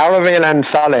 Arravale and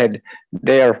Salahead,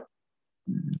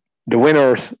 the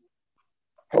winners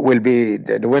will be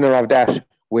the winner of that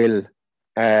will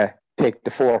take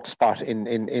the 4th spot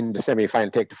in the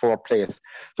semi-final, take the 4th place.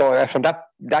 So from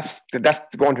that's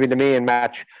going to be the main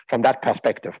match from that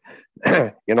perspective.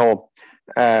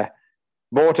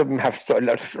 Both of them have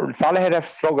Salahead have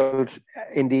struggled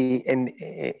in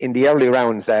the early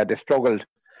rounds. They struggled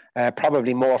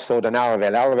probably more so than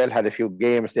Arravale. Arravale had a few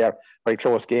games there, very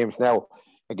close games. Now,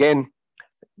 again,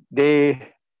 they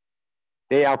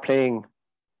are playing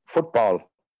football,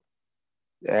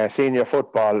 senior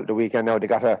football the weekend. Now they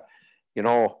got a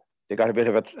bit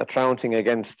of a trouncing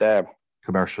against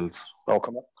Commercials.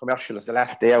 Commercials the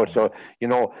last day out. So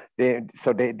there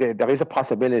is a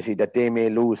possibility that they may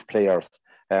lose players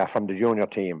from the junior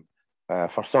team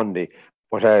for Sunday.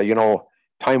 But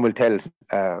time will tell,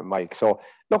 Mike. So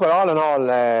look, all in all,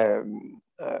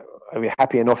 we're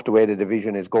happy enough the way the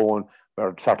division is going.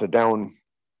 We're sort of down.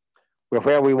 We're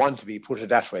where we want to be. Put it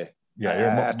that way.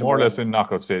 Yeah, you're more or less in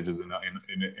knockout stages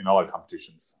in all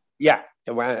competitions. Yeah,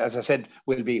 well, as I said,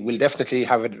 we'll definitely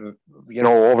have it.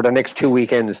 Over the next 2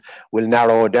 weekends, we'll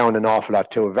narrow it down an awful lot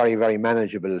to a very, very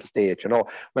manageable stage. We're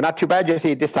not too bad, you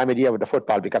see, this time of year with the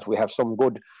football because we have some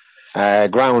good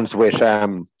grounds with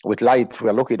light.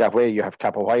 We're lucky that way. You have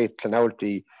Kappa White,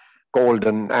 Clonelty,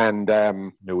 Golden, and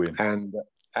New Inn.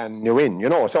 And New Inn.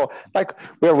 So like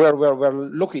we're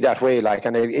lucky that way. Like,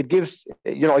 and it gives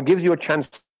you a chance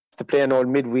to play an old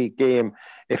midweek game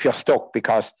if you're stuck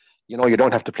because. You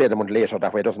don't have to play them until later.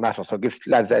 That way, it doesn't matter. So it gives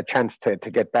lads a chance to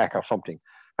get back or something.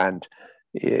 And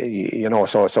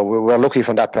so we're lucky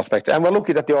from that perspective, and we're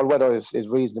lucky that the old weather is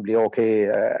reasonably okay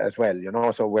as well.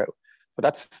 So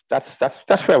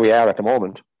that's where we are at the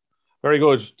moment. Very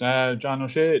good, John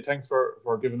O'Shea. Thanks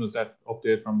for giving us that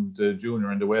update from the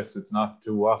junior in the West. It's not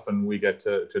too often we get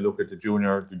to look at the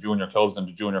junior clubs and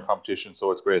the junior competition.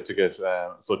 So it's great to get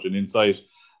such an insight.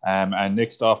 And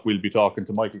next off, we'll be talking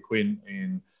to Michael Quinn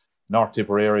in North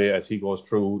Tipperary as he goes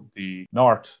through the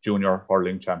North Junior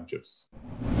Hurling Championships.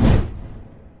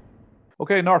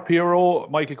 Okay, North PRO,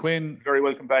 Michael Quinn, very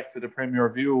welcome back to the Premier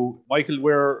View. Michael,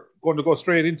 we're going to go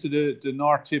straight into the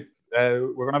North Tip.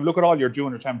 We're going to have a look at all your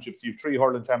junior championships. You have 3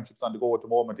 hurling championships on the go at the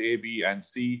moment, A, B and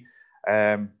C.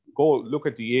 Go look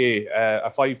at the A, a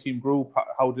 5-team group.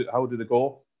 How did it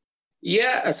go?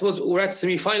 Yeah, I suppose we're at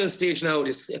semi-final stage now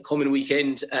this coming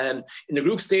weekend. In the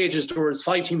group stages, there was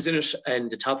 5 teams in it, and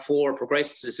the top 4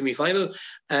 progressed to the semi-final.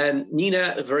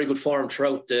 Nina, a very good form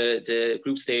throughout the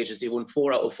group stages. They won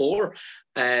 4 out of 4.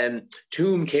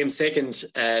 Toom came second,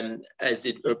 as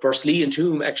did Bursley and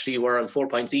Toom actually were on 4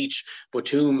 points each, but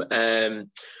Toom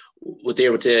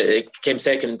came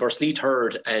second, Bursley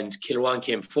third, and Kilruane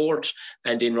came fourth,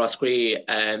 and then Roscrea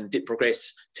did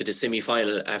progress to the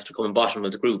semi-final after coming bottom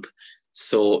of the group.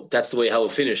 So that's the way how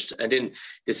it finished. And then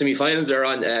the semi-finals are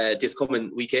on this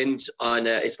coming weekend.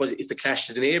 I suppose it's the clash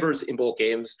of the neighbours in both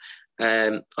games.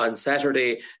 On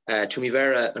Saturday,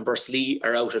 Tumivera and Bursley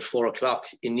are out at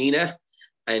 4:00 in Nina,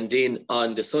 and then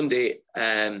on the Sunday,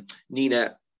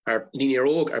 Nina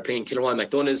Rogue are playing Kilruane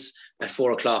McDonough's at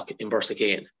 4:00 in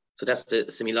Bursakane. So that's the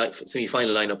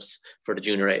semi-final lineups for the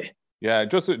Junior A. Yeah,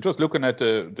 just looking at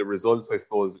the results, I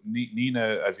suppose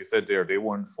Nina, as you said there, they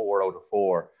won 4 out of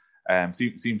 4.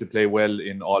 Seem to play well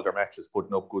in all their matches,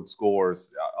 putting up good scores.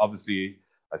 Obviously,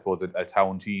 I suppose a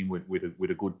town team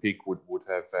with a good pick would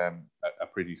have a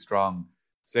pretty strong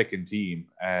second team.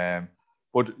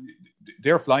 But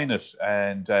they're flying it,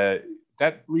 and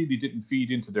that really didn't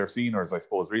feed into their seniors, I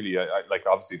suppose. Really, like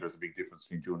obviously there's a big difference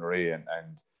between Junior A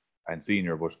and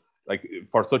senior, but like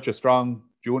for such a strong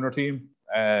junior team,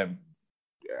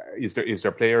 is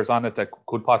there players on it that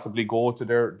could possibly go to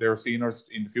their seniors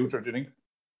in the future, do you think?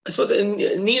 I suppose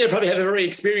Nina probably have a very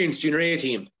experienced Junior A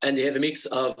team, and they have a mix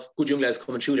of good young lads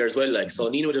coming through there as well. So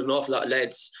Nina would have an awful lot of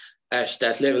lads at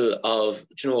that level of,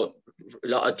 a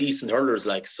lot of decent hurlers.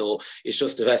 So it's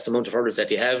just a vast amount of hurlers that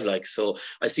they have. So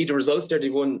I see the results there. They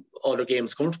won all their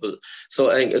games comfortably,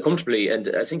 and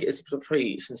I think it's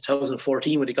probably since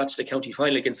 2014 when they got to the county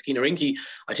final against Skeena-Rinky.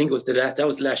 I think it was that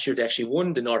was the last year they actually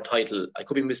won the North title. I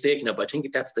could be mistaken, but I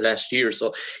think that's the last year.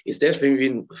 So it's definitely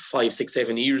been 5, 6,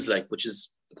 7 years, which is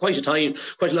quite a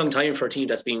long time for a team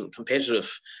that's been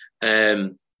competitive.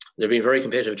 They've been very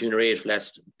competitive Junior A for the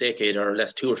last decade or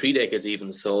last 2 or 3 decades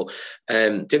even. So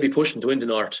they'll be pushing to win the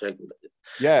North.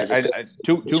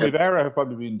 Tumivera have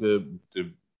probably been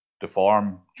the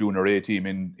form Junior A team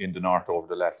in the North over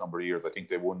the last number of years. I think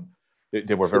they won.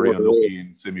 They were very unlucky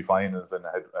in semi-finals and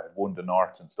had won the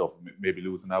North and stuff. Maybe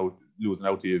losing out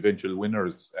the eventual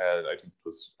winners. I think it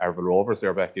was Arville Rovers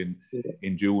there back in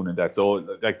June and that. So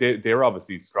they're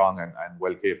obviously strong and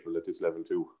well capable at this level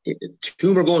too.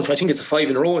 Toom are going for, I think it's a 5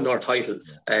 in a row in North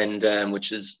titles, and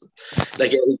which is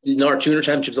the North Junior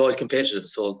Championship is always competitive.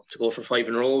 So to go for 5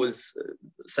 in a row is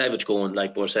savage going.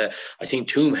 But I think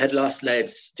Toom had lost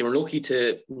lads. They were lucky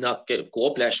to not go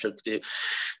up last year. They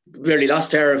barely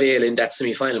lost Arvale in that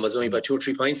semi-final. It was only by 2 or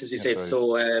 3 points, as you said. Right.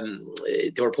 So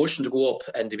they were pushing to go up,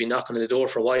 and they've been knocking on the door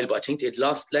for a while. But I think they'd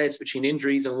lost lads between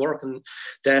injuries and work and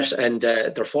that, and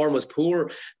their form was poor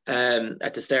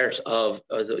at the start of,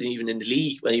 even in the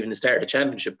league, and even the start of the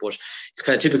championship. But it's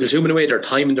kind of typical Toom in a way. They're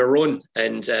timing their run,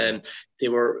 and they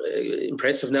were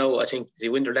impressive now. I think they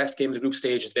win their last game of the group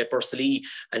stage. It's about Bursley,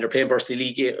 and they're playing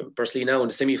Bursley now in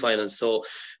the semi-finals. So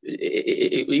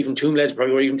even Toom lads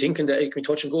probably were even thinking that it can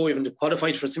touch and go, even to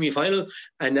qualified for the semi-final,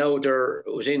 and now they're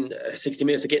within 60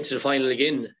 minutes of getting to the final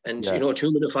again. And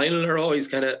Toom in the final are always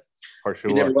kind of for sure.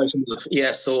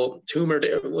 So Toom are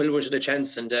well within a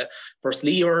chance, and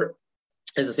Bursley are,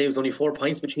 as I say, it was only 4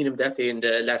 points between them that day in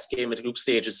the last game of the group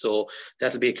stages. So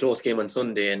that'll be a close game on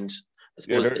Sunday. And I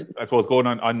suppose going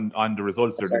on the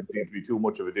results, there didn't seem to be too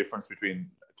much of a difference between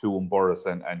Toom, Burris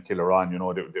and Kilruane.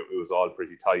 It was all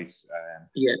pretty tight.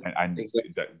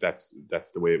 Exactly. That's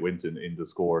the way it went in the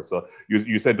score. So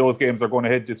you said those games are going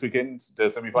ahead this weekend, the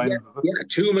semi-finals?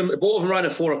 Toom, both of them ran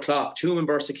at 4:00. Toom and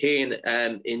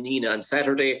Bursakane in Nina on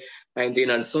Saturday, and then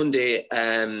on Sunday,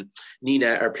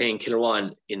 Nina are playing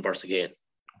Kilruane in Bursakane.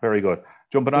 Very good.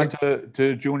 Jumping on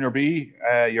to Junior B,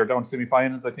 you're down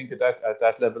semi-finals, I think, at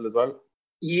that level as well.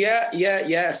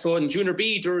 Yeah. So in Junior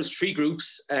B, there's 3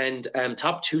 groups, and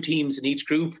top 2 teams in each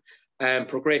group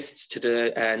progressed to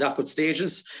the knockout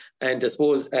stages. And I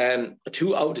suppose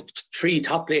 2 out of 3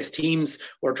 top place teams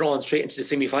were drawn straight into the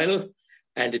semi-final,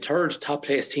 and the 3rd top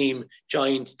place team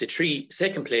joined the 3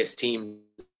 second place teams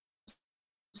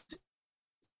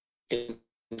in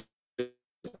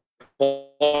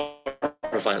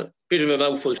quarterfinal. Bit of a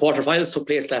mouthful. Quarterfinals took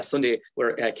place last Sunday,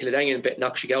 where Killadangan beat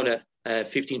Knockshigowna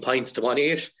 15 points to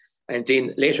 1-8. And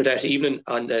then later that evening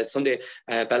on the Sunday,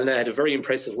 Ballina had a very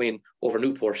impressive win over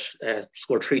Newport,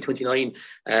 scored 329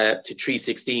 to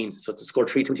 316. So to score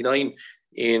 329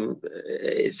 in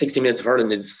 60 minutes of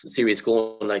hurling is serious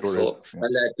going. Like, sure so, is, yeah.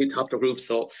 and they top their group,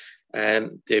 so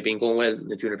they've been going well in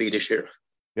the Junior B this year.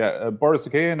 Yeah,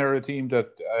 Borrisokane are a team that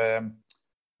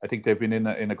I think they've been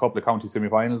in a couple of county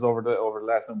semi-finals over the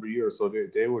last number of years, so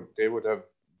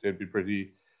they'd be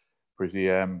pretty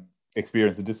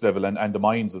experienced at this level, and the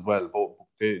Mines as well.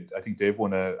 But I think they've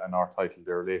won a North title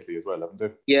there lately as well, haven't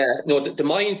they? Yeah, no, the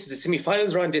Mines, the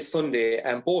semi-finals are on this Sunday,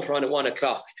 and both are on at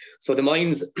 1:00. So the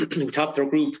Mines who topped their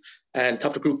group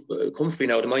comfortably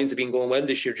now. The Mines have been going well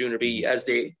this year, Junior B, as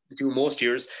they do most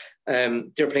years.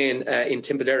 They're playing in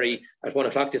Tipperary at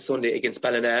 1:00 this Sunday against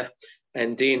Ballina,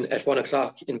 and then at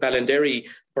 1:00 in Ballinderry,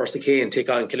 Borrisokane take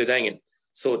on Kildangan.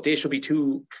 So they should be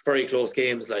two very close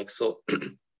games, like, so.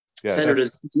 Yeah,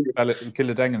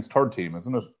 Kildangan's third team,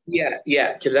 isn't it?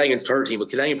 Yeah, Kildangan's third team, but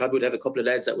Kildangan probably would have a couple of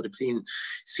lads that would have been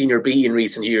Senior B in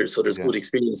recent years, so there's good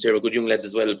experience there with good young lads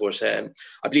as well. But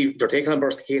I believe they're taking on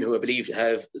Borrisokane, who I believe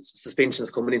have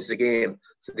suspensions coming into the game,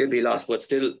 so they'll be lost. But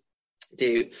still,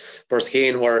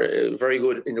 Borrisokane were very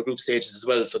good in the group stages as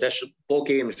well, so both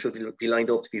games should be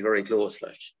lined up to be very close,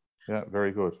 like. Yeah,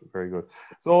 very good, very good.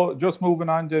 So just moving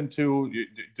on then to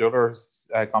the other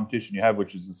competition you have,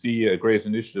 which is to see a great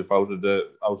initiative out of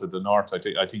the north. I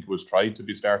think it was tried to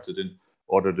be started in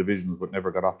other divisions, but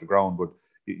never got off the ground. But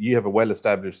you have a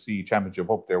well-established C championship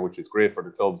up there, which is great for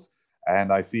the clubs.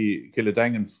 And I see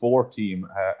Kildangan's 4 team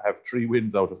have 3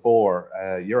 wins out of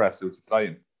 4. You're absolutely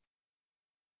flying.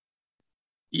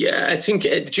 Yeah, I think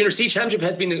the Junior C Championship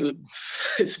has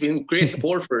been great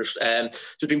support for it.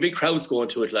 There's been big crowds going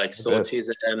to it, like, so it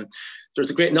is.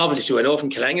 There's a great novelty to it. I know from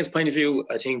Kildangan's point of view,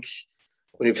 I think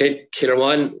when we played Killer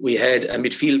One, we had a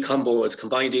midfield combo. As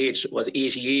combined age was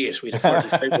 88. We had a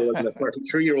 45-year-old and a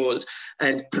 43-year-old.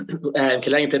 And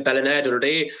Kildangan played Ballina the other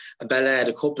day, and Ballina had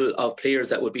a couple of players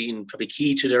that would be probably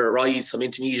key to their rise from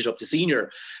intermediate up to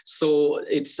senior. So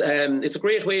it's a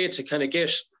great way to kind of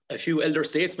get a few elder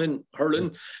statesmen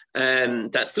hurling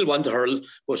that still want to hurl,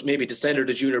 but maybe the standard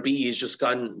of Junior B has just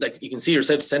gone, like you can see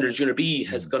yourself, the standard of Junior B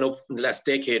has gone up in the last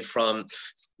decade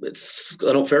it's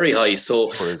gone up very high.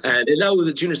 So and allow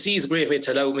the Junior C is a great way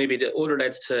to allow maybe the older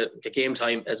lads to get game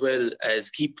time as well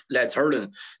as keep lads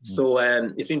hurling. So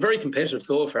it's been very competitive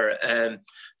so far. I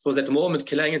suppose at the moment,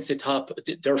 Kildangan sit top.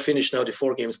 They're finished now, the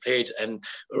 4 games played, and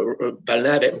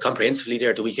Ballina bet comprehensively there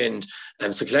at the weekend.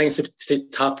 So Kildangan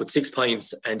sit top with 6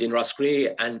 points, and then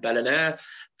Roscrea and Ballina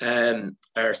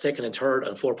are second and third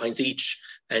on 4 points each.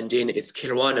 And then it's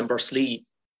Kilruane and Bursley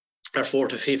are 4th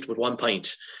to 5th with 1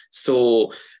 point.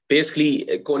 So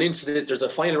basically, going into there's a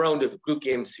final round of group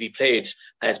games to be played.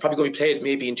 It's probably going to be played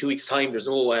maybe in 2 weeks' time. There's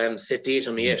no set date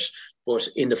on it yet. But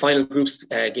in the final groups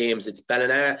games, it's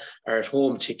Ballina are at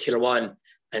home to Kilruane,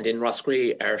 and then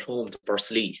Roscrea are at home to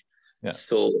Bursley. Yeah.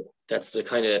 So that's the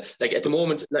kind of, like, at the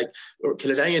moment, like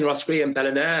Kildangan, Roscrea and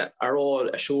Ballina are all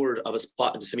assured of a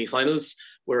spot in the semi-finals,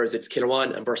 whereas it's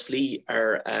Kilruane and Bursley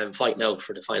are fighting out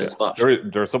for the final spot.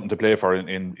 There's something to play for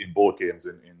in both games.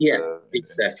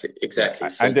 Exactly.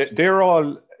 So, and they're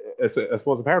all, I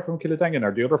suppose, apart from Kildangan,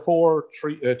 are the other 4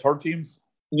 third teams?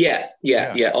 Yeah,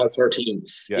 all 4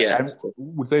 teams. Yeah. And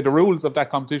would say the rules of that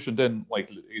competition then,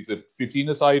 like, is it 15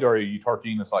 aside or are you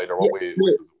 13 aside, or what way?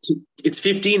 It's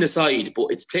 15 aside, but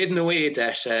it's played in a way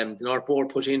that the North Board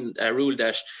put in a rule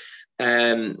that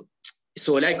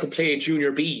so a lad could play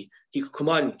Junior B. He could come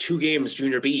on 2 games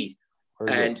Junior B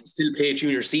and still play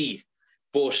Junior C.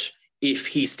 But if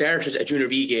he started a Junior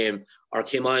B game or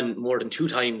came on more than 2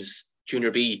 times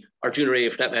Junior B or Junior A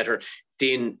for that matter,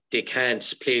 then they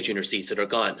can't play Junior C, so they're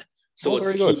gone. So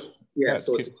it's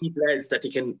so it's to keep lads that they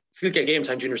can still get game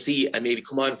time Junior C and maybe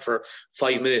come on for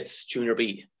 5 minutes Junior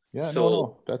B. Yeah,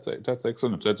 so that's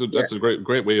excellent. That's a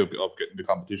great way of getting the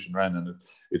competition ran, and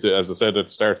it's, as I said,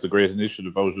 it starts a great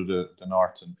initiative out of the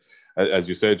north, and as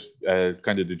you said,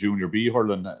 kind of the Junior B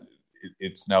hurling.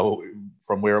 It's now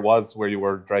from where it was, where you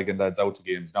were dragging lads out to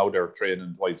games. Now they're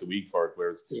training twice a week for it,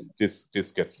 whereas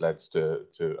this gets lads to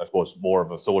I suppose more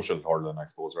of a social hurling, I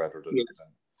suppose, rather than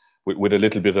with a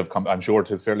little bit of. I'm sure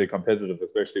it is fairly competitive,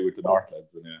 especially with the north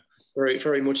lads. And, very,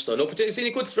 very much so. No, but it's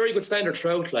been a very good standard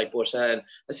throughout. Like, but I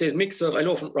say it's a mix of. I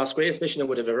know from Roscrea, especially,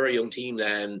 would have a very young team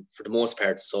for the most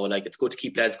part. So like, it's good to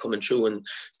keep lads coming through and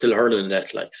still hurling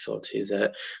that. Like, so it's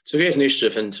a great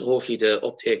initiative, and hopefully the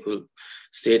uptake will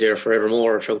stay there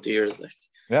forevermore throughout the years. Like.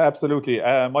 Yeah, absolutely.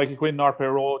 Michael Quinn, North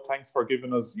Row, thanks for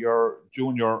giving us your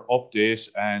junior update,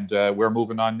 and we're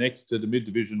moving on next to the mid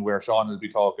division, where Sean will be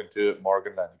talking to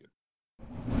Morgan Lanigan.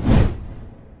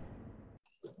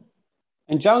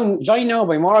 And joined now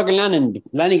by Morgan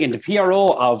Lanigan, the PRO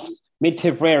of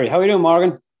Mid-Tipperary. How are you doing,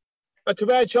 Morgan? Not too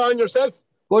bad, Sean, yourself?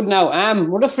 Good now.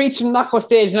 We're just reaching the knockout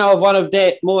stage now of one of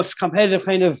the most competitive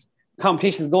kind of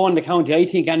competitions going in the county. I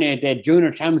think anyway, the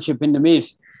junior championship in the mid.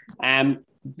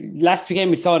 Last weekend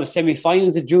we saw the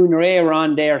semi-finals of Junior A were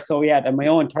on there. So yeah, and my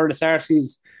own third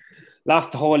Sarsies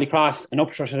lost to Holy Cross and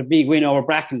Upchurch had a big win over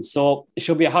Bracken. So it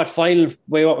should be a hot final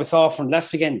by what we saw from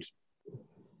last weekend.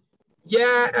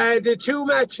 Yeah, the two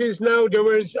matches now, there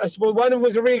was, I suppose, one of them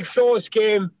was a really close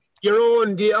game. Your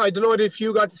own, I don't know if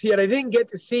you got to see it. I didn't get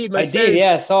to see it myself. I did,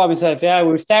 yeah, saw myself. Yeah,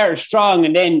 we started strong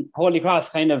and then Holy Cross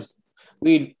kind of,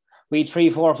 we'd 3,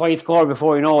 4, 5 score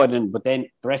before you know it, but then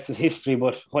the rest is history.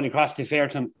 But Holy Cross, to be fair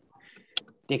to them,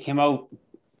 they came out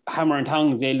hammer and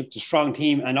tongs. They looked a strong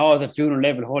team, and all the junior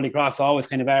level Holy Cross always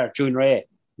kind of are Junior A. A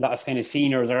lot of kind of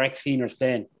seniors or ex-seniors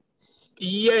playing.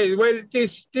 Yeah, well,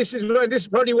 this is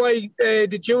probably why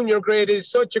the junior grade is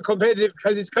such a competitive,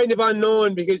 because it's kind of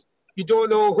unknown, because you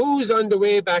don't know who's on the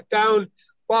way back down,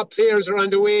 what players are on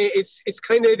the way. It's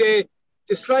kind of the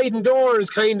sliding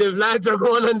doors kind of lads are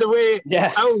going on the way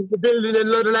out of the building and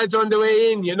a lot of lads on the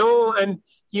way in, and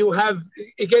you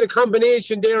get a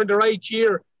combination there in the right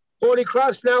year. Holy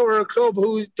Cross now are a club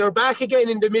they're back again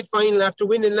in the mid-final after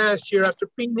winning last year, after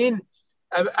being in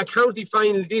a county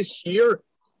final this year.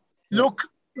 Look,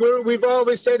 we've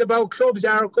always said about clubs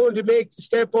are going to make the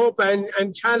step up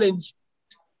and challenge.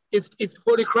 If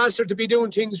Holy Cross are to be doing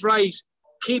things right,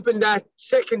 keeping that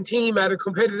second team at a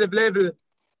competitive level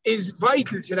is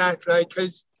vital to that,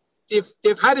 because if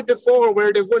they've had it before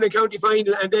where they've won a county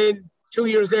final and then 2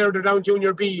 years later they're down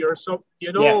Junior B or something,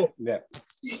 Yeah.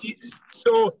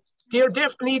 So they're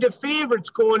definitely the favourites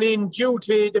going in due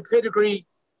to the pedigree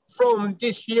from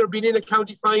this year being in a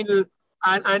county final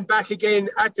and back again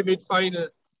at the mid-final.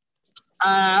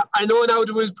 I know now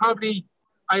there was probably,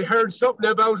 I heard something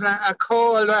about a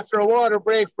call after a water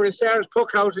break for a SARS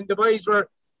puck out, and the boys were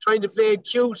trying to play it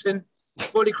cute, and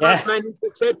Holy Cross man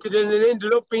accepted it, and it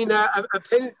ended up being a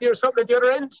penalty or something at the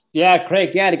other end. Yeah,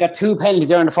 correct. Yeah, they got 2 penalties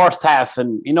there in the first half,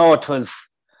 and it was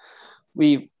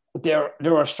they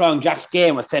were strong. Jack's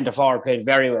game was centre forward, played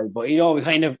very well, but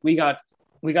we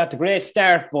got the great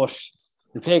start, but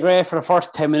we played great for the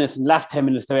first 10 minutes and last 10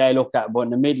 minutes the way I looked at it, but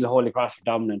in the middle Holy Cross were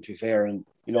dominant, to be fair, and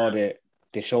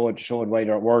they showed why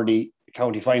they're worthy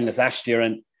county finalists last year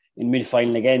and in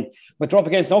mid-final again. But they're up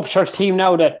against an Upchurch team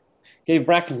now that gave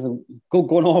Brackens a good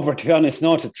going over, to be honest, to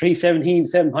 3-17,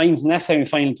 7 points in that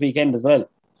semi-final weekend as well.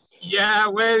 Yeah,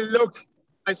 well, look,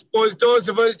 I suppose those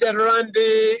of us that are on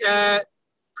the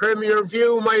Premier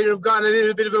View might have got a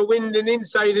little bit of a wind and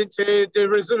insight into the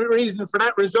reason for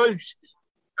that result.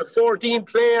 14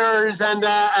 players and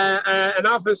an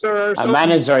officer or something. A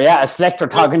manager, a selector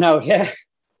talking out,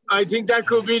 I think that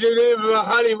could be the name of a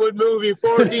Hollywood movie,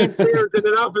 14 players and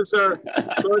an officer.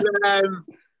 But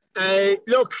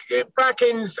look,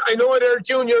 Brackens, I know their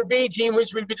Junior B team,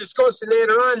 which we'll be discussing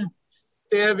later on,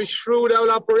 they have a shrewd out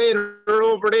operator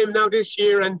over them now this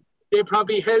year, and they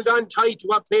probably held on tight to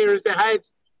what players they had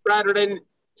rather than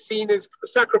seen as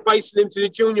sacrificing them to the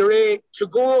Junior A to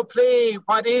go play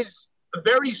what is a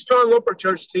very strong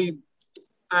Upchurch team.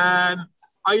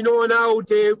 I know now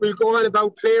they will go on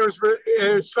about players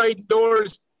sliding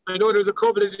doors. I know there's a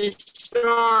couple of these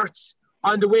shorts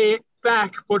on the way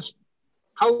back, but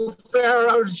how far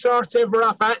are the shorts ever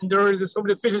off at? And there is some of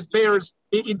the fittest players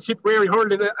in Tipperary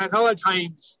hurling at all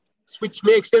times, which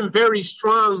makes them very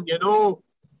strong,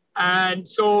 And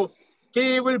so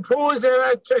they will pose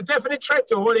a definite threat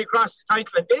to Holy Cross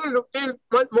title. And they'll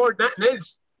want more than that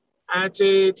else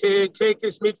to take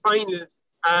this mid-final.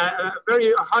 A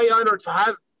very high honour to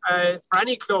have for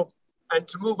any club and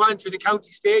to move on to the county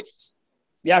stages.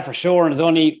 Yeah, for sure. And there's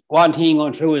only one thing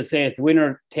going through is say it's the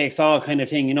winner takes all kind of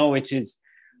thing, which is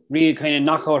real kind of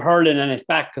knockout hurling, and it's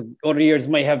back because other years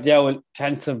might have the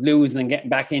chance of losing and getting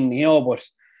back in, but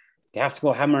they have to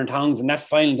go hammer and tongs, and that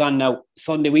final's on now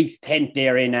Sunday week 10th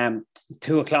there in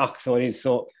 2:00, so it is,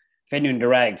 so venue in the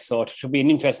rags, so it should be an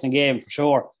interesting game for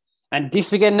sure. And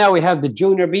this weekend now we have the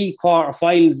Junior B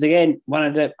quarter-finals again. One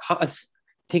of the hottest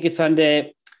tickets on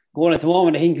the going at the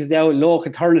moment, I think, is the local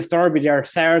Thurles Derby there.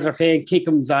 SARS are playing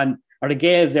Kickham's or the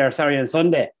Gales there, on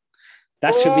Sunday.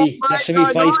 That should be feisty.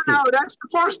 No, that's the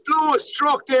first blow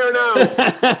struck there now.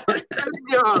 That's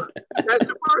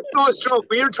the first blow struck.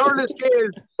 We're Thurles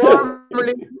Gales,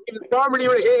 formerly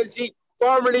Hales,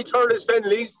 formerly Thurles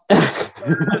Fenleys.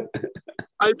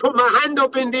 I'll put my hand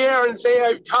up in the air and say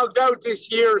I've togged out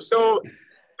this year. So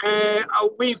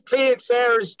we've played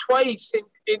SARS twice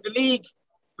in the league.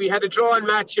 We had a drawing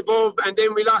match above, and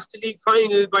then we lost the league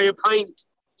final by a point.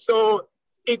 So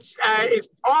it's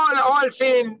all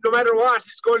saying no matter what,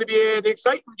 it's going to be an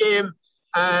exciting game.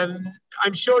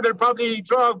 I'm sure they'll probably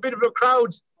draw a bit of a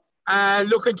crowd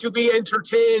looking to be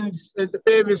entertained, as the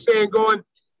famous saying going.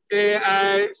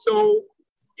 So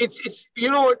it's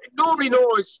nobody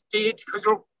knows because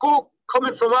we're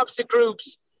coming from opposite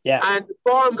groups. Yeah. And the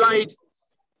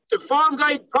form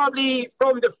guide probably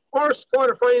from the first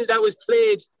quarterfinal that was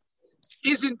played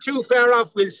isn't too far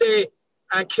off, we'll say.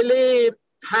 Calais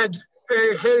had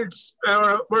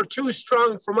were too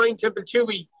strong for Mine Temple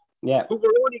Tuohy, who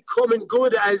were only coming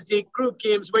good as the group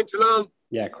games went along.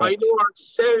 Yeah, correct. I know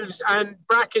ourselves and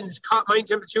Brackens caught Mine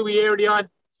Temple Tuohy early on,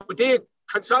 but they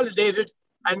consolidated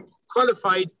and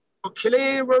qualified. But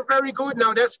Calais were very good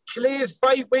now. That's Calais'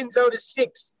 5 wins out of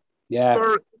 6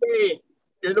 for Calais.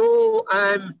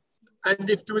 And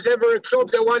if there was ever a club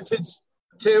that wanted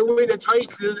to win a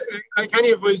title, like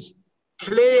any of us,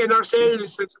 Calais and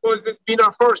ourselves, I suppose, being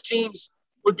our first teams,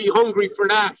 would be hungry for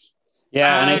that.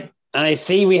 Yeah, and I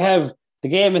see we have the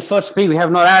game is such big. We have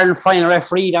an Ireland final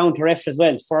referee down to ref as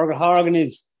well. Fergal Horgan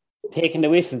is taking the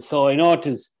whistle, so I know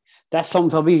that's something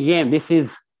to be a game. This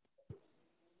is.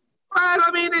 Well,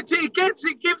 I mean, it gives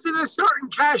it a certain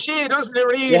cachet, doesn't it?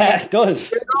 Really? Yeah, it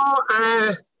does.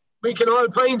 We can all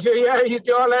point to, he's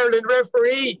the All-Ireland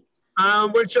referee.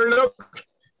 Which look,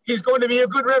 he's going to be a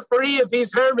good referee if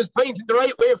his arm is pointing the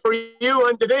right way for you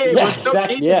on the day. Yeah,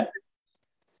 exactly,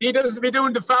 He doesn't be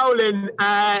doing the fouling.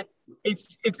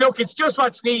 It's just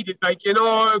what's needed.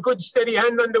 A good steady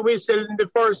hand on the whistle in the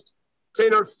first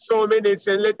 10 or so minutes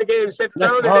and let the game settle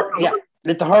down.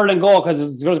 Let the hurling go,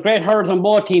 because there was great hurls on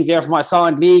both teams there from what I saw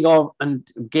in league and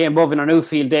game above in our new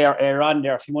field there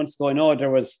a few months ago. I know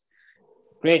there was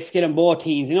great skill in both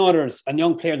teams. There's and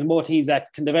young players in both teams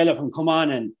that can develop and come on,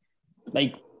 and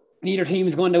neither team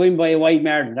is going to win by a wide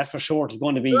margin. That's for sure. It's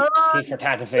going to be tit for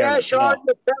tat affair. Yeah, Sean,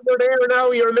 we're there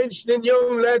now. You're mentioning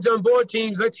young lads on both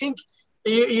teams. I think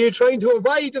you're trying to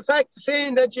avoid the fact of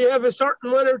saying that you have a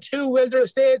certain one or two elder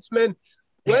statesmen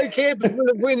well capable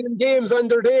of winning games on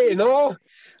their day,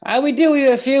 we do. We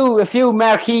have a few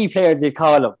marquee players, you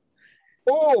call them.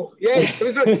 Oh, yes.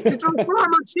 Is there a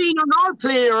former senior North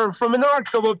player from a North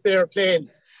club up there playing?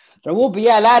 There will be,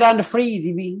 a lad on the freeze.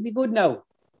 He'll be good now.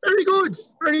 Very good,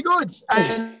 very good.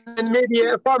 And maybe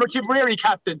a former Tipperary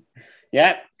captain.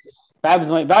 Yeah. Babs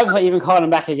might even call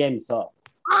him back again, so.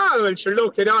 Well, sure,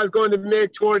 look, it all going to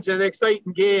make towards an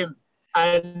exciting game.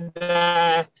 And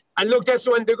look, that's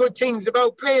one of the good things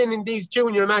about playing in these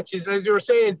junior matches. As you were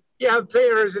saying, you have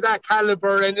players of that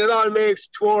calibre and it all makes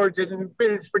towards it and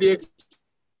builds for the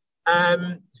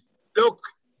look,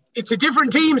 it's a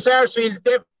different team, Sarsfield,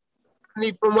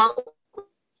 definitely from what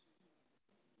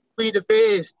we'd have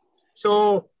faced.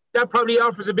 So that probably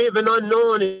offers a bit of an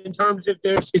unknown in terms of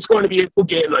it's going to be a good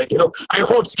game. I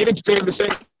hope to get into playing the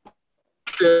second.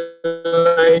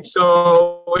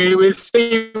 So we will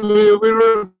see. We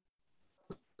will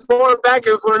report back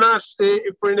if we're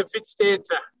in a fit state.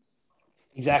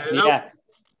 Exactly. Hello? Yeah.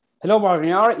 Hello, Morgan.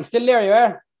 You all right? You still there? You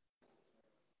are?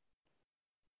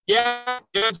 Yeah,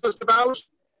 just about.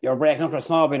 You're breaking up a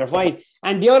small bit, fine.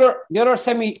 And the other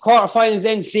semi-quarterfinals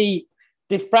then see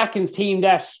this Brackens team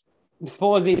that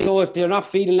supposedly, so if they're not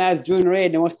feeding lads junior A,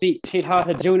 they must be shit hot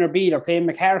at junior B. They're playing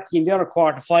McCarthy in the other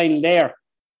quarterfinal there.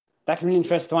 That's an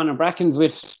interesting one. And Brackens,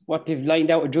 with what they've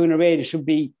lined out with junior A, they seem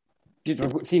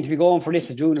to be going for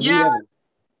this at junior B level.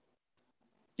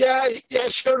 Yeah,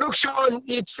 sure. Look, Sean,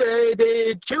 it's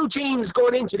the two teams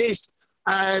going into this.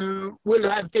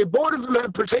 Both of them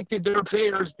have protected their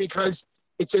players because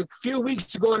it's a few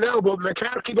weeks ago now, but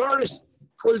McCarthy Boris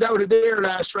pulled out of their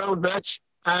last round match,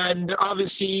 and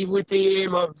obviously with the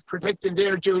aim of protecting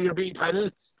their junior B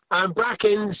panel. And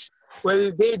Brackens,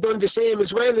 well, they've done the same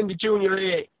as well in the junior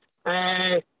A.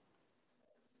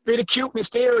 Bit of cuteness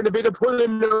there and a bit of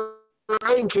pulling the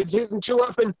rank. It isn't too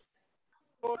often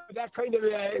that kind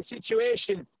of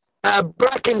situation.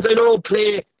 Brackens, I know,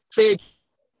 play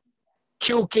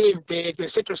cute game. They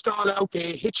sit their stall out,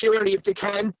 they hit you early if they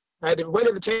can, they're well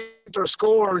able to take their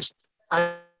scores,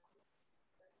 and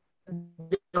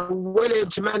they're well able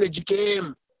to manage a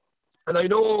game. And I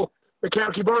know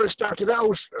McCarthy Burns started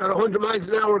out at 100 miles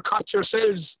an hour, caught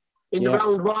yourselves in the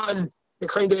round one. They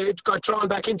kind of got drawn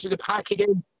back into the pack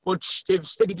again, but they've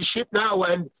steadied the ship now,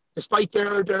 and despite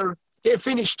they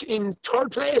finished in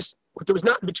third place, but there was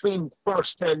nothing between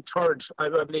first and third, I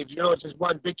believe. Just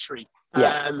one victory.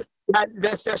 Yeah.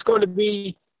 That's going to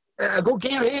be a good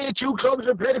game here. Two clubs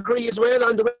with pedigree as well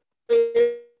on the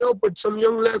way up, with some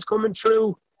young lads coming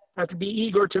through that to be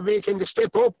eager to making the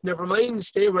step up. Never mind,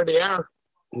 stay where they are.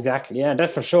 Exactly, yeah,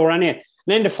 that's for sure. And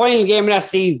then the final game of that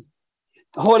season,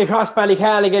 Holy Cross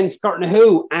Ballycal against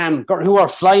Gortnahu. Gortnahu are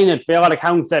flying it by all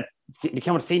accounts. That they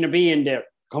came to Senior B in there,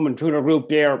 coming through their group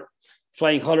there,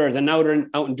 flying colours, and now they're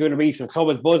out in Junior B. So the club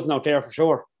is buzzing out there for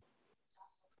sure.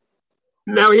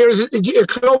 Now here's a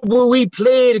club where we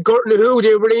played Gortnahu.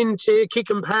 They were into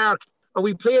Kickham Park, and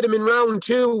we played them in round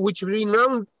 2, which would have been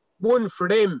round 1 for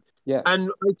them. Yeah. And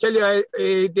I tell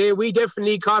you, we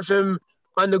definitely caught them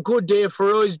on a good day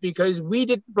for us because we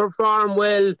didn't perform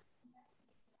well,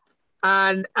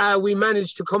 and we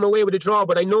managed to come away with a draw.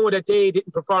 But I know that they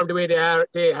didn't perform the way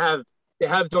they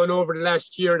have done over the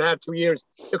last year and a half, 2 years.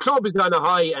 The club is on a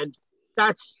high, and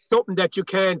that's something that you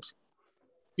can't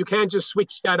just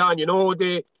switch that on. You know,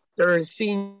 they're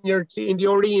senior in the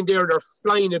Oreen there. They're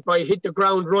flying it by hit the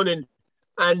ground running,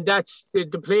 and that's the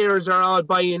players are all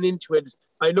buying into it.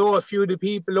 I know a few of the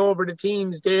people over the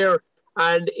teams there,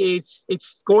 and it's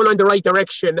going on the right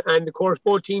direction. And of course,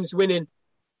 both teams winning,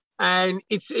 and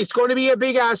it's going to be a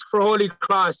big ask for Holy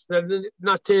Cross.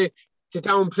 Not to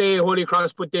downplay Holy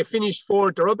Cross, but they finished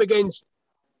 4th. They're up against,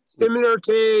 similar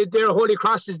to their Holy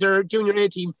Crosses, their junior A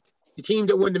team, the team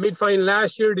that won the mid-final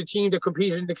last year, the team that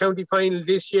competed in the county final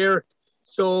this year.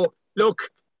 So, look,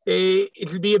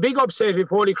 it'll be a big upset if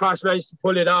Holy Cross managed to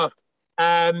pull it off.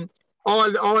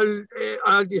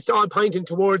 It's all pointing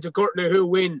towards a Gortnahu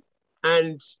win.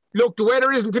 And, look, the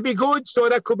weather isn't to be good, so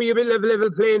that could be a bit of a level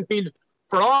playing field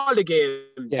for all the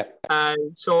games. Yeah.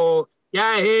 So,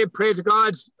 yeah, hey, pray to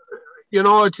God, you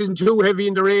know, it isn't too heavy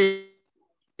in the rain.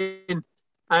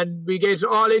 And we get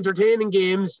all entertaining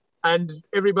games, and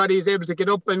everybody is able to get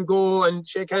up and go and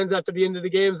shake hands after the end of the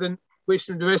games and wish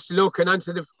them the best of luck and on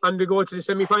to go to the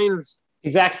semi-finals.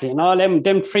 Exactly, and all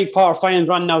them 3 quarter-finals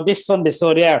run now this Sunday,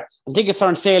 so they are. I think it's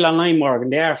on sale online,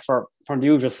 Morgan. They are from the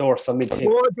usual source on mid-tip.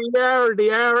 Oh, they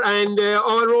are, and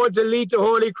all roads will lead to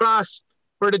Holy Cross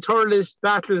for the Thurles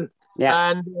battle.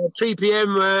 Yeah. And 3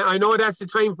 p.m, I know that's the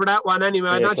time for that one anyway.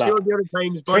 I'm not sure the other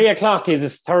times. But 3 o'clock is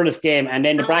this Thurles game, and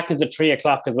then the Brackens at 3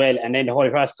 o'clock as well, and then the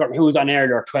Holy Cross, who's on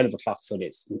earlier at 12 o'clock, so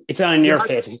it's on in your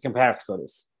place, if you can park, so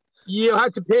this. You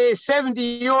had to pay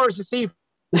 €70 to see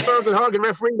Fergal Horgan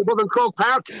refereeing above in Croke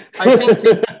Park. I think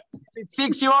it's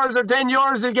 €6 or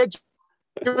 €10 to get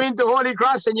you into Holy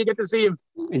Cross and you get to see him.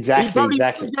 Exactly.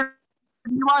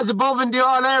 He was above in the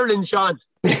All-Ireland, Sean.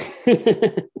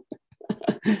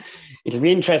 It'll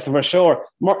be interesting for sure.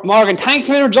 Morgan, thanks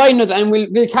for joining us, and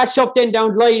we'll catch up then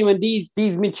down the line when these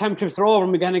mid-championships are over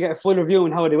and we're going to get a full review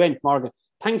on how they went, Morgan.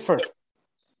 Thanks for it.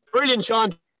 Brilliant,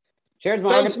 Sean. Cheers,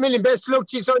 Morgan. Thanks a million. Best of luck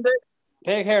to you Sunday.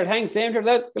 Take care. Thanks. Same to you,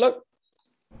 lads. Good luck.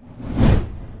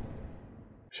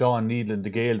 Sean Needland, the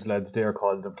Gales lads there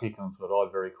called them Kickens, but all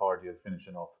very cordial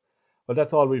finishing up. Well,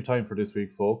 that's all we've time for this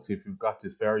week, folks. If you've got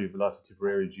this far, you've a lot of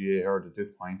Tipperary GA heard at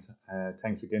this point.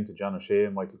 Thanks again to John O'Shea,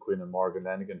 Michael Quinn and Morgan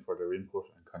Lanigan for their input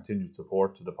and continued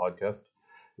support to the podcast.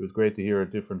 It was great to hear a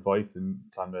different voice in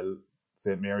Clonmel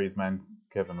St. Mary's man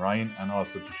Kevin Ryan, and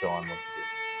also to Sean once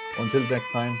again. Until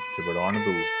next time, Tipper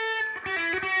Boo.